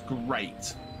mod is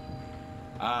great.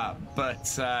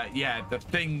 But yeah, the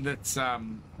thing that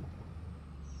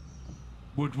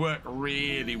would work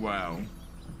really well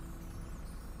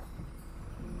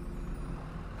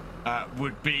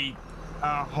would be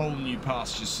a whole new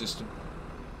pasture system.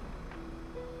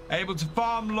 Able to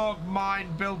farm, log, mine,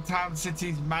 build town,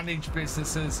 cities, manage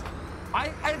businesses.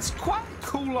 It's quite a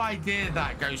cool idea,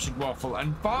 that Ghosted Waffle,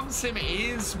 and Farm Sim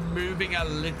is moving a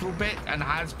little bit and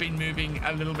has been moving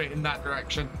a little bit in that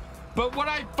direction. But what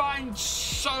I find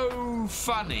so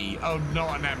funny, oh,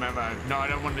 not an MMO. No, I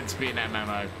don't want it to be an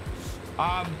MMO.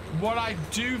 What I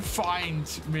do find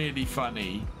really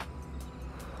funny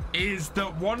is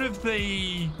that one of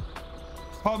the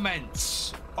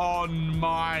comments on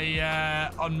my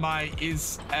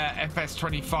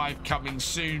FS25 coming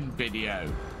soon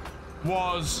video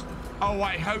was, oh,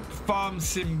 I hope Farm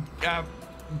Sim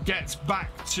gets back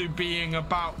to being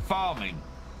about farming,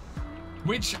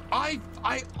 which I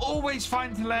always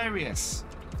find hilarious.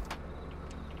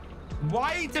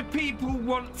 Why do people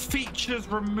want features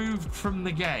removed from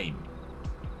the game?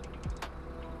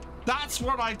 That's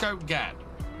what I don't get.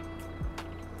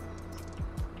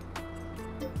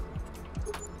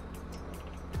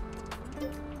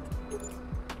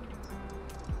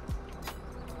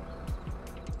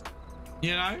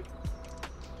 You know?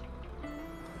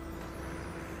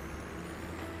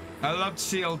 I love to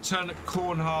see alternate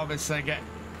corn harvests. They get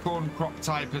corn crop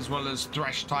type as well as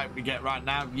thresh type we get right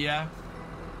now. Yeah.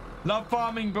 Love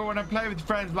farming, but when I play with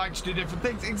friends, I like to do different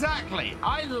things. Exactly.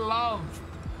 I love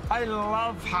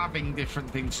having different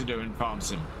things to do in Farm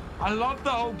Sim. I love the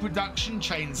whole production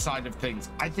chain side of things.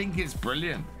 I think it's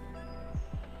brilliant.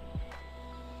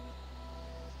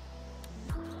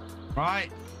 Right.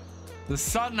 The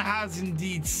sun has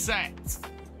indeed set.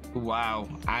 Wow.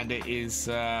 And it is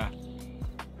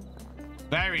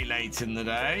very late in the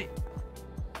day.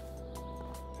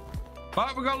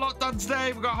 But we got a lot done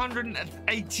today. We got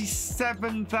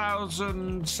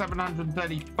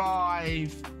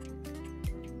 187,735.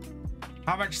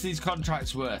 How much are these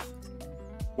contracts worth?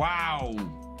 Wow.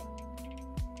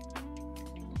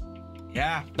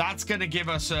 Yeah, that's going to give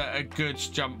us a good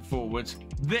jump forward.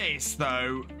 This,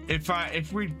 though,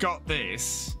 if we'd got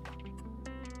this,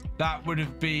 that would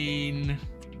have been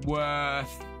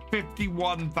worth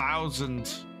 51,000.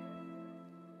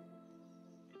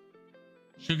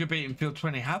 Sugar beet in field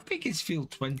 20. How big is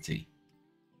field 20?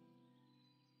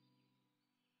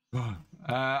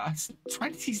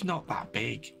 20's not that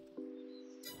big.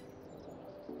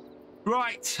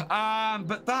 Right,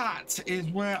 but that is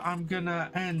where I'm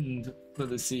gonna end for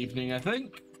this evening, I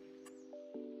think,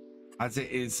 as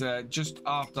it is just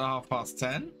after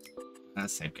 10:30.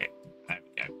 Save game. There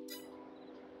we go.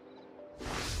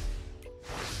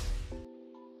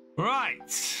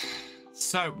 Right,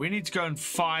 so we need to go and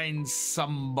find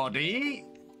somebody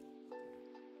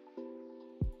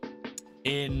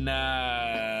in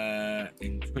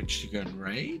Twitch to go and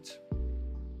raid.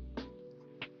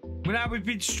 Well, now we've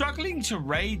been struggling to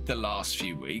raid the last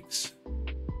few weeks.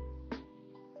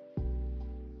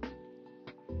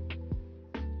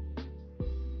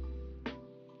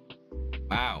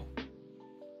 Wow.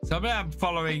 Somebody I'm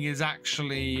following is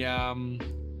actually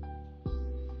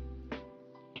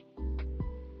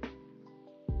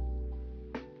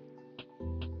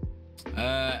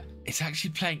it's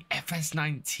actually playing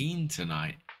FS19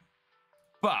 tonight.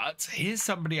 But here's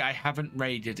somebody I haven't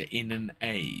raided in an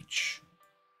age.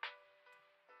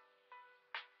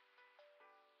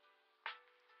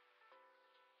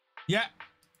 Yeah.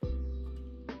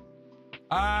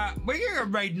 We're gonna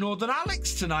raid Northern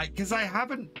Alex tonight because I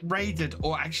haven't raided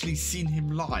or actually seen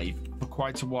him live for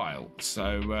quite a while.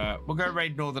 So we'll go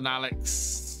raid Northern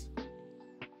Alex.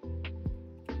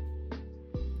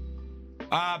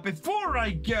 Before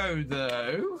I go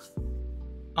though,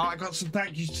 I got some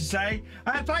thank yous to say.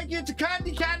 Thank you to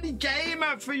Candy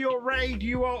Gamer for your raid.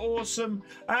 You are awesome.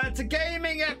 To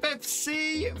Gaming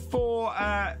FFC for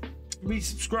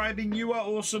resubscribing. You are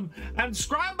awesome. And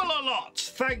Scramble a Lot,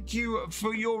 thank you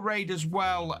for your raid as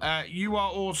well. You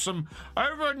are awesome.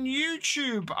 Over on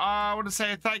YouTube, I want to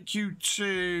say a thank you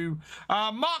to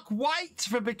Mark White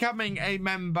for becoming a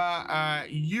member.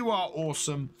 You are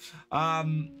awesome.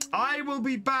 I will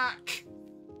be back.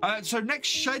 So next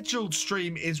scheduled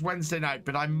stream is Wednesday night,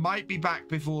 but I might be back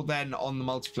before then on the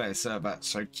multiplayer server.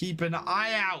 So keep an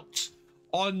eye out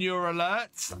on your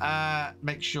alerts.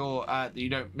 Make sure that you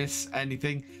don't miss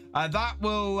anything. That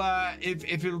will if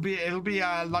it'll be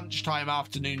a lunchtime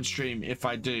afternoon stream if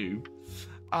I do.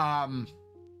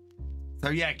 So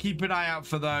yeah, keep an eye out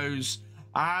for those.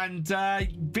 And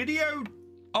video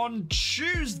on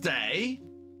Tuesday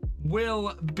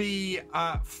will be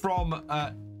from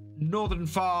Northern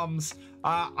Farms.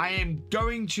 I am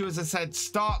going to, as I said,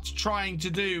 start trying to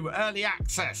do early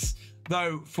access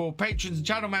though for patrons and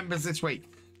channel members this week.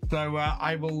 So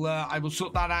I will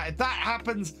sort that out. If that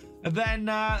happens, then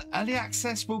early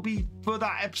access will be for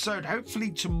that episode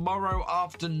hopefully tomorrow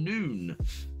afternoon.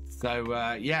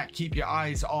 So yeah, keep your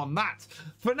eyes on that.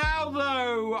 For now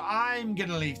though, I'm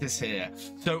gonna leave this here.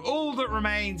 So all that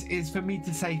remains is for me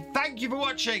to say thank you for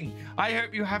watching. I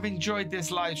hope you have enjoyed this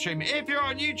live stream. If you're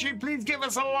on YouTube, please give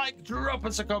us a like, drop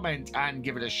us a comment and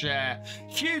give it a share.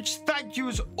 Huge thank you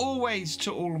as always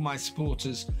to all of my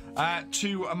supporters,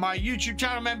 to my YouTube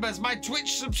channel members, my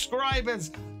Twitch subscribers,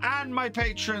 and my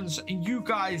patrons. You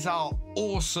guys are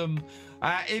awesome.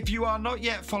 If you are not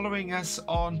yet following us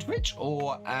on Twitch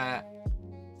or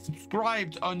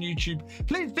subscribed on YouTube,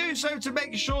 please do so to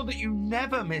make sure that you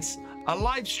never miss a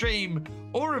live stream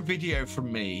or a video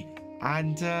from me.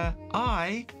 And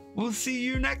I will see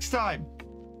you next time.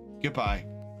 Goodbye.